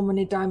got so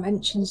many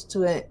dimensions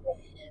to it,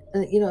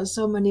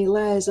 so many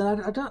layers,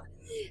 and I don't.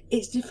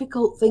 It's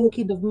difficult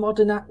thinking of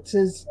modern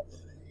actors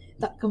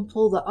that can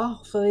pull that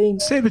off. I mean,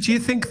 Sarah, do you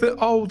think that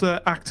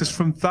older actors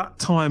from that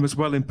time as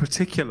well, in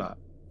particular,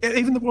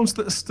 even the ones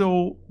that are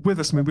still with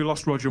us? I mean, we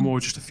lost Roger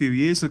Moore just a few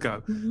years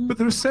ago, but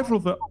there are several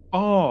that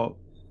are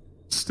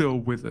still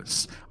with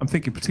us. I'm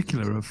thinking in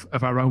particular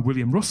of our own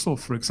William Russell,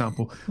 for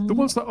example. The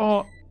ones that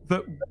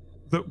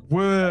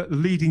were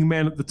leading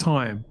men at the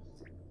time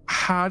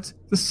had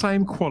the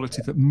same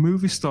quality that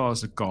movie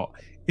stars have got,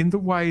 in the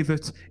way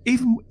that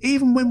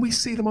even when we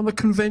see them on the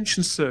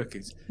convention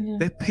circuit,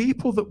 they're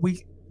people that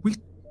we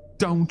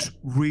don't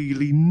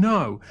really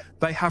know.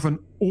 They have an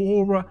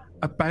aura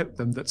about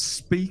them that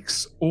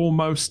speaks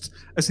almost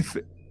as if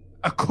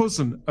a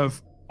cousin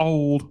of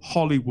old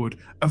Hollywood,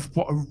 of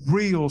what a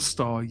real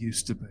star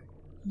used to be.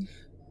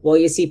 Well,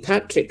 you see,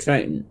 Patrick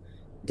Troughton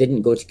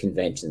didn't go to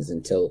conventions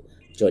until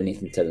John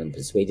Nathan Turner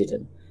persuaded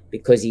him,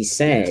 because he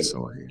said,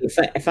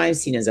 if I'm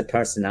seen as a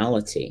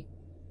personality,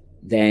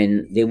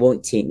 then they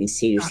won't take me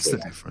seriously.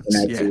 That's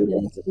the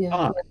difference.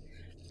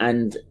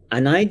 And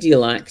an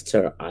ideal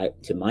actor,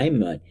 to my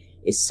mind,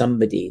 is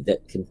somebody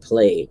that can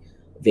play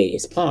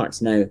various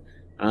parts. Now,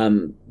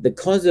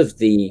 because of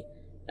the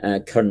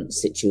current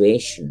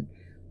situation,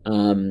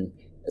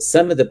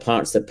 some of the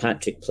parts that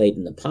Patrick played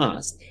in the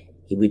past,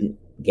 he wouldn't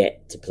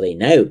get to play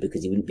now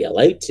because he wouldn't be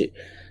allowed to,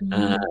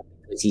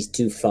 because he's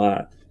too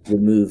far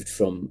removed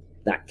from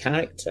that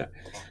character.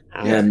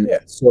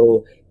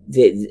 So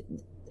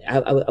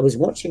I was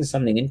watching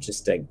something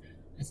interesting.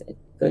 I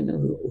don't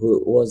know who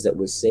it was that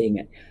was saying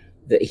it,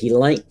 that he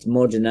liked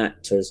modern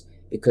actors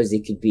because they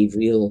could be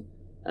real,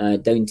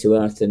 down to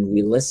earth and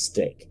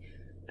realistic.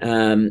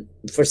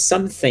 For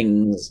some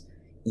things,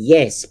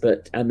 yes,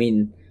 but I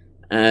mean,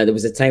 there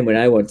was a time when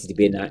I wanted to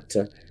be an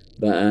actor,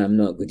 but I'm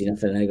not good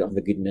enough, and I don't have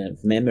a good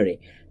enough memory,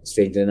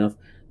 strangely enough.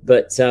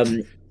 But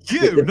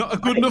not a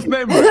good enough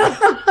memory.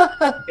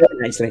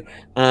 Actually,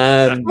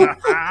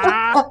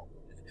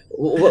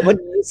 what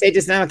did you say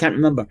just now? I can't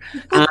remember.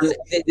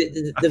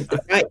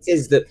 The fact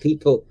is that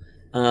people,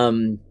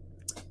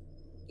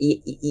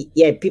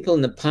 people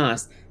in the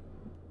past.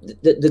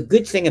 The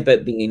good thing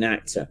about being an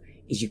actor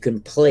is you can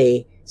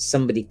play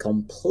somebody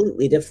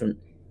completely different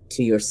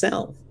to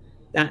yourself.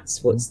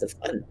 That's what's the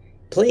fun.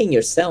 Playing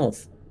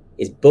yourself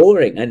is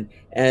boring. And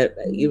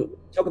you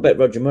talk about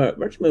Roger Moore.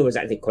 Roger Moore was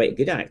actually quite a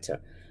good actor,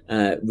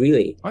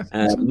 really.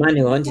 Man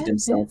Who Haunted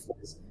Himself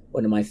was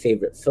one of my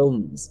favourite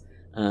films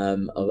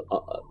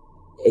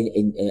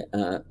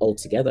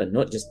altogether,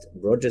 not just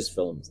Roger's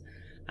films.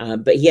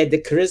 But he had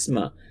the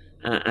charisma,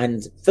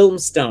 and film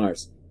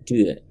stars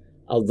do it,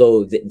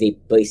 although they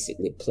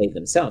basically play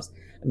themselves.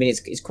 I mean,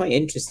 it's quite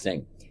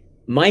interesting.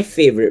 My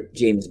favourite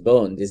James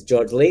Bond is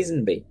George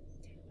Lazenby,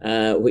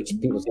 which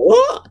people say,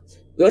 what?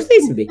 George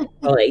Lazenby?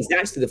 Well, he's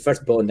actually the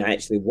first Bond I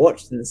actually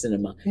watched in the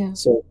cinema. Yeah.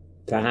 So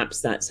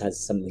perhaps that has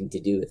something to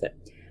do with it.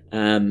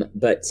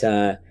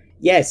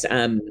 Yes,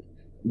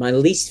 my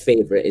least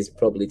favourite is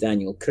probably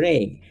Daniel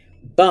Craig,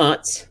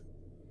 but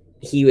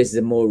he was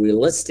the more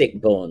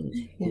realistic Bond,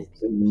 the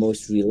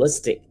most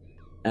realistic,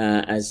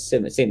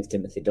 same as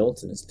Timothy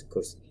Dalton is, of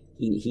course.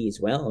 He as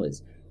well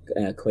is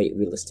quite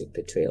realistic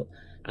portrayal.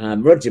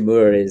 Roger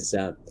Moore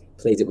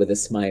plays it with a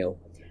smile,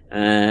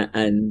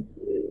 and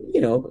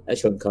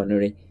Sean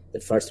Connery, the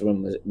first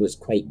one was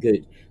quite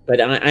good.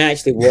 But I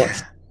actually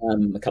watched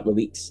a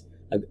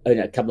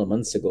couple of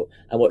months ago.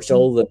 I watched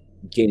all the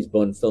James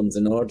Bond films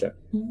in order.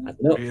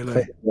 I've not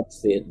quite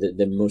watched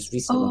the most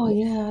recent one. Oh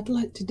yeah, I'd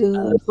like to do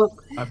that. But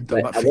I haven't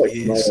done that I for watched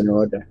them years. all in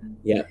order.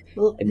 Yeah,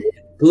 well, and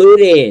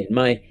Blu-ray,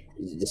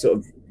 the sort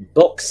of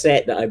box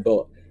set that I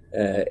bought.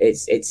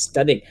 It's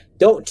stunning.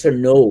 Dr.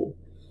 No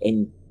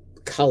in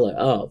colour.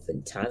 Oh,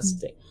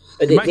 fantastic!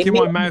 But Making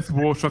my mouth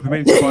water. I've been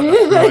meaning to buy that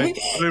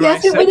Blu-ray. yeah, I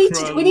think we need to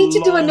do long- we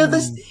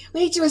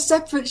need to do a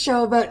separate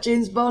show about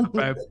James Bond.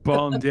 About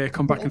Bond, yeah,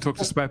 come back and talk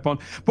to us about Bond.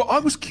 But I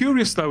was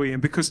curious though, Ian,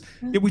 because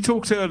we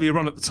talked earlier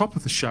on at the top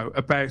of the show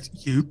about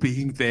you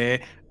being there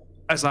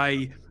as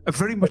a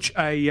very much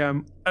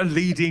a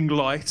leading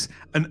light,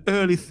 an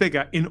early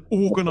figure in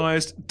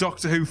organised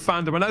Doctor Who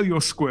fandom. I know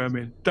you're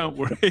squirming, don't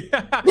worry.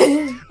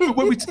 But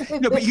when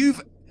but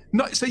you've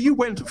not. So you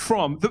went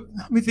from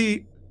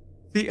the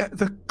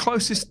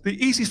closest,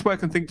 the easiest way I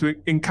can think to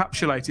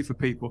encapsulate it for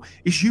people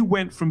is you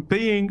went from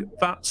being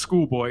that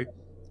schoolboy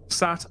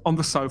sat on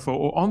the sofa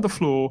or on the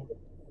floor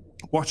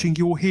watching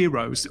your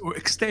heroes or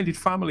extended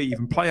family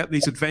even play out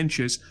these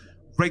adventures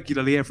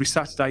regularly every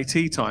Saturday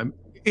tea time,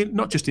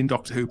 not just in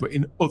Doctor Who, but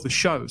in other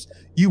shows.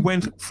 You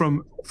went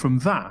from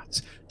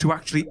that to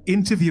actually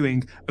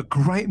interviewing a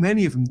great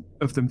many of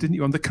them, didn't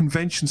you, on the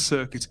convention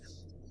circuit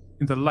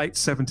in the late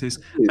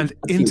 70s and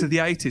into the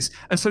 80s.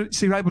 And so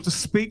you're able to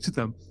speak to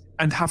them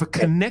and have a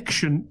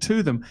connection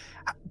to them.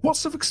 What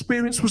sort of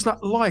experience was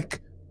that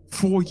like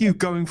for you,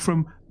 going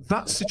from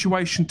that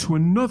situation to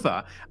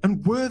another?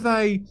 And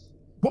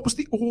what was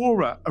the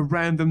aura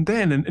around them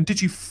then? And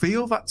did you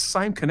feel that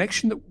same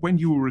connection that when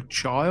you were a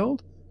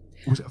child?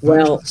 Was it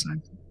the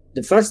same?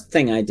 The first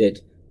thing I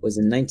did was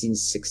in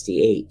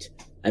 1968.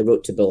 I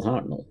wrote to Bill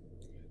Hartnell,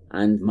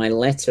 and my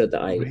letter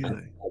that I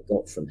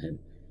got from him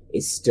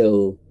is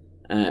still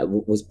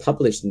was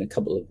published in a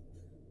couple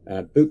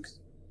of books,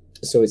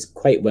 so it's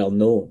quite well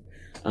known.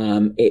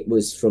 It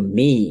was from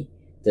me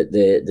that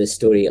the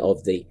story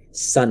of the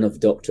son of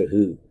Doctor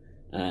Who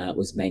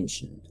was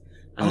mentioned.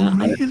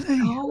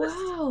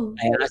 Wow!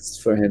 I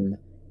asked for him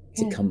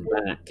to come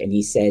back, and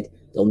he said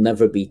there'll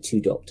never be two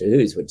Doctor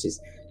Whos, which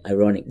is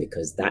ironic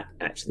because that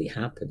actually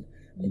happened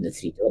in the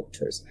Three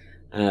Doctors.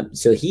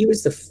 So he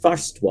was the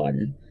first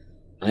one.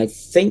 I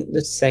think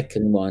the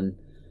second one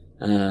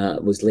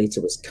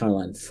was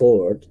Caroline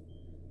Ford.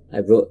 I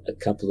wrote a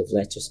couple of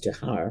letters to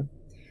her.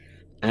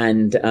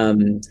 And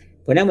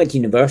when I went to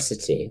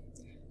university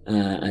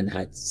and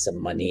had some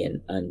money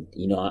and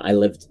I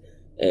lived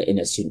in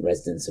a student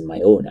residence of my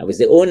own, I was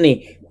the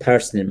only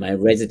person in my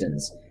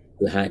residence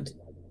who had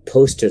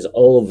posters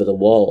all over the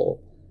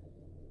wall.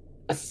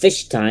 A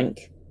fish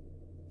tank,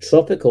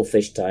 tropical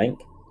fish tank,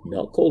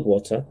 not cold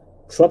water,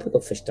 tropical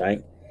fish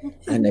tank,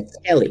 and a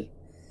telly,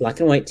 black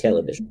and white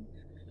television.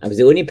 I was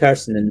the only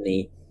person in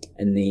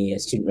the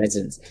student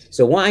residence.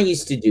 So what I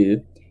used to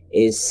do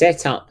is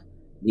set up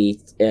the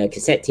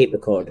cassette tape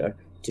recorder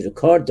to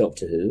record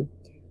Doctor Who,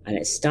 and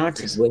it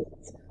started with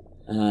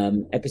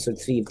episode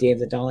 3 of Day of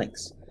the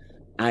Daleks,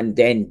 and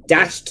then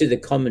dashed to the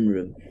common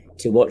room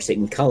to watch it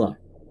in colour.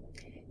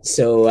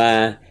 So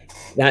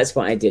that's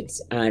what I did,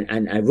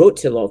 and I wrote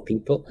to a lot of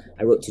people.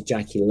 I wrote to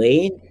Jackie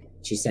Lane.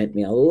 She sent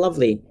me a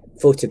lovely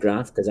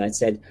photograph because I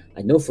said I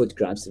had no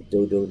photographs of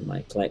Dodo in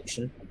my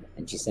collection,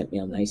 and she sent me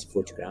a nice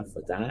photograph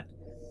of that.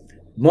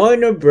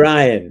 Maureen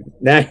O'Brien.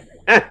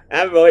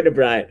 Maureen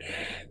O'Brien.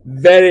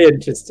 Very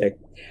interesting.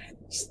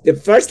 The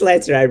first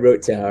letter I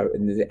wrote to her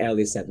in the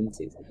early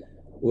 70s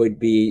would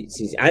be,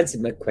 she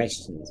answered my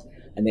questions,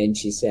 and then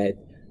she said,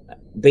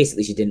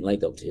 basically she didn't like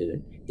Doctor Who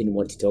and didn't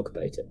want to talk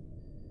about it.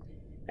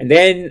 And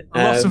then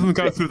lots of them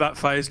go through that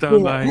phase,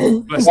 don't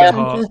they? Bless their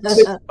hearts.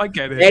 I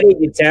get it. Very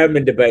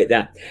determined about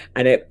that,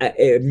 and it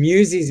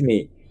amuses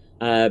me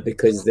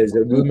because there's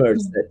a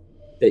rumours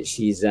that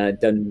she's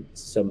done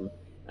some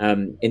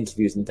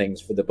interviews and things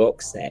for the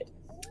box set.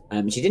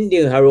 She didn't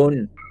do her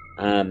own.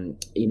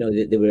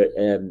 There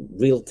were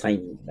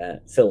real-time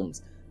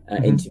films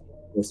interviewing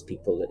most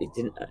people that they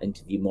didn't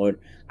interview more,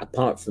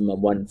 apart from a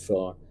one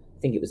for, I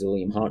think it was a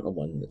William Hartnell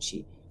one that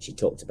she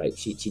talked about.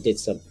 She did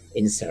some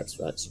inserts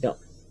for that, so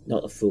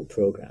not a full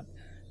program.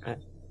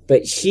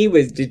 But she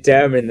was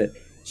determined that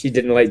she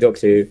didn't like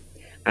Doctor Who.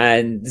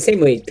 And the same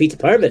way Peter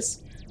Purves.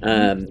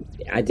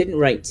 I didn't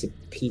write to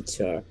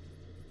Peter,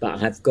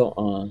 but I've got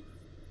a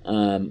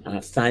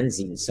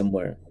fanzine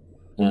somewhere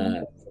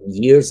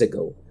years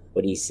ago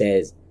where he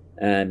says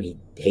he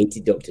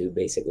hated Doctor Who,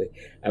 basically.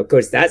 Of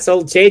course, that's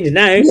all changed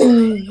now.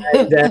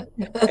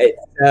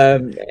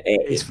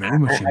 It's very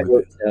much. I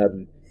wrote a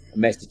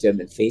message to him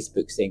on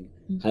Facebook saying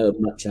how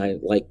much I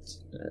liked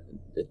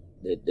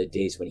the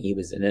days when he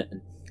was in it,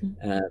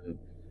 and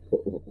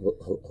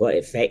what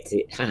effect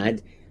it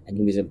had, and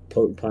he was an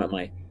important part of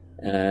my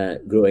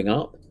growing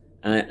up.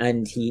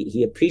 And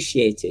he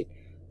appreciated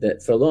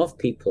that for a lot of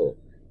people,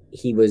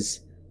 he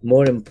was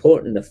more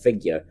important a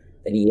figure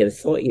than he ever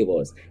thought he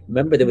was.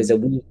 Remember, there was a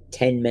wee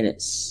 10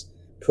 minutes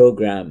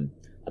program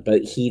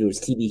about heroes,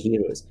 TV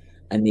heroes,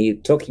 and they were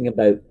talking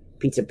about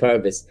Peter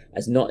Purves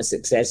as not as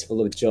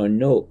successful as John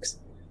Noakes.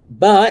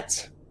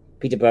 But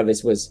Peter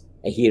Purves was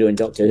a hero in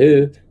Doctor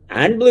Who,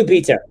 and Blue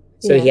Peter.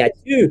 So he had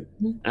two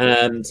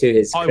to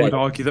his credit. I would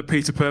argue that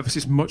Peter Purves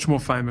is much more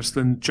famous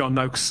than John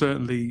Noakes,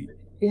 certainly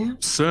now.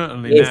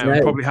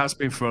 Probably has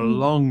been for a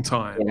long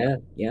time.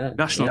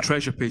 National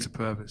treasure, Peter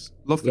Purves.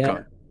 Love the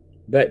guy.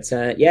 But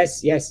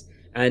yes,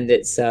 and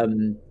it's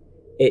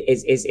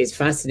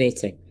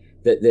fascinating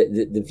that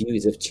the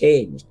views have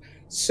changed.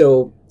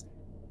 So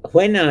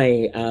when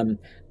I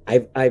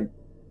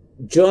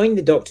joined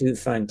the Doctor Who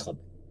fan club,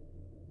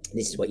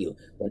 this is what you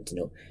want to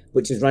know,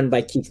 which is run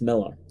by Keith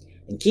Miller.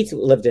 And Keith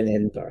lived in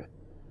Edinburgh.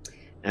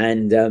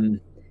 And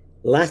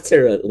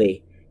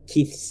laterally,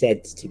 Keith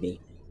said to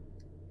me,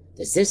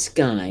 there's this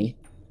guy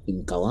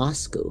in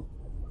Glasgow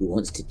who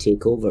wants to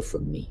take over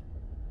from me.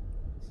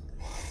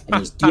 And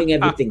he's doing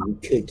everything he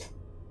could.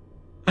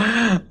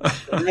 And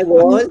I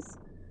was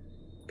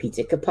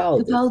Peter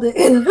Capaldi.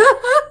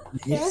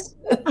 Yes.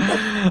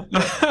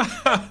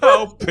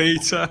 Oh,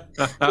 Peter.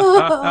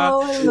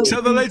 So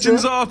the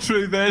legends are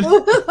true then.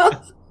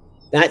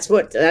 That's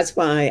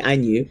why I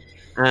knew.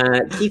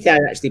 Keith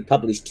had actually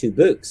published 2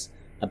 books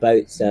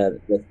about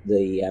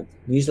the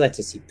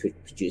newsletters he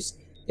produced.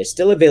 They're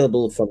still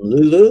available from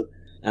Lulu.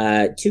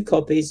 2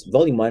 copies,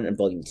 Volume 1 and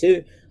Volume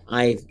 2.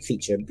 I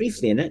feature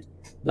briefly in it,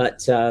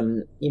 but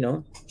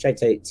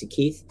shout out to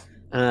Keith.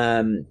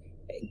 I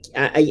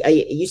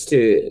used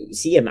to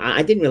see him.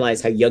 I didn't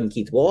realize how young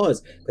Keith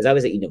was because I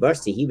was at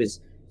university. He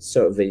was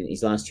sort of in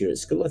his last year at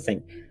school, I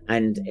think.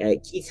 And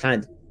Keith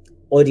had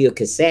audio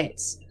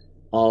cassettes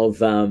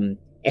of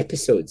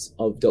episodes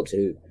of Doctor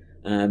Who,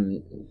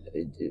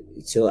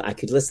 so I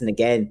could listen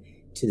again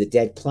to The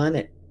Dead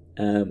Planet,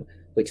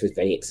 which was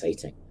very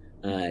exciting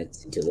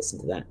to listen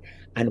to that.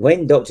 And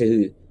when Doctor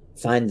Who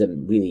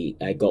fandom really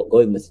got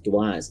going with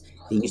Dwaz,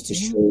 they used to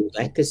show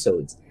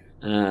episodes,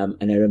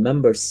 and I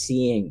remember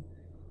seeing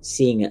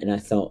it, and I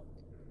thought,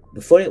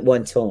 before it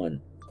went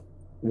on,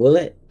 will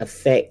it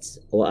affect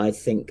what I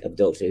think of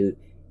Doctor Who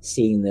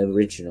seeing the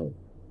original?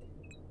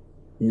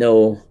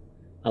 No,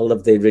 I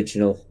love the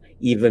original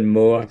even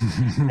more.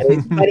 And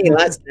it's funny,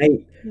 last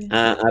night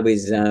I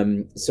was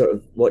sort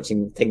of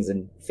watching things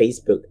on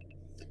Facebook,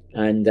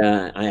 and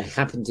I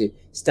happened to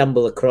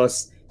stumble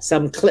across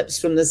some clips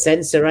from the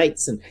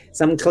Censorites and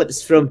some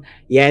clips from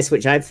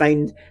which I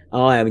find,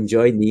 I'm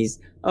enjoying these.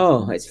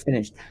 Oh, it's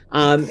finished.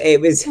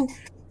 It was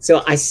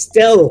so I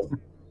still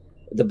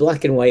the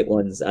black and white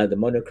ones, the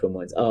monochrome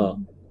ones. Oh,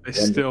 they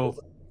still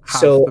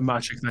have the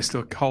magic. They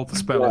still hold the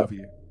spell over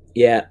you.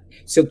 Yeah.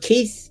 So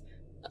Keith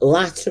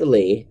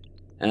laterally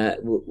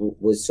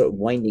was sort of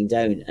winding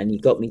down, and he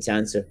got me to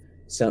answer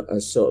some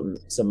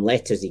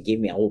letters. He gave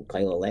me a whole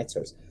pile of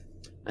letters,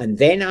 and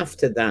then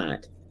after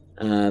that,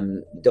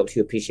 Doctor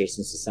Who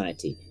Appreciation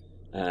Society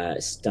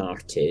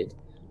started.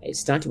 It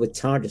started with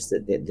TARDIS,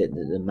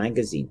 the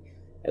magazine.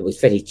 It was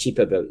very cheap.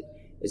 It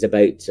was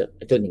about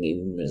I don't think it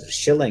even was a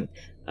shilling.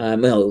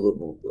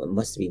 Well, it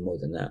must have been more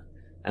than that.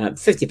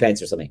 50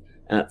 pence or something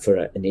for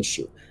an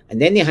issue. And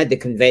then they had the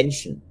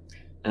convention,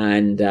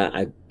 and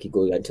I could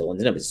go down to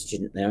London. I was a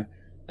student there.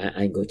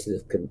 I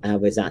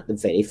was at the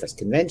very first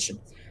convention.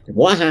 And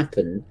what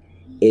happened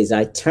is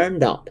I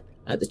turned up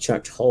at the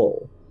church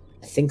hall,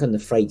 I think on the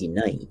Friday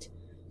night,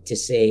 to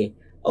say,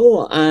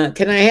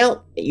 can I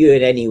help you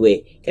in any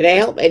way? Can I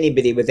help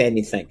anybody with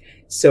anything?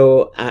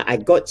 So I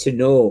got to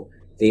know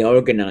the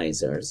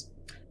organisers.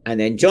 And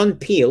then John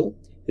Peel,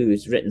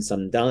 who's written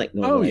some Dalek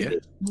novels.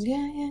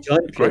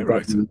 John Peel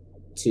got me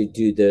to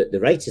do the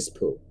writers'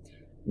 pool.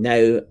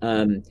 Now,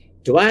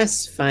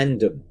 Dwas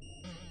fandom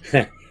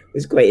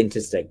was quite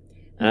interesting.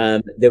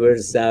 There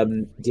was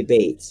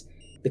debates,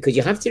 because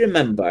you have to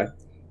remember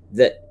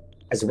that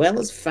as well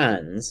as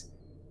fans,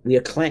 we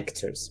are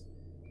collectors.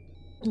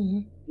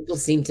 Mm-hmm. People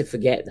seem to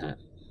forget that.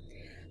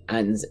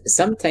 And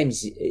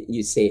sometimes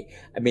you say,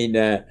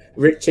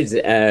 Richard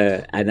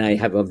and I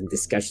have often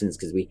discussions,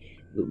 because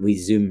we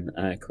Zoom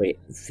quite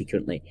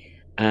frequently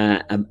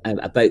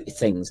about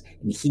things,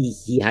 and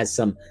he has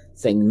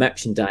something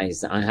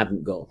merchandise that I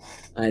haven't got,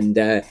 and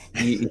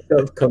you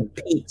sort of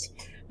compete.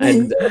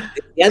 And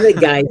the other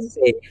guys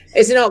say,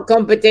 it's not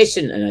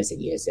competition. And I said,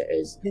 yes, it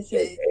is.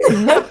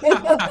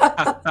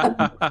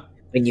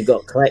 When you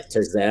got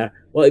collectors there,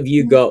 what have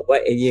you got?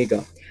 What have you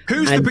got?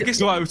 Who's the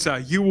biggest loader,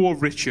 you or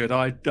Richard?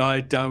 I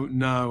don't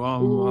know.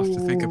 I'll have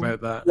to think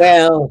about that.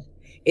 Well,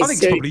 I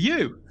think it's probably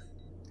you.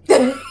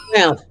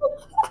 Well,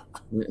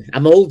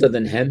 I'm older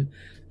than him.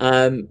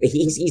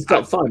 He's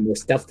got far more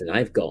stuff than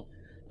I've got.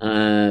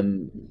 But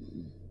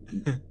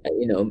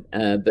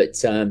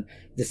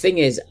the thing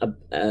is,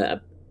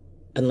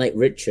 unlike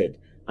Richard,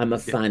 I'm a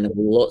fan of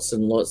lots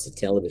and lots of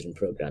television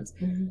programs.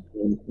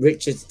 Mm-hmm.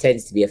 Richard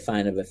tends to be a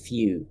fan of a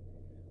few,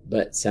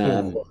 but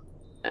I'm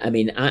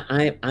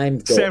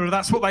Sarah,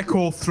 that's what they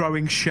call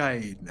throwing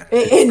shade now.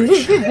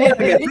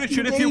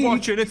 Richard, if you're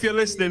watching, if you're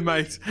listening,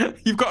 mate,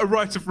 you've got a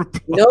right of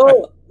reply.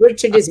 No,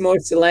 Richard is more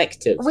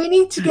selective. We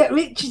need to get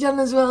Richard on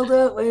as well,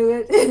 don't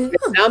we?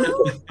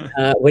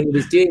 When he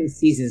was doing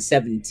season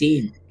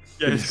 17,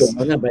 he was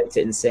going on about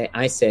it, and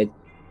I said,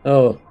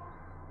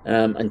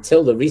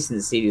 until the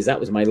recent series, that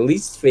was my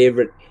least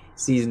favourite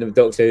season of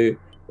Doctor Who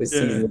was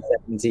season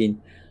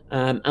 17.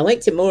 I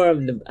liked it more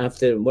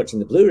after watching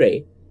the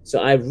Blu-ray. So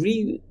I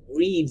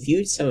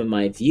reviewed some of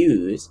my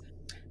views,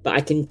 but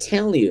I can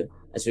tell you,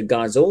 as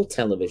regards old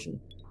television,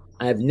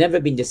 I've never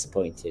been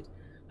disappointed.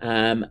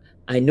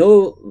 I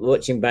know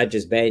watching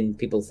Badger's Ben,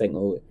 people think,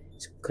 oh,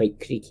 it's quite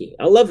creaky.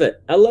 I love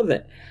it.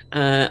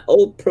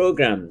 Old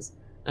programs,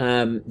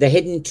 The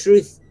Hidden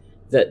Truth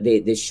that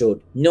they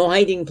showed, No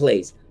Hiding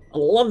Place. I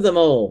love them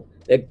all.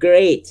 They're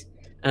great.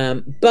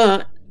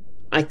 But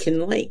I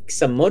can like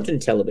some modern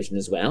television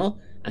as well,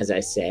 as I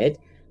said.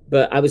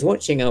 But I was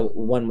watching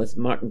one with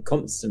Martin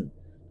Compston,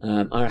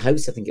 Our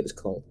House, I think it was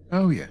called.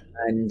 Oh, yeah.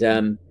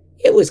 And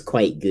it was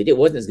quite good. It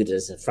wasn't as good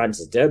as a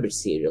Francis Durbridge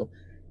serial,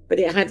 but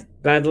it had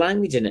bad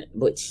language in it,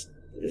 which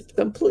was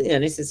completely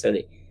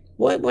unnecessary.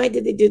 Why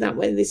did they do that?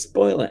 Why did they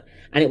spoil it?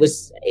 And it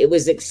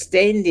was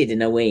extended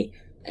in a way.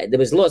 There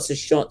was lots of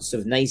shots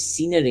of nice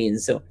scenery and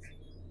so,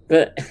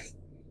 but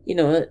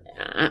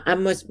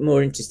I'm much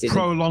more interested.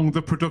 Prolong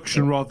the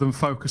production rather than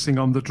focusing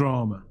on the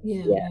drama.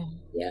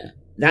 Yeah.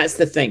 That's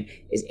the thing.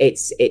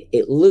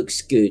 It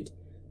looks good,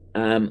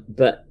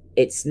 but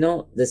it's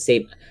not the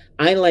same.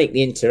 I like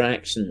the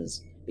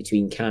interactions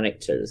between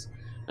characters.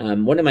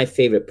 One of my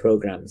favorite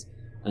programs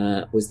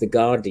was The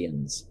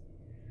Guardians.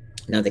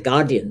 Now, The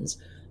Guardians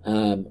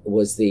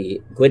was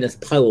the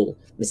Gwyneth Powell,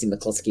 Missy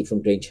McCluskey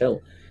from Grange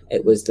Hill.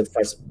 It was the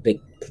first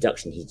big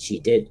production she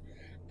did.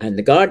 And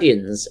The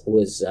Guardians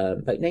was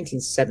about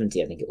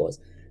 1970, I think it was.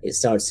 It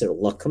starred Cyril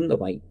Luckham, the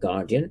White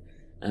Guardian.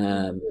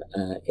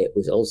 It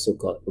was also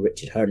got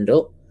Richard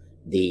Herndon,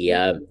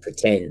 the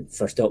pretend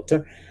First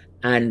Doctor.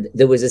 And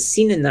there was a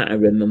scene in that I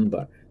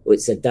remember.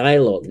 It's a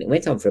dialogue, and it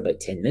went on for about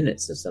 10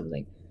 minutes or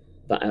something.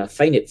 But I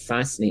find it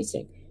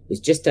fascinating. It was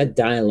just a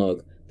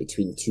dialogue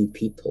between two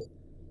people,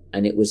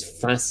 and it was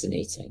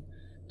fascinating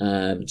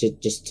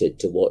just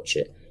to watch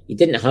it. You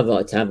didn't have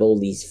to have all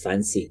these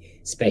fancy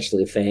special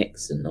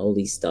effects and all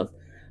these stuff.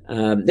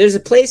 There's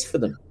a place for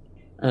them.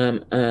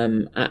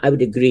 I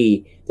would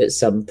agree that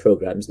some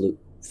programs look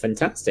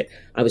fantastic.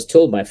 I was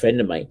told by a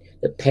friend of mine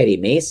that Perry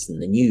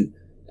Mason, the new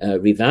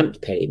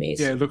revamped Perry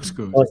Mason, it looks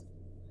good.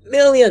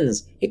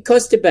 Millions. It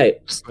cost about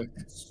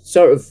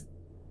sort of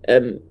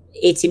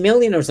 80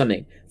 million or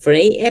something for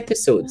 8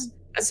 episodes.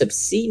 That's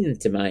obscene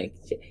to my.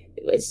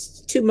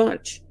 It's too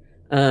much.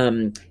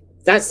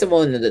 That's the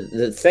one of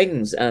the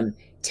things.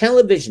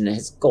 Television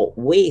has got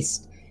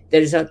waste.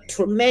 There is a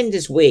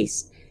tremendous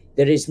waste.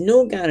 There is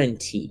no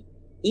guarantee,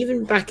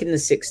 even back in the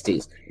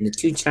 60s, in the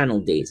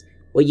 2-channel days,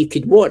 where you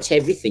could watch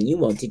everything you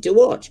wanted to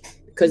watch,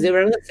 because there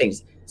were other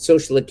things,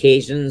 social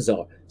occasions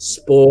or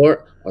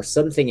sport or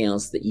something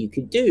else that you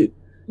could do.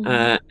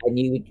 And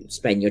you would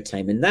spend your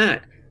time in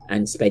that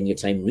and spend your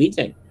time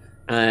reading.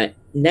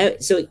 Now,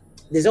 so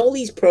there's all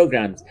these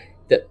programs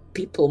that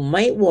people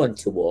might want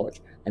to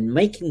watch and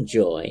might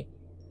enjoy,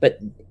 but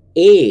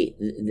A,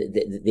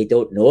 they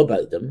don't know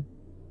about them,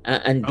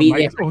 and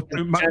B,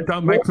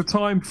 don't make the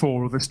time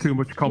for, or there's too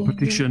much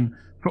competition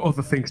for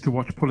other things to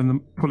watch, pulling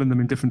them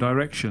in different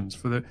directions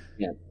for the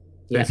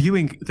their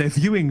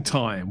viewing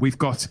time. We've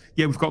got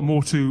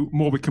more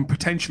we can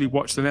potentially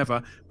watch than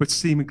ever, but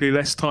seemingly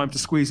less time to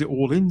squeeze it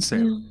all in,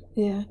 Sarah.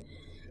 Yeah.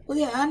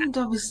 Well, and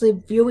obviously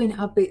viewing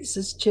habits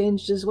has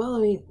changed as well. I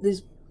mean,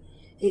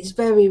 it's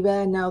very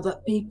rare now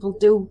that people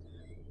do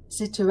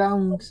sit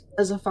around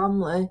as a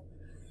family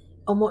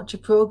and watch a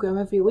program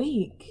every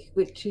week,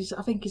 which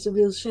I think is a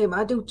real shame.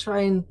 I do try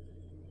and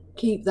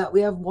keep that.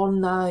 We have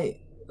one night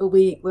a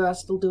week where I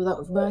still do that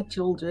with my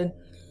children.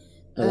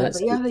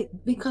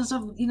 Because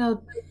of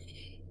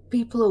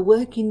people are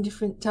working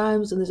different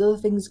times and there's other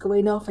things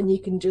going off, and you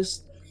can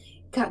just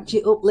catch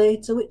it up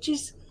later, which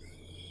is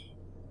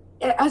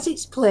as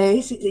its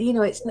place.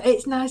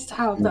 It's nice to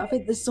have that. I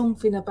think there's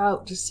something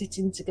about just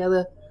sitting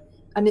together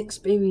and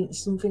experience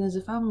something as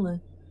a family.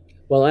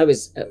 Well, I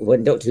was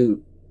when Doctor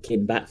Who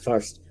came back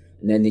first,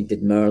 and then they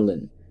did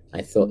Merlin.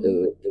 I thought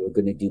they were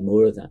going to do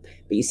more of that,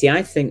 but you see,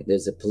 I think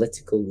there's a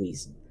political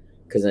reason,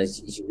 because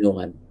as you know,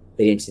 I'm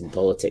very interested in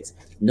politics,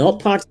 not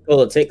party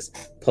politics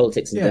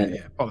in general.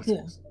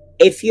 Politics.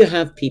 If you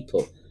have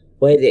people,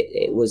 whether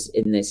it was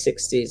in the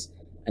 60s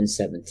and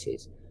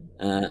 70s,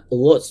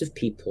 lots of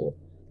people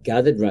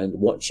gathered around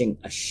watching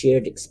a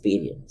shared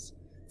experience.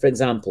 For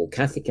example,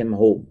 Cathy Came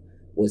Home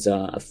was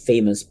a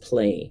famous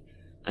play,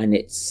 and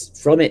it's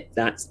from it,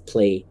 that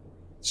play,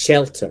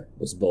 Shelter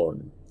was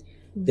born.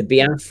 The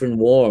Biafran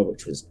War,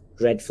 which was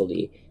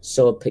dreadfully,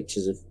 saw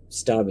pictures of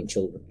starving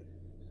children,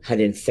 had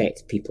in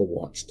fact people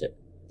watched it.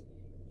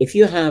 If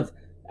you have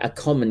a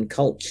common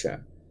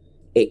culture,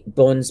 it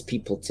bonds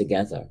people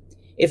together.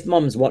 If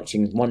mum's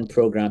watching one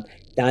program,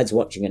 dad's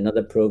watching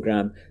another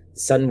program, the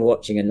son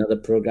watching another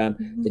program,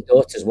 the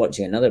daughter's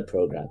watching another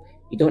program,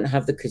 you don't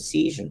have the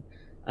cohesion.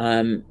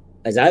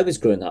 As I was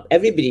growing up,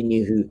 everybody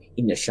knew who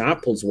Ina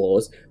Sharples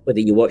was,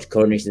 whether you watched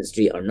Coronation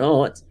Street or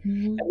not.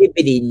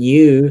 Everybody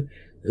knew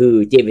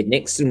who David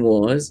Nixon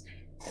was,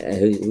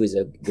 who was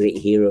a great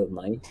hero of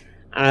mine.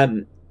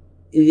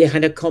 They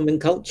had a common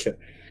culture,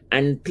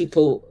 and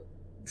people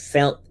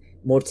felt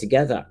more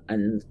together.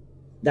 And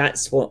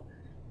that's what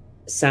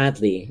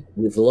sadly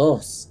we've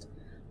lost.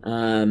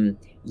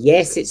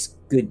 Yes, it's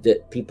good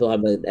that people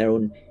have their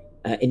own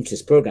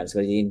interest programs.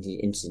 Whether you're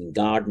interested in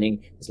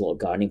gardening, there's a lot of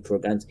gardening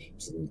programs.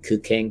 Interested in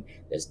cooking,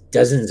 there's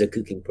dozens of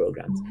cooking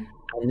programs,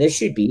 and there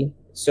should be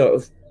sort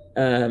of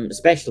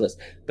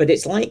specialists. But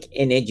it's like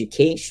in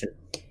education,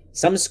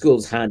 some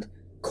schools had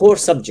core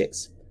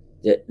subjects,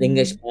 the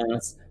English,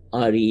 maths,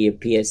 RE, or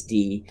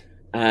PSD,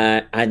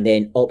 and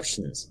then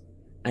options,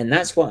 and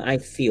that's what I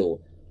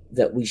feel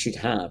that we should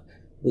have.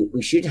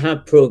 We should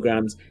have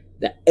programs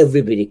that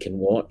everybody can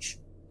watch,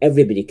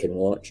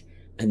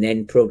 and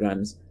then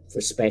programs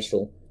for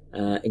special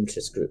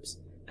interest groups,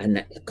 and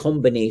a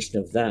combination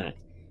of that,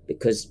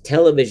 because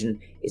television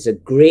is a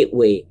great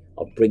way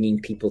of bringing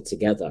people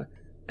together,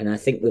 and I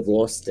think we've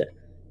lost it,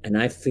 and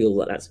I feel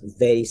that that's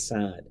very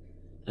sad.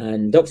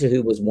 And Doctor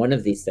Who was one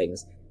of these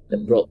things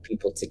that brought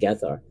people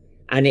together,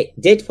 and it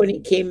did when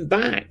it came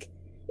back.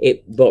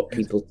 It brought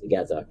people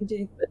together,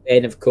 but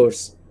then of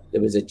course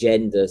there was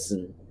agendas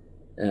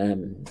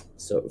and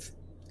sort of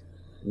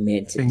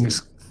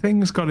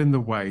things got in the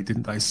way,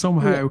 didn't they?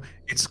 Somehow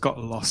it's got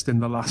lost in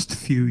the last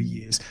few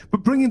years.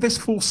 But bringing this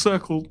full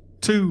circle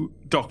to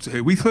Doctor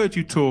Who, we've heard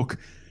you talk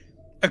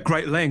at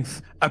great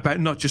length about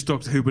not just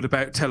Doctor Who, but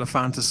about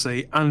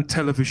telefantasy and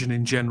television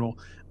in general,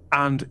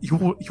 and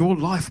your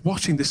life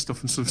watching this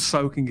stuff and sort of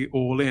soaking it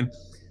all in.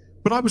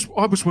 But I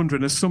was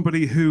wondering, as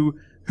somebody who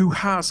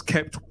has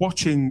kept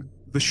watching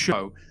the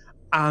show,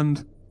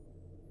 and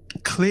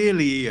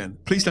clearly, Ian,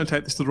 please don't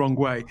take this the wrong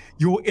way,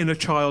 your inner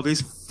child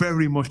is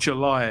very much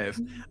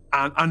alive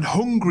and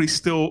hungry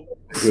still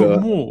for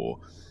more.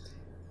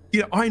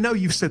 You know, I know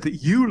you've said that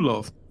you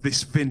love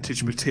this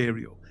vintage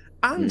material,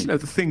 and you know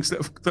the things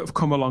that have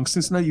come along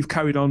since. Now you've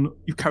carried on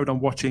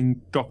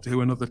watching Doctor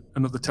Who and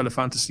another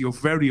telefantasy. You're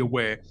very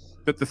aware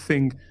that the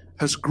thing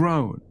has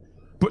grown,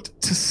 but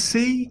to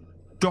see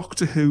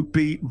Doctor Who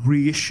be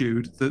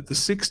reissued, the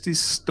 60s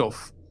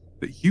stuff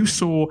that you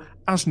saw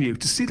as new,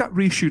 to see that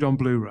reissued on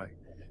Blu-ray,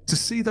 to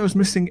see those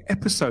missing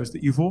episodes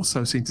that you've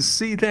also seen, to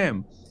see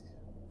them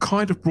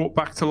kind of brought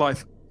back to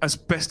life as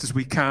best as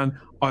we can,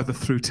 either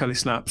through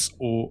telesnaps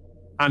or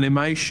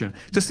animation,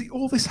 to see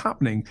all this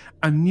happening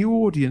and new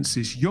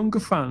audiences, younger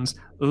fans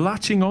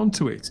latching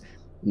onto it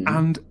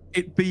and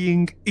it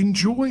being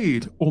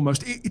enjoyed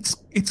almost.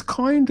 It's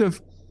kind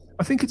of,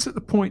 I think it's at the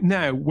point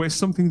now where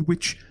something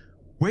which,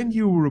 when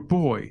you were a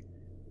boy,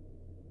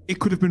 it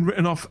could have been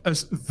written off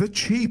as the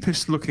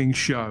cheapest looking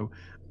show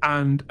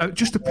and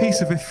just a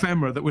piece of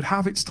ephemera that would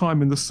have its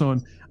time in the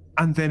sun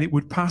and then it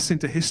would pass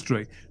into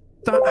history.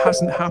 That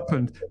hasn't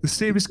happened. The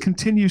series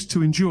continues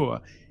to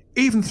endure,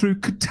 even through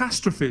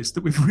catastrophes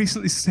that we've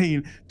recently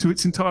seen to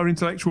its entire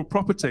intellectual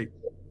property.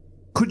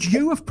 Could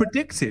you have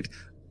predicted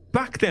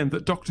back then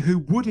that Doctor Who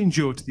would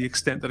endure to the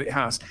extent that it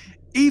has?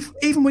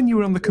 Even when you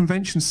were on the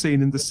convention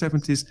scene in the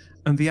 70s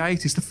and the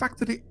 80s, the fact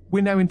that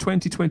we're now in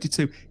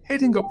 2022,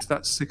 heading up to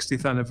that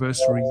 60th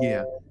anniversary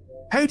year,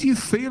 how do you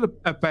feel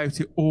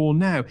about it all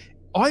now?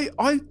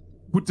 I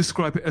would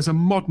describe it as a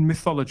modern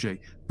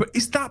mythology, but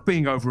is that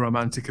being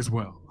over-romantic as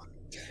well?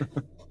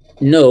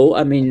 No,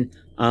 I mean,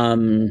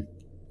 when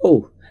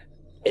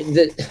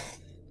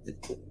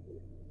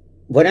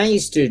I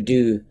used to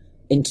do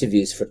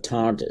interviews for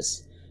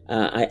TARDIS,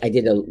 I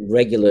did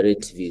regular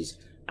interviews,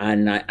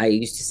 and I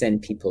used to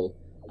send people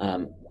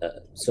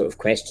sort of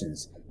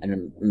questions and a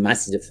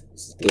massive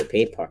slip of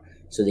paper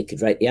so they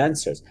could write the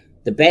answers.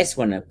 The best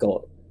one I've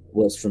got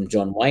was from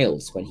John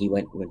Wiles when he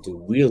went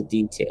into real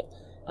detail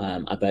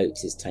about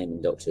his time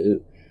in Doctor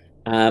Who.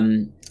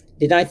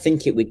 Did I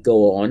think it would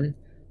go on?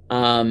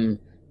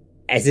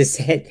 As I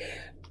said,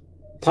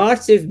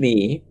 part of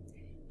me,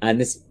 and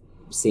this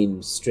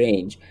seems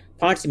strange,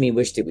 part of me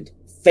wished it would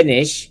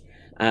finish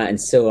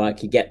and so I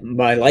could get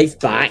my life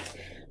back.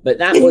 But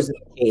that wasn't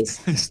the case.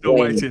 Still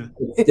waiting.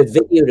 The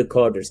video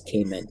recorders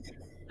came in,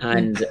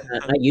 and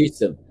I used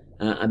them.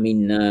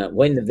 When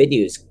the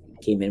videos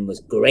came in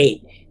was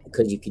great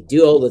because you could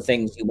do all the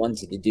things you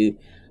wanted to do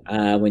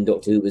when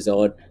Doctor Who was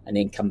on, and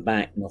then come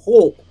back and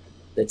hope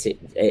that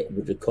it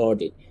would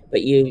record it.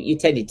 But you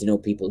tended to know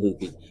people who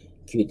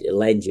could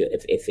lend you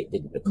if it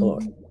didn't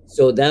record.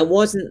 So there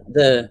wasn't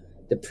the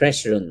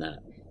pressure on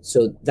that.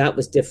 So that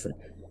was different.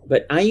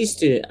 But I used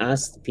to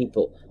ask the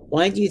people,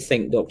 why do you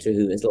think Doctor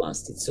Who has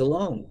lasted so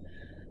long?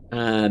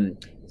 The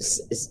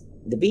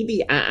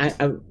BBC,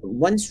 I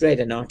once read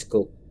an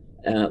article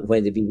where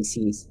the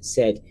BBC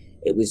said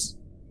it was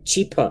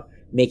cheaper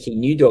making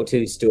new Doctor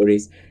Who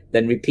stories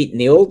than repeating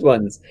the old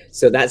ones.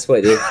 So that's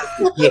why they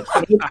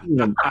kept making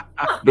them,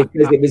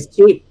 because it was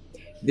cheap.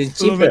 It's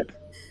cheaper.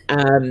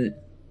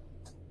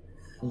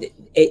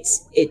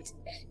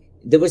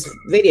 There was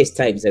various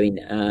times.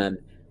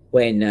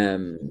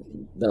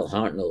 When Bill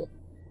Hartnell,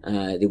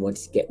 they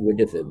wanted to get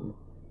rid of him.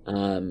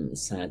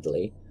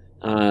 Sadly,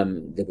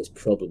 there was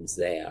problems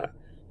there.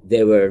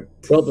 There were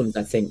problems.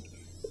 I think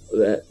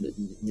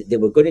they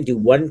were going to do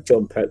one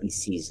Jon Pertwee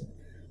season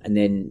and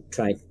then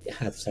try to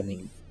have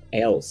something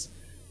else,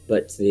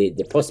 but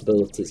the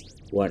possibilities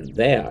weren't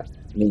there.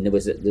 I mean,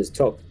 there's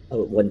talk at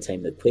one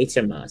time of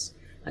Quatermass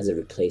as a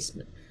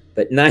replacement,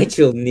 but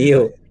Nigel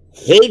Neal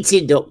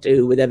hated Doctor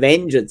Who with a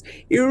vengeance.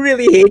 He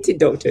really hated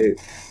Doctor Who,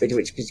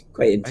 which was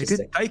quite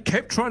interesting. They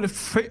kept trying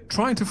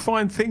to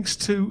find things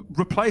to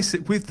replace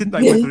it with, didn't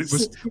they? Whether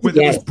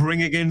it was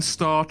bringing in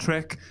Star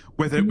Trek,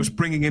 whether it was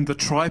bringing in the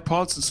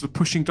tripods and sort of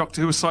pushing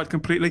Doctor Who aside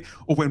completely,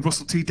 or when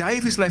Russell T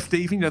Davies left,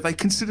 even they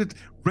considered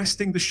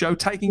resting the show,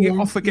 taking it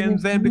off again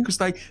then, because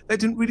they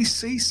didn't really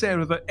see,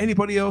 Sarah, that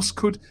anybody else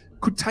could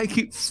take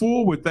it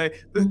forward. The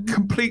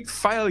complete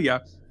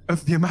failure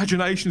of the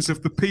imaginations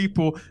of the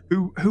people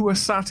who are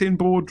sat in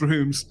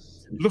boardrooms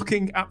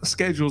looking at the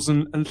schedules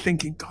and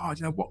thinking, God,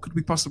 what could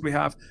we possibly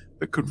have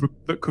that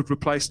could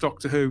replace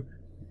Doctor Who?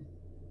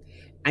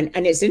 And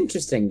it's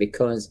interesting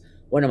because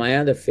one of my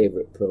other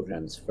favourite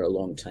programmes for a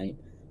long time,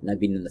 and I've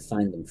been in the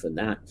fandom for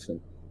that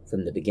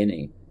from the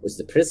beginning, was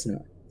The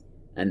Prisoner.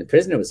 And The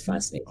Prisoner was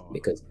fascinating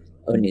because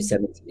only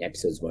 17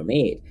 episodes were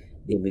made.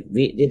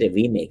 They did a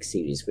remake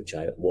series, which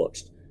I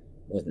watched.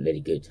 Wasn't very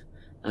good.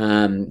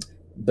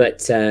 But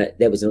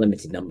there was a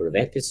limited number of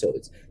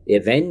episodes. The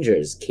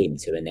Avengers came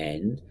to an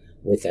end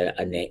with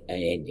an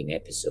ending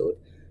episode.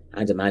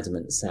 Adam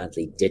Adamant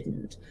sadly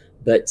didn't.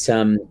 But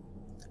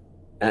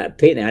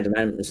apparently Adam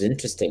Adamant was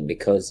interesting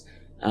because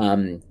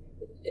I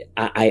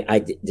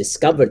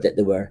discovered that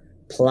there were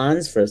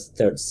plans for a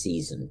third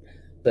season,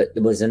 but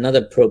there was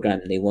another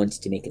program they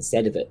wanted to make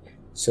instead of it,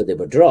 so they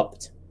were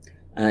dropped.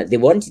 They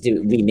wanted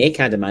to remake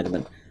Adam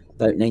Adamant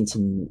about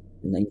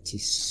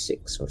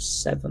 1996 or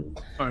 7.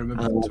 I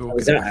remember I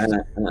was at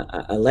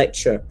a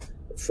lecture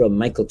from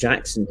Michael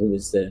Jackson, who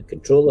was the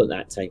controller at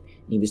that time.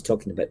 He was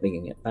talking about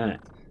bringing it back,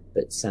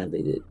 but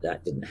sadly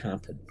that didn't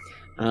happen.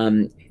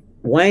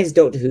 Why has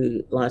Doctor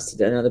Who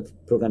lasted and other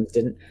programs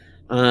didn't?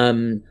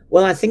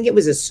 Well, I think it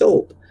was a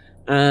soap.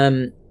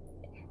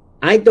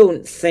 I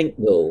don't think,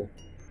 though,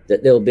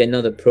 that there'll be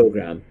another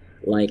program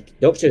like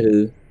Doctor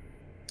Who,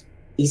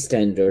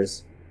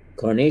 EastEnders,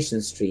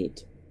 Coronation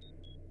Street,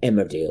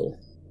 Emmerdale,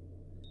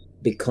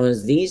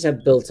 because these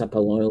have built up a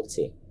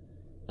loyalty.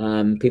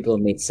 People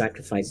have made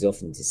sacrifices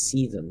often to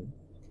see them,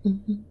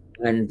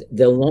 and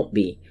they'll not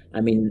be.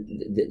 I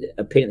mean,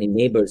 apparently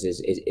Neighbours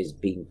is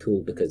being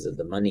pulled because of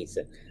the money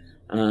thing.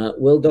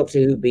 Will Doctor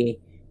Who be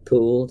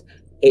pulled?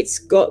 It's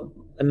got,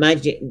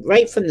 imagine,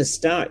 right from the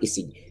start, you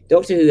see,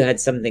 Doctor Who had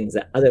some things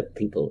that other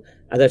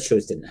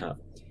shows didn't have.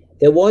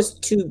 There was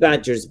 2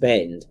 Badger's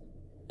Bend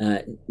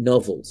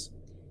novels.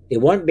 They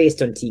weren't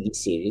based on TV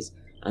series.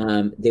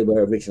 They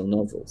were original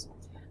novels.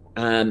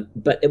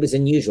 But it was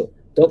unusual.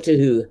 Doctor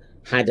Who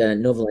had a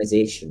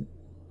novelization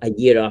a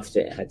year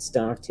after it had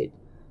started.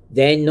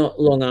 Then not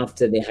long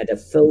after, they had a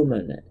film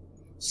on it.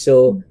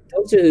 So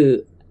Doctor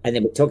Who, and they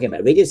were talking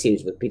about a radio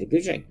series with Peter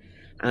Cushing.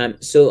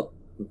 So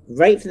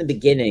right from the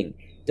beginning,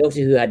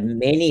 Doctor Who had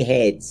many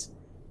heads,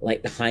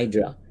 like the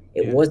Hydra.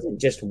 It wasn't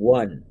just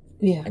one.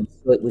 Yeah. And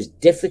so it was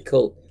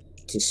difficult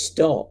to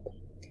stop.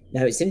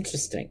 Now, it's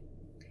interesting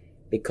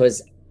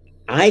because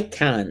I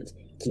can't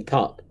keep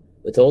up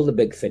with all the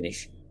Big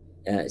Finish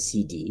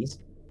CDs.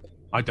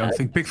 I don't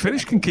think Big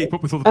Finish can keep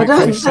up with all the Big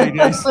Finish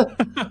CDs.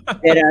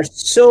 There are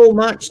so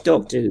much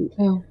Doctor Who.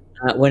 Oh.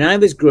 When I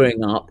was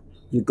growing up,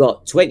 you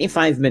got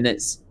 25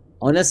 minutes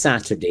on a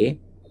Saturday.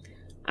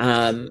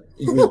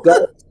 You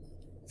got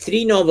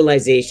 3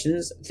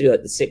 novelizations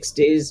throughout the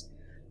 60s,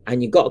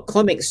 and you got a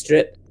comic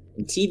strip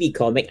and TV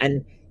comic,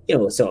 and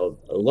sort of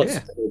lots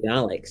of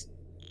Daleks.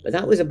 But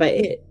that was about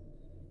it.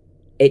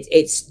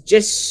 It's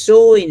just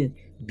so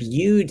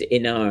imbued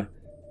in our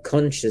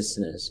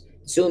consciousness,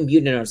 so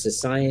imbued in our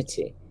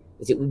society,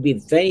 that it would be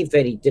very,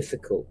 very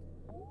difficult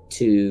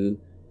to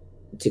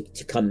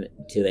come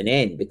to an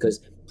end, because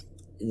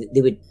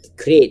they would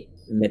create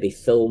maybe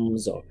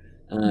films or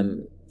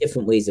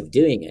different ways of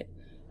doing it.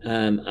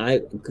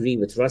 I agree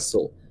with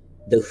Russell.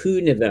 The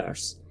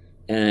Who-niverse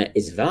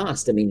is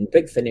vast. I mean,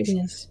 Big Finish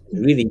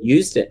really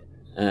used it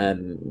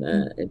in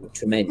a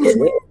tremendous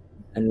way.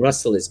 And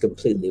Russell is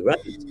completely right.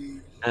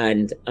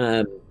 And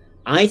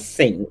I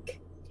think,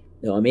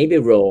 I may be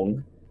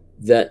wrong,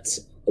 that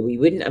we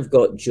wouldn't have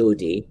got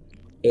Jodie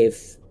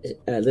if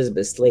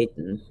Elizabeth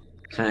Sladen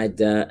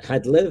had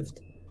lived,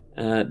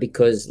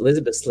 because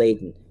Elizabeth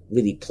Sladen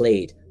really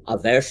played a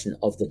version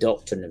of the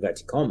Doctor in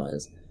inverted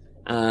commas.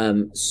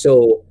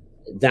 So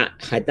that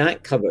had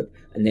that covered,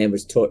 and then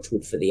was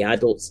Torchwood for the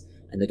adults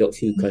and the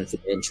Doctor Who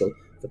Confidential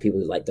for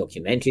people who like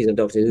documentaries of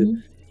Doctor Who.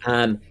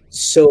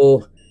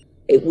 So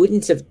it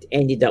wouldn't have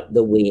ended up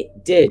the way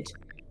it did.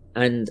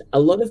 And a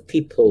lot of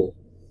people,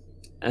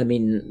 I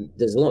mean,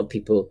 there's a lot of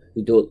people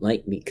who don't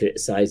like me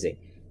criticizing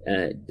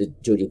the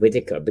Jodie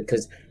Whittaker,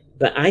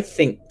 but I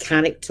think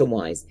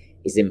character-wise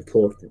is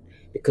important,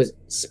 because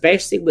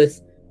especially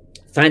with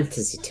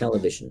fantasy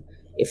television,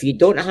 if you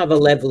don't have a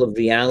level of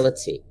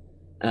reality,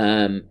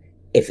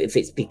 if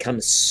it's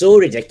become so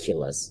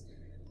ridiculous,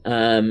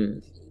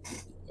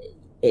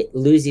 it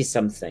loses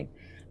something.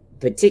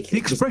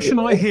 Particularly, the expression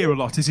I hear a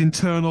lot is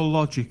internal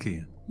logic,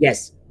 Ian.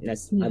 Yes, I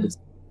would.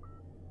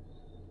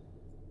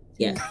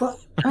 Yeah, But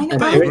I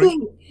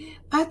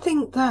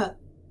think that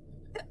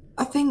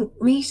I think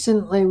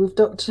recently with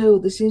Doctor Who,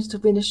 there seems to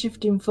have been a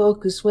shift in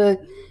focus where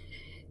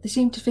they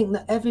seem to think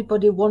that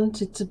everybody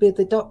wanted to be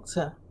the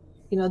Doctor.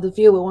 You know, the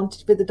viewer wanted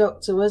to be the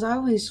Doctor, whereas I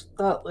always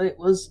thought that it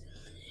was,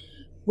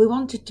 we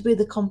wanted to be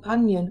the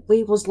companion.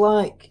 We was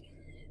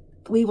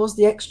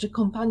the extra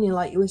companion,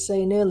 like you were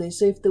saying earlier.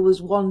 So if there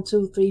was 1,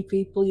 2, 3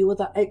 people, you were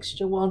that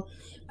extra one,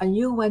 and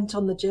you went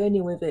on the journey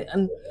with it.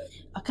 And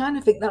I kind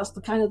of think that's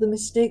the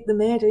mistake they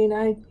made. I mean,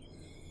 I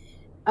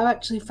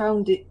actually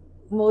found it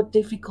more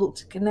difficult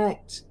to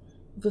connect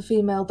with a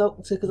female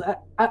Doctor because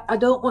I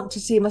don't want to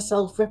see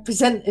myself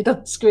represented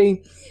on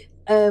screen.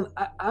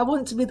 I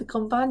want to be the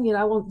companion.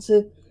 I want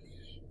to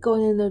go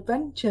on an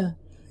adventure,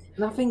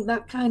 and I think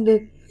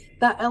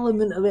that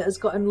element of it has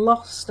gotten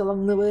lost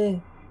along the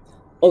way.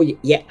 Oh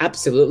yeah,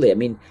 absolutely. I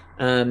mean,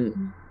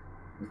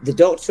 the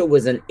Doctor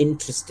was an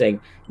interesting.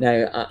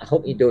 Now, I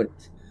hope you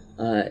don't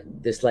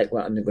dislike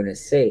what I'm going to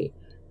say.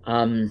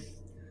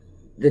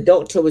 The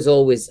Doctor was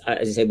always,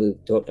 as I say, we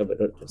talked about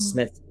Dr.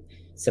 Smith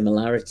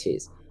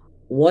similarities.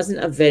 Wasn't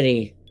a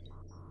very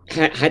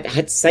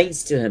had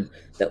sides to him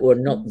that were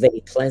not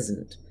very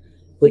pleasant,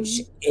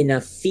 which in a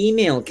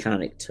female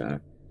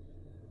character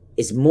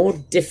is more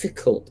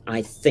difficult,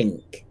 I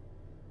think,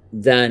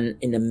 than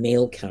in a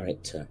male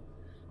character.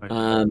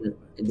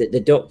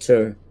 The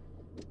Doctor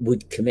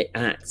would commit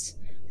acts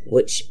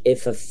which,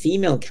 if a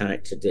female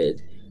character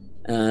did,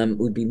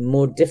 would be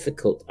more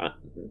difficult.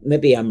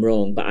 Maybe I'm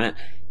wrong, but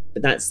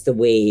that's the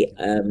way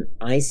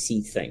I see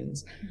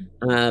things.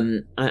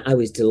 I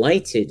was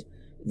delighted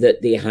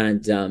that they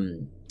had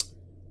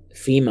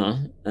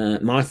Freema,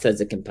 Martha,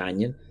 as a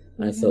companion.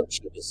 I thought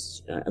she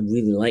was. I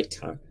really liked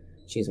her.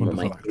 She's one of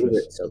my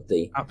favorites of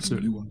the.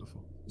 Absolutely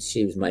wonderful.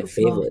 She was my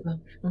favorite,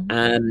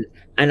 and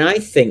I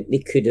think they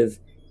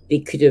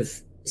could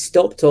have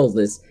stopped all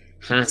this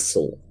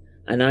hassle.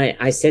 And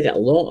I said it a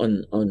lot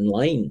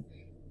online.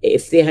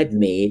 If they had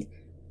made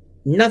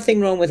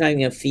nothing wrong with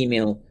having a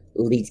female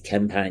lead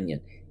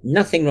companion,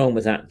 nothing wrong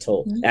with that at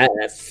all.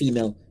 A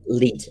female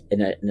lead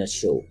in a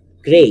show,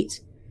 great,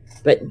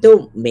 but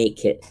don't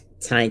make it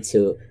tied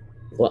to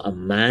what a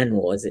man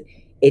was.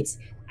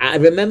 I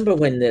remember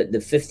when the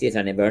 50th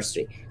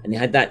anniversary, and they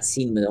had that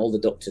scene with all the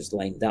Doctors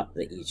lined up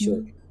that you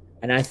showed,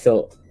 and I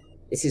thought,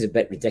 this is a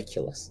bit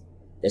ridiculous.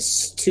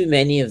 There's too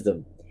many of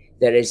them.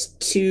 There is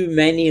too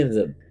many of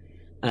them.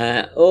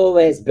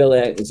 Where's Bill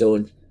out his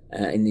own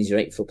in his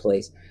rightful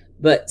place?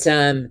 But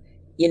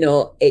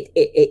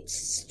it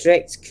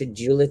stretched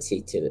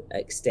credulity to an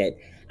extent.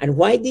 And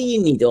why do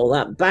you need all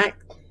that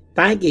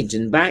baggage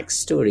and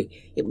backstory?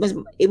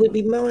 It would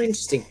be more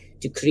interesting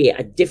to create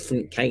a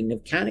different kind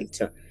of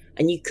character.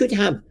 And you could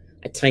have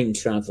a time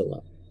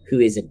traveler who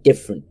is a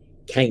different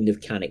kind of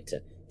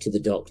character to the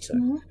Doctor.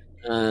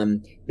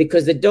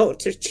 Because the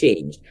Doctor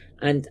changed.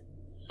 And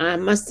I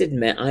must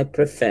admit, I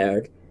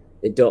preferred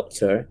the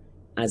Doctor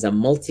as a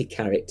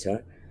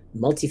multi-character,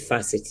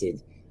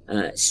 multifaceted,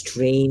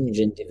 strange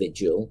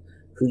individual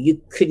who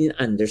you couldn't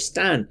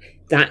understand.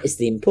 That is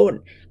the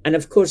important. And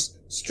of course,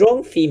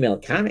 strong female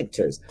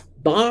characters.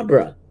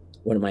 Barbara,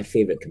 one of my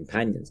favorite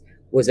companions,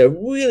 was a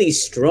really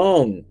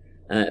strong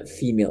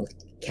female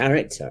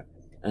character,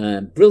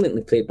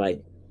 brilliantly played by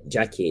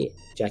Jackie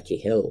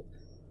Hill.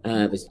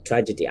 It was a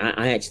tragedy.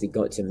 I actually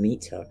got to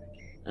meet her.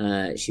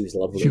 She was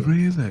lovely. Did you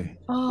really?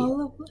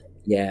 Oh,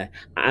 yeah.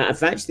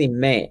 I've actually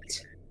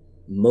met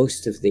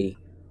most of the.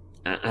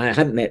 I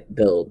haven't met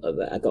Bill,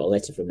 but I got a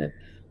letter from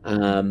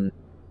him.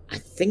 I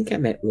think I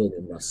met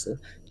William Russell.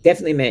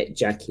 Definitely met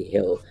Jackie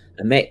Hill.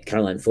 I met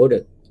Caroline Ford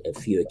a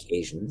few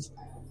occasions,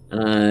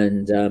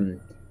 and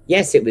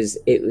yes, it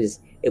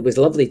was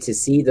lovely to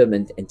see them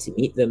and to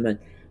meet them,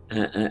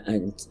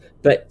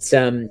 but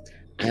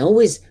I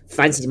always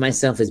fancied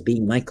myself as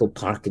being Michael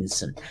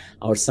Parkinson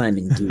or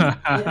Simon Dean.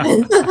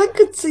 I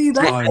could see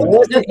that. I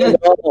wasn't in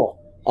awe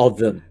of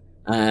them.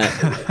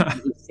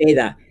 You say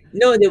that.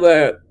 No, they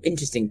were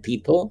interesting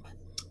people,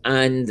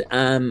 and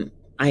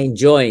I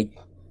enjoy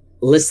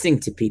listening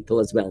to people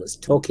as well as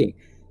talking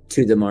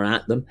to them or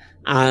at them.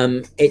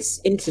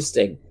 It's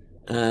interesting.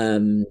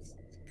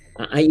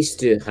 I used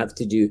to have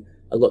to do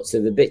lots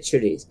of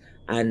obituaries,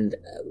 and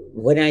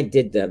when I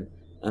did them,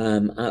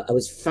 I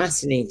was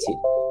fascinated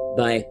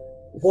by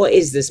what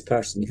is this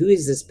person? Who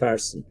is this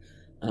person?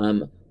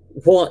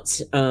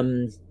 What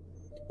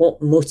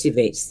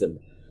motivates them?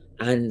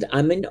 And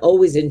I'm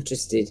always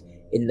interested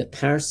in the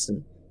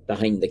person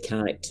behind the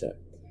character.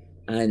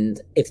 And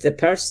if the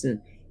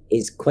person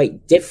is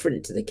quite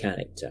different to the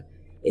character,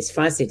 it's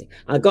fascinating.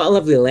 I got a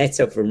lovely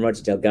letter from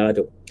Roger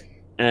Delgado.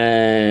 You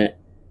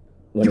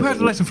had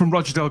a letter from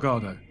Roger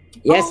Delgado?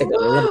 Yes, I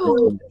got a letter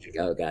from Roger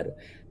Delgado.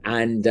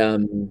 And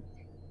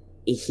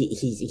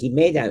he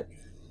made out,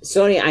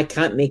 sorry, I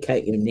can't make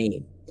out your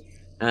name.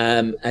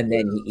 And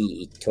then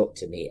he talked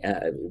to me,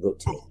 wrote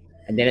to me.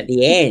 And then at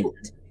the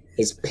end,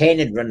 his pen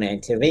had run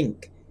out of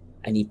ink.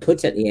 And he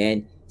put at the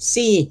end,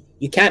 see,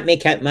 you can't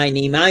make out my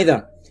name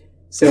either.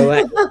 So,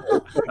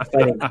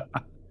 funny.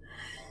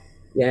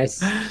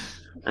 Yes.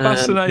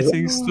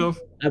 Fascinating stuff.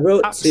 I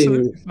wrote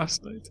Absolutely to...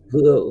 fascinating.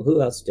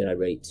 Who else did I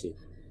write to?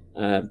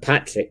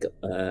 Patrick,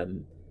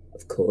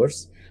 of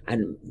course,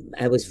 and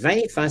I was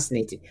very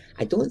fascinated.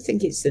 I don't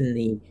think it's in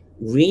the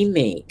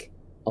remake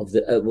of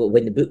the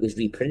when the book was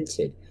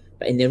reprinted,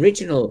 but in the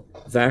original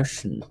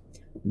version,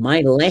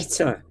 my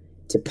letter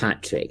to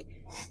Patrick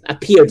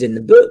appeared in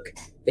the book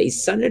that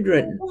his son had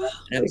written,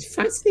 and I was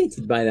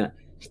fascinated by that.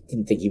 I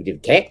didn't think he would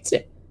have kept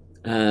it,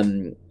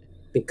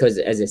 because,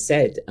 as I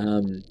said,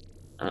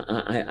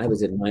 I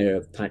was an admirer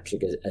of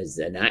Patrick as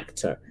an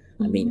actor.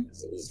 I mean,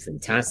 he's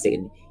fantastic,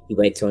 and he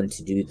went on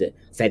to do the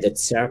Feathered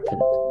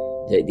Serpent,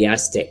 the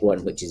Aztec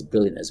one, which is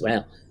brilliant as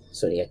well.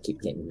 Sorry, I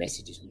keep getting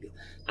messages from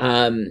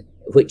you.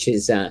 Which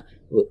is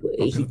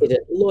he did a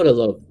lot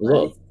of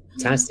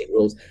fantastic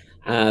roles.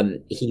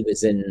 He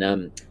was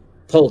in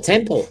Paul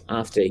Temple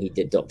after he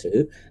did Doctor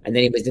Who, and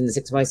then he was in The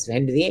Six Wives of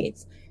Henry VIII.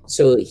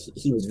 So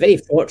he was very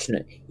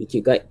fortunate he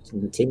could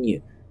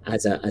continue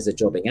as a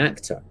jobbing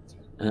actor,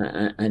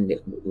 and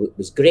it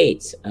was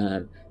great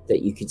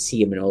that you could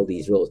see him in all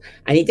these roles.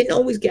 And he didn't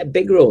always get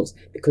big roles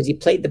because he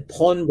played the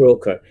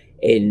pawnbroker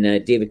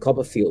in David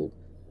Copperfield,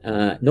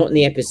 not in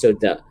the episode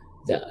that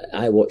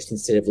I watched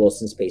instead of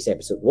Lost in Space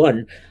episode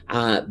 1,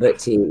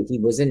 but he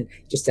was in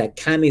just a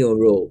cameo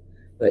role.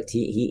 But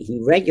he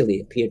regularly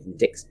appeared in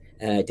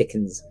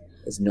Dickens'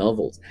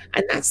 novels.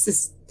 And that's the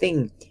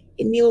thing.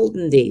 In the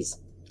olden days,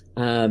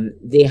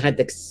 they had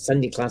the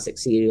Sunday Classic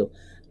serial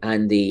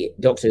and the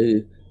Doctor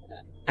Who,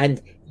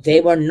 and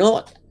they were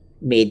not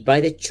made by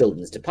the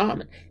children's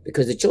department,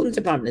 because the children's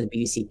department of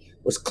the BBC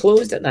was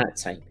closed at that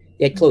time.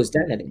 They had closed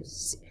down,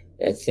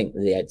 I think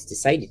they had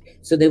decided.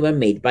 So they were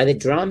made by the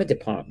drama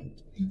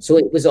department. So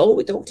it was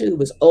always, Doctor Who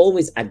was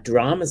always a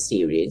drama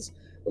series,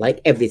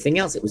 like everything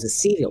else. It was a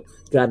serial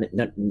drama,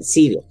 not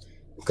serial,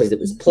 because it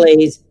was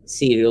plays,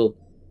 serial,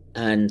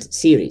 and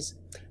series.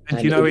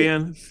 And you know,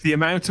 Ian, the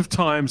amount of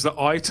times that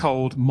I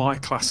told my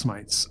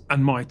classmates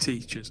and my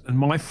teachers and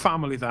my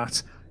family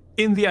that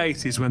in the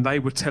 80s, when they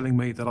were telling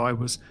me that I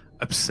was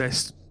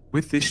obsessed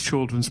with this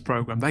children's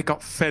program, they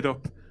got fed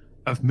up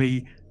of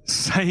me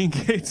saying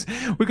it.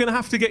 We're going to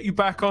have to get you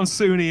back on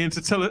soon, Ian,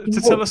 to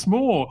tell us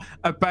more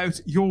about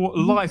your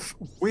life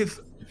with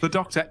the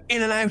Doctor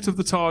in and out of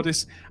the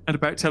TARDIS, and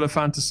about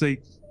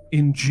telefantasy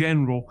in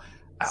general.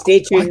 Stay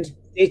tuned.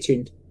 Stay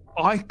tuned.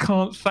 I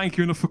can't thank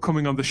you enough for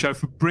coming on the show,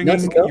 for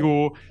bringing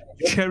your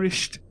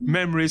cherished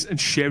memories and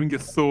sharing your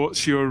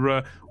thoughts,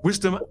 your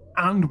wisdom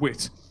and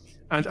wit.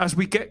 And as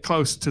we get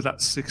close to that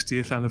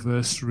 60th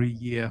anniversary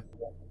year,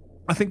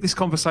 I think this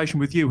conversation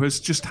with you has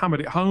just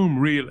hammered it home,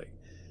 really,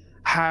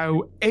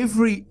 how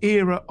every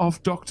era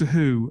of Doctor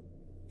Who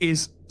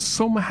is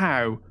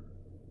somehow,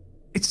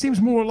 it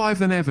seems more alive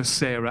than ever,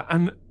 Sarah,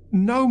 and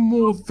no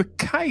more the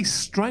case,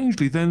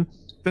 strangely, than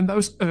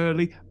those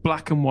early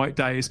black and white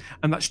days.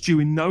 And that's due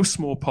in no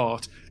small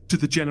part to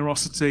the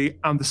generosity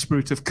and the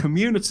spirit of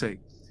community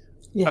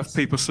of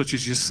people such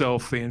as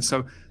yourself, Ian.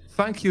 So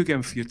thank you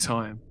again for your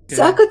time.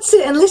 So I could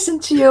sit and listen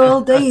to you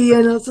all day,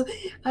 you know. So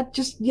I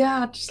just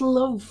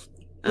love.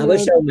 I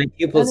wish all my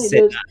pupils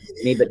said that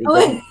to me, but they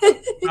don't.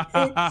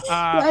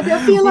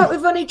 I feel like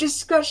we've only just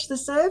scratched the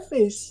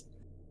surface.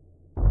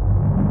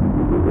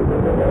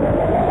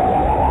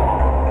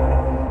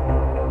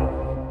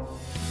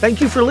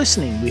 Thank you for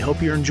listening. We hope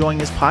you're enjoying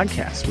this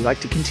podcast. We'd like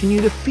to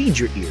continue to feed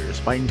your ears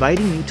by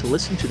inviting you to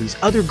listen to these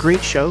other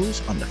great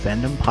shows on the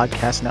Fandom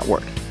Podcast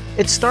Network.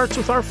 It starts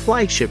with our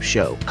flagship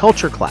show,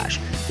 Culture Clash,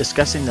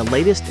 discussing the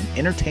latest in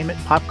entertainment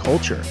pop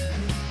culture.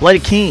 Bloody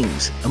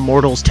Kings,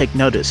 Immortals Take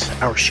Notice,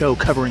 our show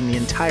covering the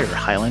entire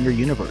Highlander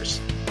universe.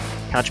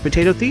 Couch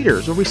Potato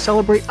Theaters, where we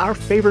celebrate our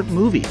favorite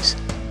movies.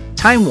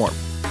 Time Warp,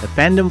 the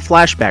Fandom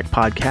Flashback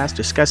podcast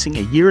discussing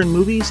a year in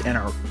movies and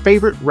our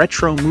favorite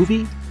retro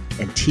movie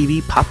and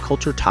TV pop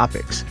culture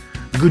topics.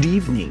 Good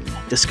Evening,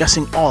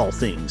 discussing all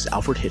things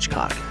Alfred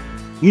Hitchcock.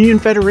 Union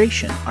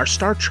Federation, our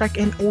Star Trek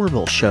and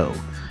Orville show.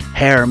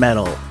 Hair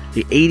Metal,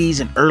 the 80s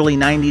and early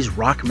 90s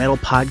rock metal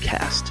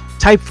podcast.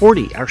 Type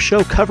 40, our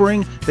show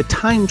covering the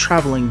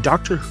time-traveling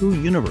Doctor Who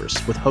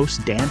universe with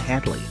host Dan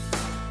Hadley.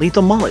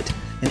 Lethal Mullet,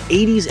 an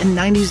 80s and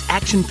 90s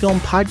action film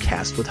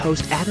podcast with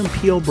host Adam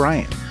P.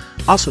 O'Brien.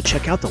 Also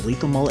check out the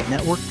Lethal Mullet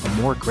Network for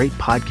more great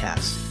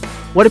podcasts.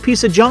 What a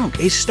Piece of Junk,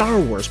 a Star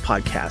Wars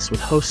podcast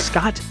with hosts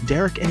Scott,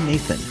 Derek, and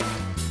Nathan.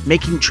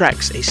 Making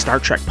Treks, a Star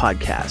Trek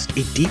podcast,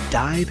 a deep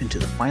dive into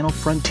the final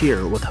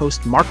frontier with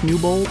host Mark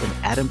Newbold and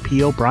Adam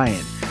P.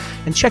 O'Brien.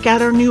 And check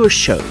out our newest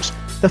shows,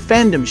 The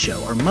Fandom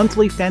Show, our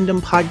monthly Fandom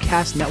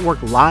Podcast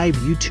Network live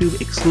YouTube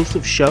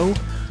exclusive show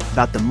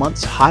about the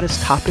month's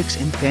hottest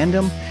topics in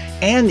fandom,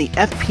 and the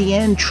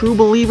FPN True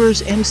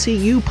Believers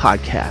MCU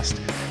podcast,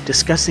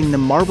 discussing the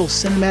Marvel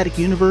Cinematic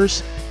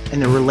Universe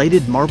and the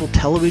related Marvel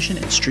television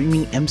and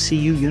streaming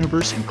MCU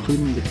universe,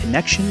 including the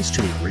connections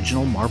to the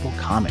original Marvel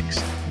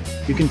comics.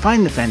 You can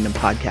find the Fandom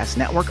Podcast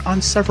Network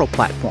on several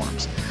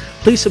platforms.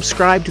 Please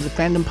subscribe to the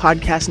Fandom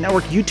Podcast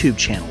Network YouTube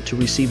channel to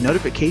receive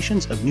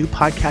notifications of new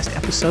podcast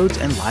episodes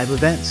and live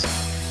events.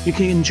 You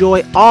can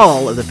enjoy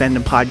all of the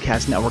Fandom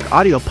Podcast Network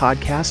audio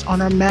podcasts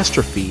on our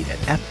master feed at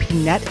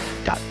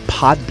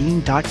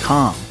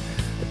fpnet.podbean.com.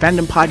 The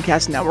Fandom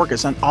Podcast Network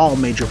is on all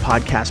major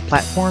podcast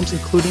platforms,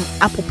 including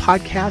Apple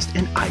Podcast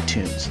and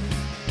iTunes.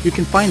 You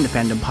can find the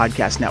Fandom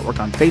Podcast Network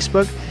on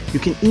Facebook.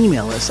 You can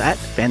email us at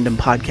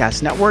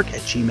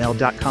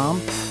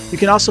fandompodcastnetwork@gmail.com. You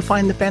can also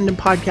find the Fandom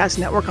Podcast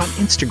Network on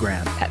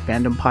Instagram at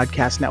Fandom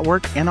Podcast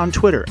Network and on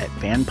Twitter at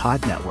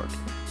FanPod Network.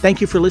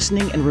 Thank you for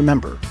listening, and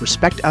remember,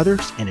 respect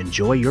others and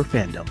enjoy your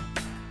fandom.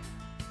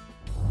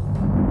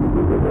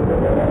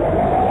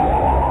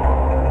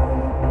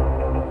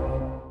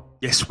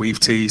 Yes, we've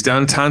teased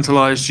and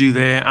tantalised you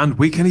there, and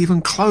we can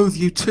even clothe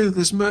you too.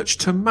 There's merch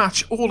to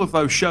match all of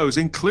those shows,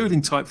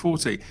 including Type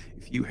 40.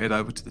 If you head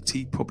over to the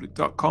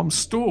tpublic.com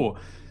store,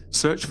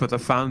 search for the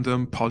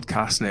Fandom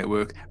Podcast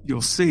Network,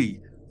 you'll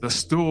see the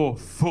store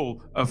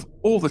full of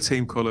all the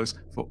team colours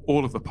for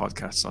all of the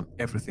podcasts, on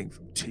everything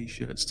from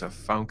t-shirts to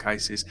phone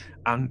cases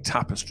and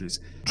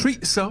tapestries. Treat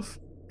yourself,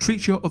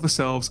 treat your other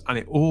selves, and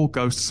it all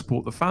goes to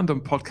support the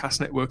Fandom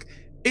Podcast Network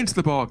into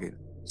the bargain.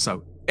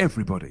 So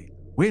everybody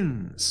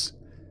wins.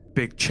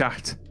 Big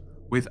chat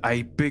with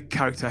a big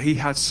character. He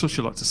had such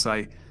a lot to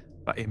say,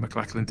 that Ian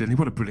McLachlan, didn't he?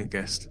 What a brilliant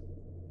guest.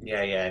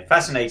 Yeah,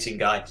 fascinating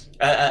guy,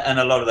 and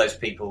a lot of those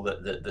people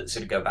that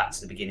sort of go back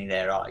to the beginning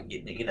there are,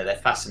 they're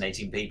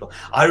fascinating people.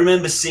 I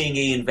remember seeing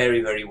Ian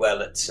very, very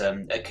well at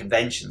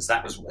conventions.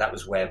 That was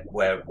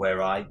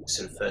where I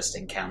sort of first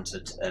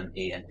encountered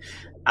Ian,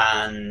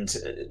 and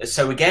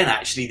so again,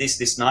 actually,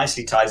 this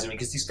nicely ties in,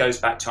 because this goes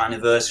back to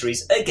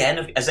anniversaries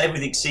again, as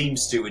everything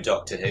seems to with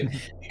Doctor Who.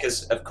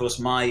 Because of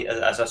course,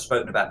 as I've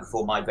spoken about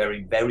before, my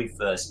very, very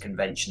first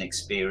convention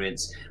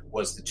experience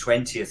was the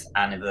 20th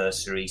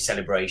anniversary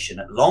celebration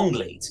at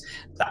Longleat.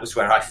 That was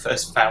where I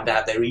first found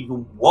out there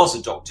even was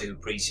a Doctor Who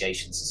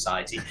Appreciation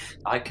Society.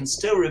 I can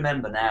still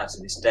remember now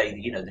to this day,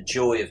 the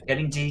joy of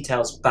getting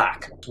details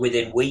back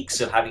within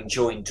weeks of having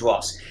joined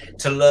DWOS,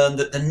 to learn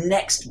that the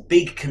next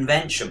big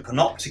convention,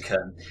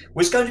 Panopticon,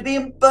 was going to be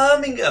in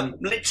Birmingham,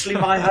 literally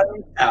my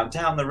hometown,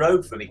 down the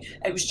road from me.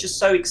 It was just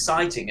so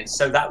exciting. And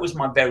so that was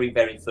my very,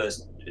 very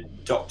first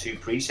Doctor Who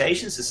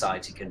Appreciation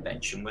Society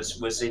convention,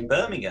 was in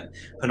Birmingham,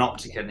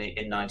 Panopticon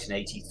in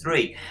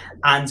 1983,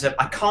 and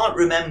I can't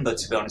remember,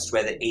 to be honest,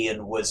 whether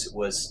Ian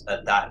was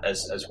at that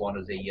as one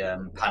of the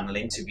panel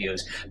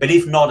interviewers, but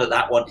if not at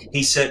that one,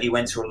 he certainly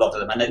went to a lot of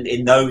them. And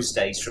in those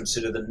days, from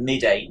sort of the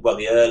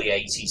the early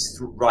 80s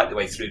right the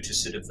way through to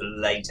sort of the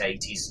late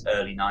 80s,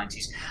 early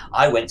 90s,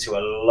 I went to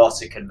a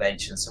lot of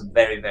conventions, and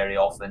very, very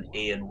often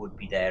Ian would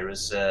be there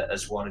as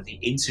one of the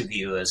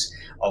interviewers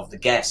of the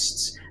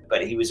guests.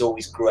 But he was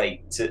always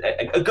great,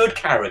 a good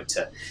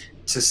character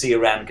to see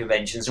around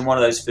conventions, and one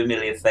of those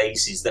familiar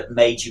faces that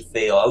made you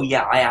feel, oh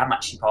yeah, I am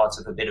actually part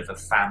of a bit of a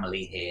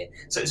family here.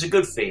 So it's a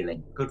good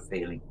feeling,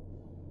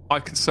 I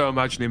can so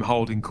imagine him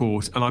holding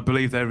court, and I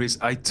believe there is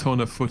a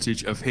ton of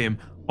footage of him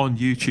on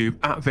YouTube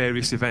at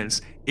various events,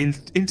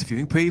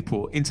 interviewing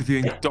people,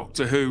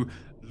 Doctor Who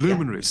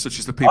luminaries, such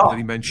as the people that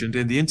he mentioned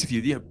in the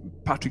interview,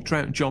 Patrick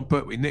Troughton, John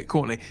Pertwee, Nick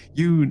Courtney,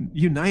 you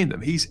name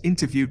them. He's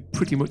interviewed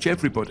pretty much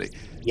everybody.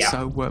 Yeah.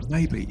 So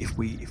maybe if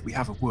we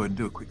have a word and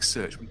do a quick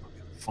search, we might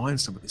find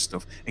some of this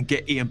stuff and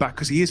get Ian back,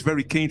 because he is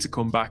very keen to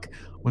come back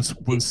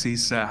once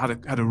he's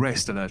had a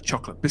rest and a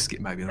chocolate biscuit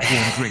maybe and a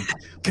warm drink,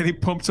 get him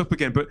pumped up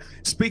again. But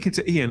speaking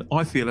to Ian,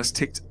 I feel has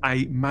ticked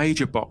a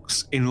major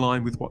box in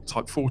line with what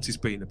Type 40's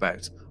been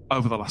about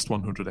over the last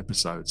 100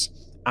 episodes.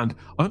 And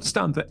I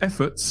understand that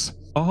efforts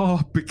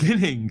are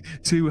beginning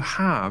to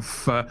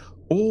have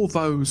all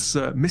those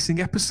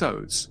missing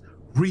episodes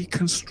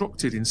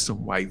reconstructed in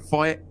some way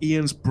via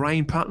Ian's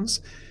brain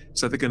patterns.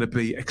 So they're going to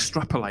be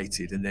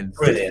extrapolated and then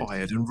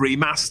fired and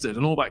remastered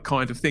and all that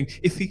kind of thing,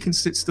 if he can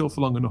sit still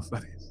for long enough,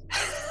 that is.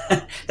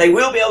 They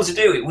will be able to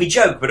do it. We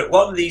joke, but at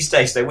one of these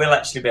days they will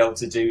actually be able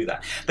to do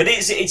that. But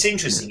it's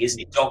interesting, isn't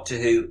it? Doctor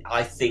Who,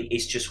 I think,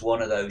 is just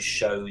one of those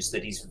shows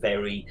that is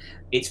very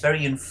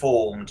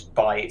informed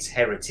by its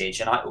heritage,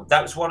 and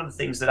that was one of the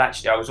things that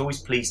actually I was always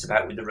pleased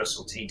about with the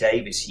Russell T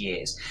Davies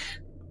years.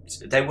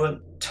 They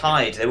weren't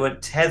tied, they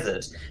weren't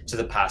tethered to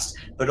the past,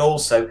 but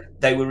also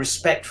they were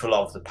respectful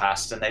of the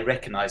past, and they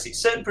recognised it.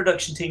 Certain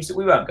production teams that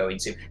we won't go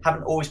into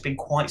haven't always been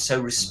quite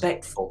so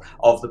respectful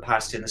of the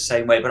past in the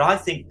same way, but I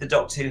think the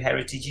Doctor Who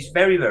heritage is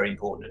very, very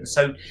important. And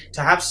so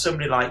to have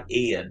somebody like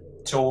Ian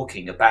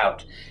talking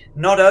about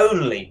not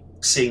only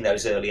seeing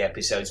those early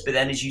episodes, but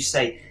then, as you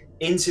say,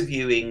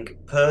 interviewing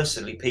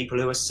personally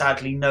people who are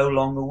sadly no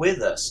longer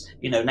with us.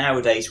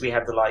 Nowadays we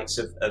have the likes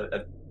of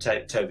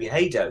Toby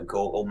Haydock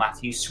or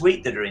Matthew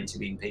Sweet that are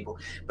interviewing people,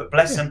 but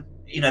bless them,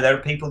 there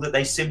are people that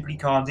they simply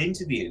can't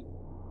interview.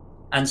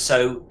 And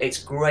so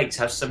it's great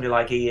to have somebody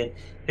like Ian,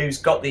 who's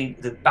got the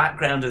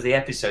background of the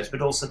episodes,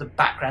 but also the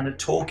background of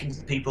talking to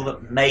the people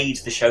that made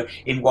the show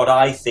in what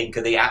I think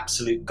are the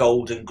absolute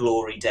golden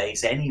glory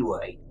days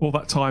anyway. All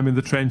that time in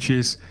the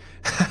trenches.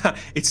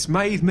 It's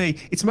made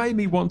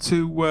me want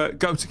to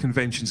go to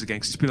conventions again,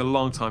 'cause it's been a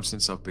long time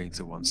since I've been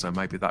to one, so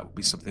maybe that would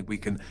be something we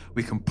can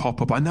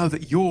pop up. I know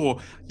that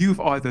you've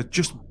either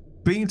just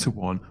been to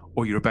one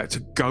or you're about to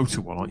go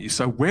to one, aren't you?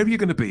 So where are you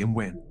going to be and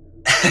when?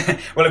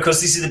 Well, of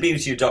course, this is the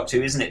beauty of Doctor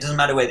Who, isn't it? It doesn't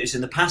matter whether it's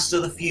in the past or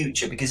the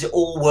future, because it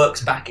all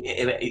works back.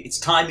 It's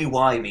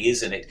timey-wimey,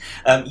 isn't it?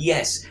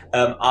 Yes,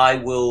 I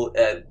will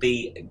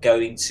be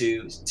going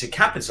to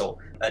Capital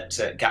at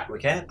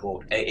Gatwick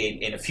Airport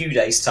in a few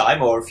days'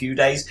 time, or a few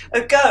days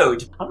ago.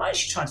 I'm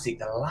actually trying to think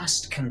the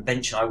last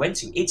convention I went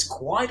to. It's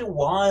quite a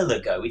while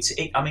ago.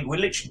 I mean, we're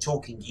literally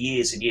talking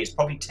years and years,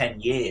 probably 10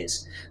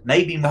 years,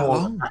 maybe more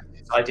than that.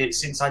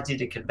 Since I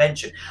did a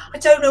convention. I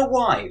don't know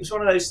why. It was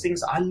one of those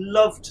things. I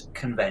loved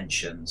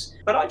conventions,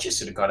 but I just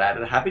sort of got out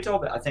of the habit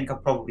of it. I think I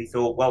probably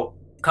thought, well,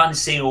 kind of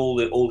seen all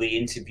the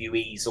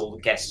interviewees, all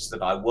the guests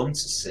that I want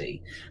to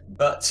see,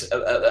 but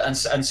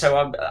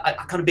so I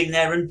kind of been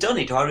there and done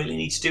it. Do I really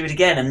need to do it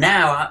again? And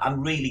now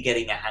I'm really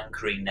getting a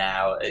hankering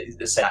now.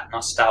 That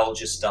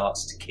nostalgia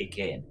starts to kick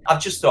in.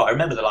 I've just thought, I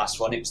remember the last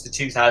one. It was the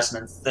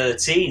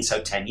 2013,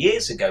 so 10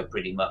 years ago,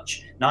 pretty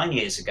much 9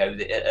 years ago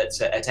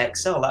at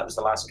Excel. That was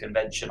the last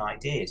convention I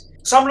did.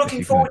 So I'm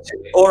looking forward to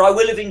it, or I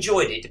will have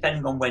enjoyed it,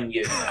 depending on when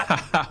you.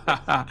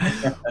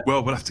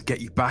 Well, we'll have to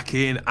get you back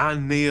in,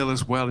 and Neil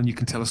as well, and you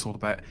can tell us all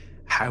about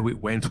how it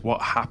went,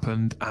 what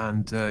happened,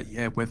 and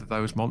whether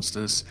those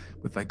monsters,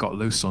 whether they got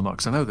loose or not.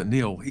 Because I know that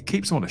Neil, he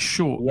keeps them on a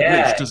short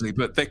leash, doesn't he?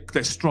 But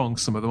they're strong,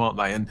 some of them, aren't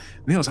they? And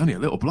Neil's only a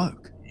little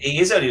bloke. He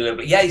is only a little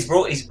bit. Yeah, he's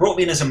brought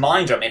me in as a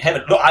minder. I mean,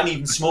 heaven, look, I'm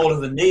even smaller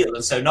than Neil,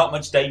 and so not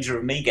much danger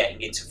of me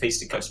getting into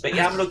fisticuffs. But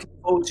yeah, I'm looking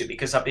forward to it,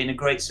 because I've been a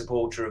great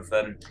supporter of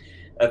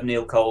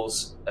Neil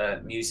Cole's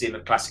Museum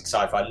of Classic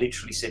Sci-Fi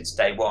literally since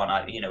day one.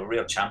 A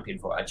real champion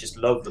for it. I just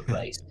love the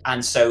place,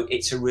 and so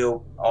it's a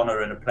real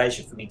honour and a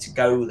pleasure for me to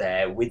go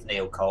there with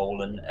Neil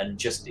Cole and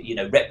just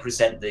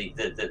represent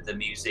the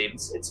museum.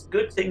 It's a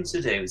good thing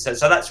to do. So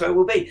that's where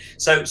we'll be.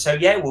 So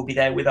yeah, we'll be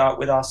there with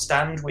our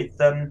stand with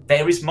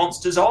various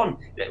monsters on,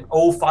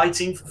 all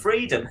fighting for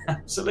freedom.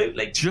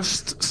 Absolutely.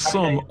 Just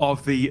some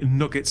of the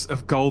nuggets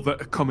of gold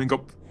that are coming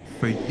up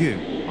for you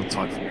on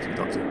Type 40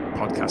 Doctor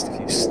podcast if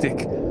you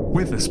stick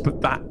with us.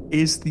 But that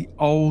is the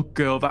old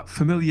girl, that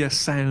familiar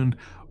sound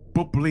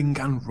bubbling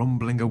and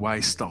rumbling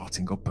away,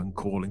 starting up and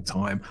calling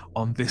time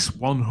on this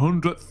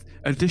 100th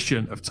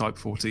edition of Type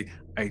 40,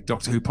 a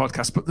Doctor Who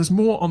podcast. But there's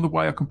more on the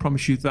way, I can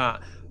promise you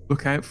that.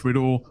 Look out for it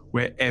all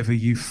wherever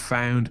you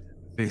found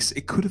this.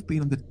 It could have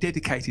been on the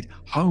dedicated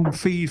home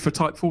feed for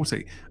Type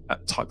 40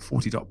 at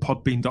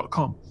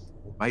type40.podbean.com.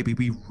 Or maybe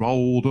we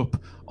rolled up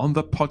on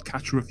the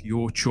podcatcher of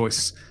your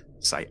choice.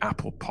 Say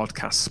Apple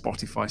Podcasts,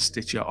 Spotify,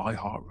 Stitcher,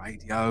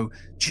 iHeartRadio,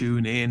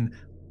 TuneIn,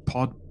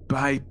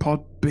 Podbay,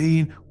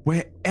 Podbean,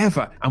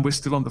 wherever. And we're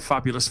still on the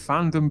fabulous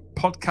Fandom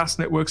Podcast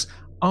Network's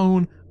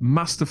own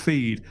master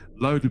feed,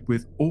 loaded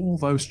with all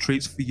those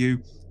treats for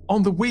you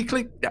on the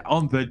weekly,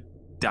 on the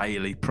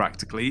daily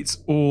practically. It's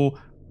all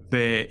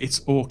there.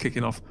 It's all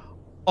kicking off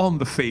on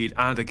the feed.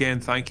 And again,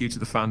 thank you to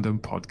the Fandom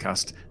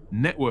Podcast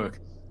Network.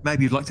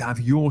 Maybe you'd like to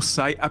have your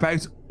say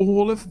about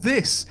all of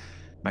this.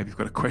 Maybe you've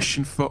got a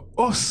question for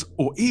us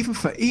or even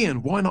for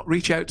Ian. Why not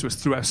reach out to us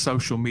through our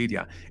social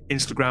media,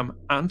 Instagram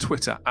and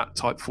Twitter at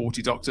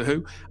Type40Doctor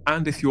Who.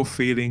 And if you're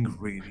feeling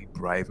really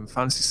brave and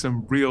fancy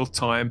some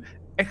real-time,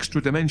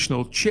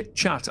 extra-dimensional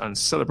chit-chat and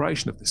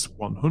celebration of this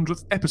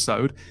 100th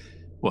episode,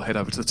 we'll head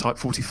over to the Type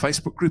 40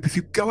 Facebook group. If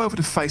you go over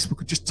to Facebook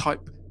and just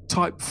type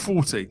Type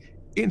 40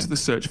 into the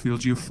search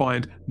field, you'll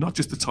find not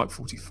just the Type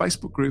 40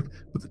 Facebook group,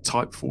 but the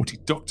Type 40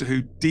 Doctor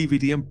Who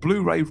DVD and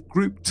Blu-ray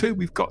group too.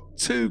 We've got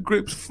two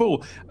groups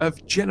full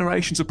of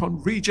generations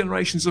upon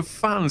regenerations of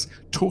fans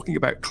talking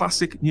about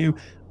classic, new,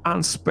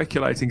 and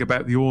speculating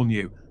about the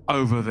all-new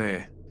over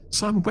there.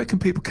 Simon, where can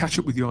people catch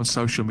up with you on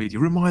social media?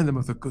 Remind them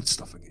of the good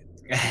stuff again.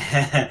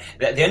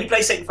 The only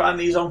place they can find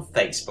me is on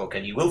Facebook,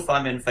 and you will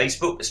find me on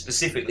Facebook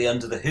specifically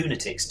under the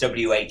Whonatics,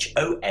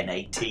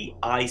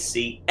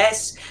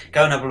 WHONATICS.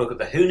 Go and have a look at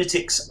the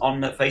Whonatics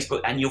on Facebook,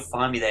 and you'll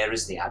find me there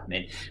as the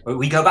admin.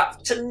 We go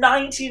back to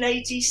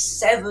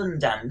 1987,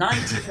 Dan.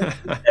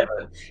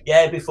 1987.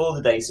 Yeah, before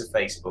the days of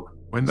Facebook.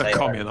 When the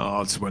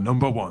communards were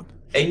number one.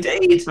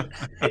 Indeed.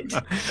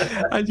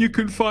 And you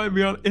can find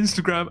me on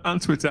Instagram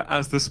and Twitter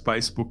as the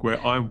Spacebook,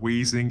 where I'm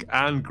wheezing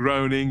and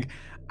groaning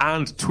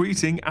and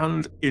tweeting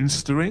and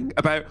instaring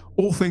about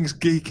all things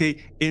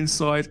geeky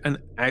inside and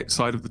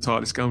outside of the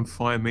TARDIS. Go and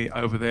find me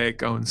over there.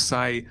 Go and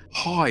say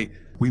hi.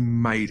 We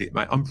made it,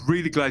 mate. I'm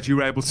really glad you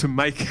were able to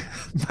make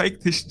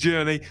this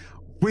journey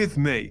with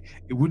me.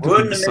 It wouldn't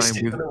have been the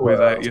same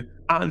without you.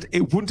 And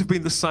it wouldn't have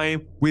been the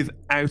same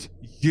without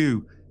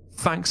you.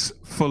 Thanks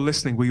for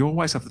listening. We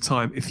always have the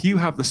time. If you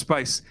have the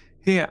space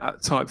here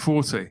at Type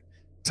 40,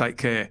 take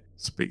care.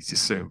 Speak to you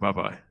soon.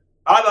 Bye-bye.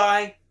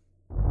 Bye-bye.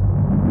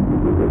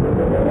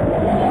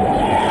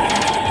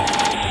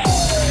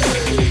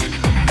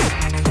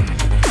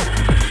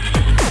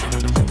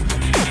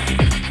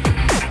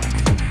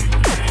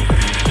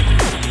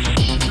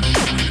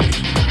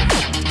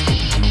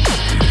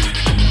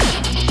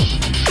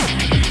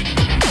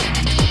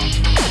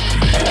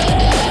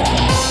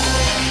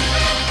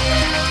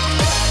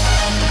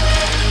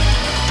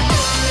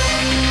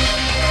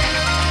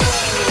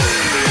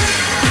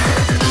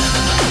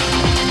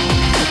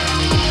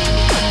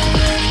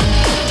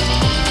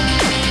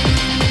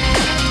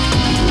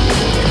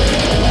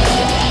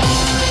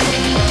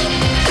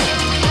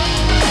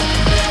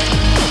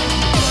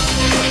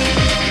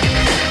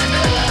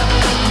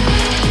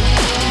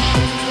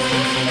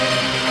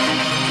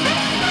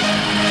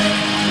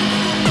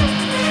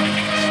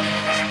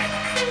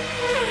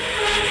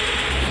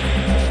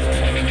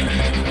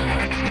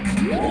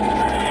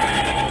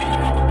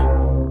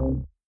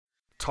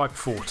 Type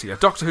 40, a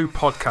Doctor Who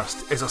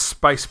podcast, is a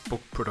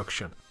Spacebook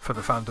production for the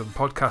Fandom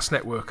Podcast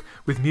Network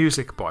with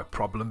music by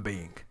Problem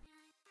Being.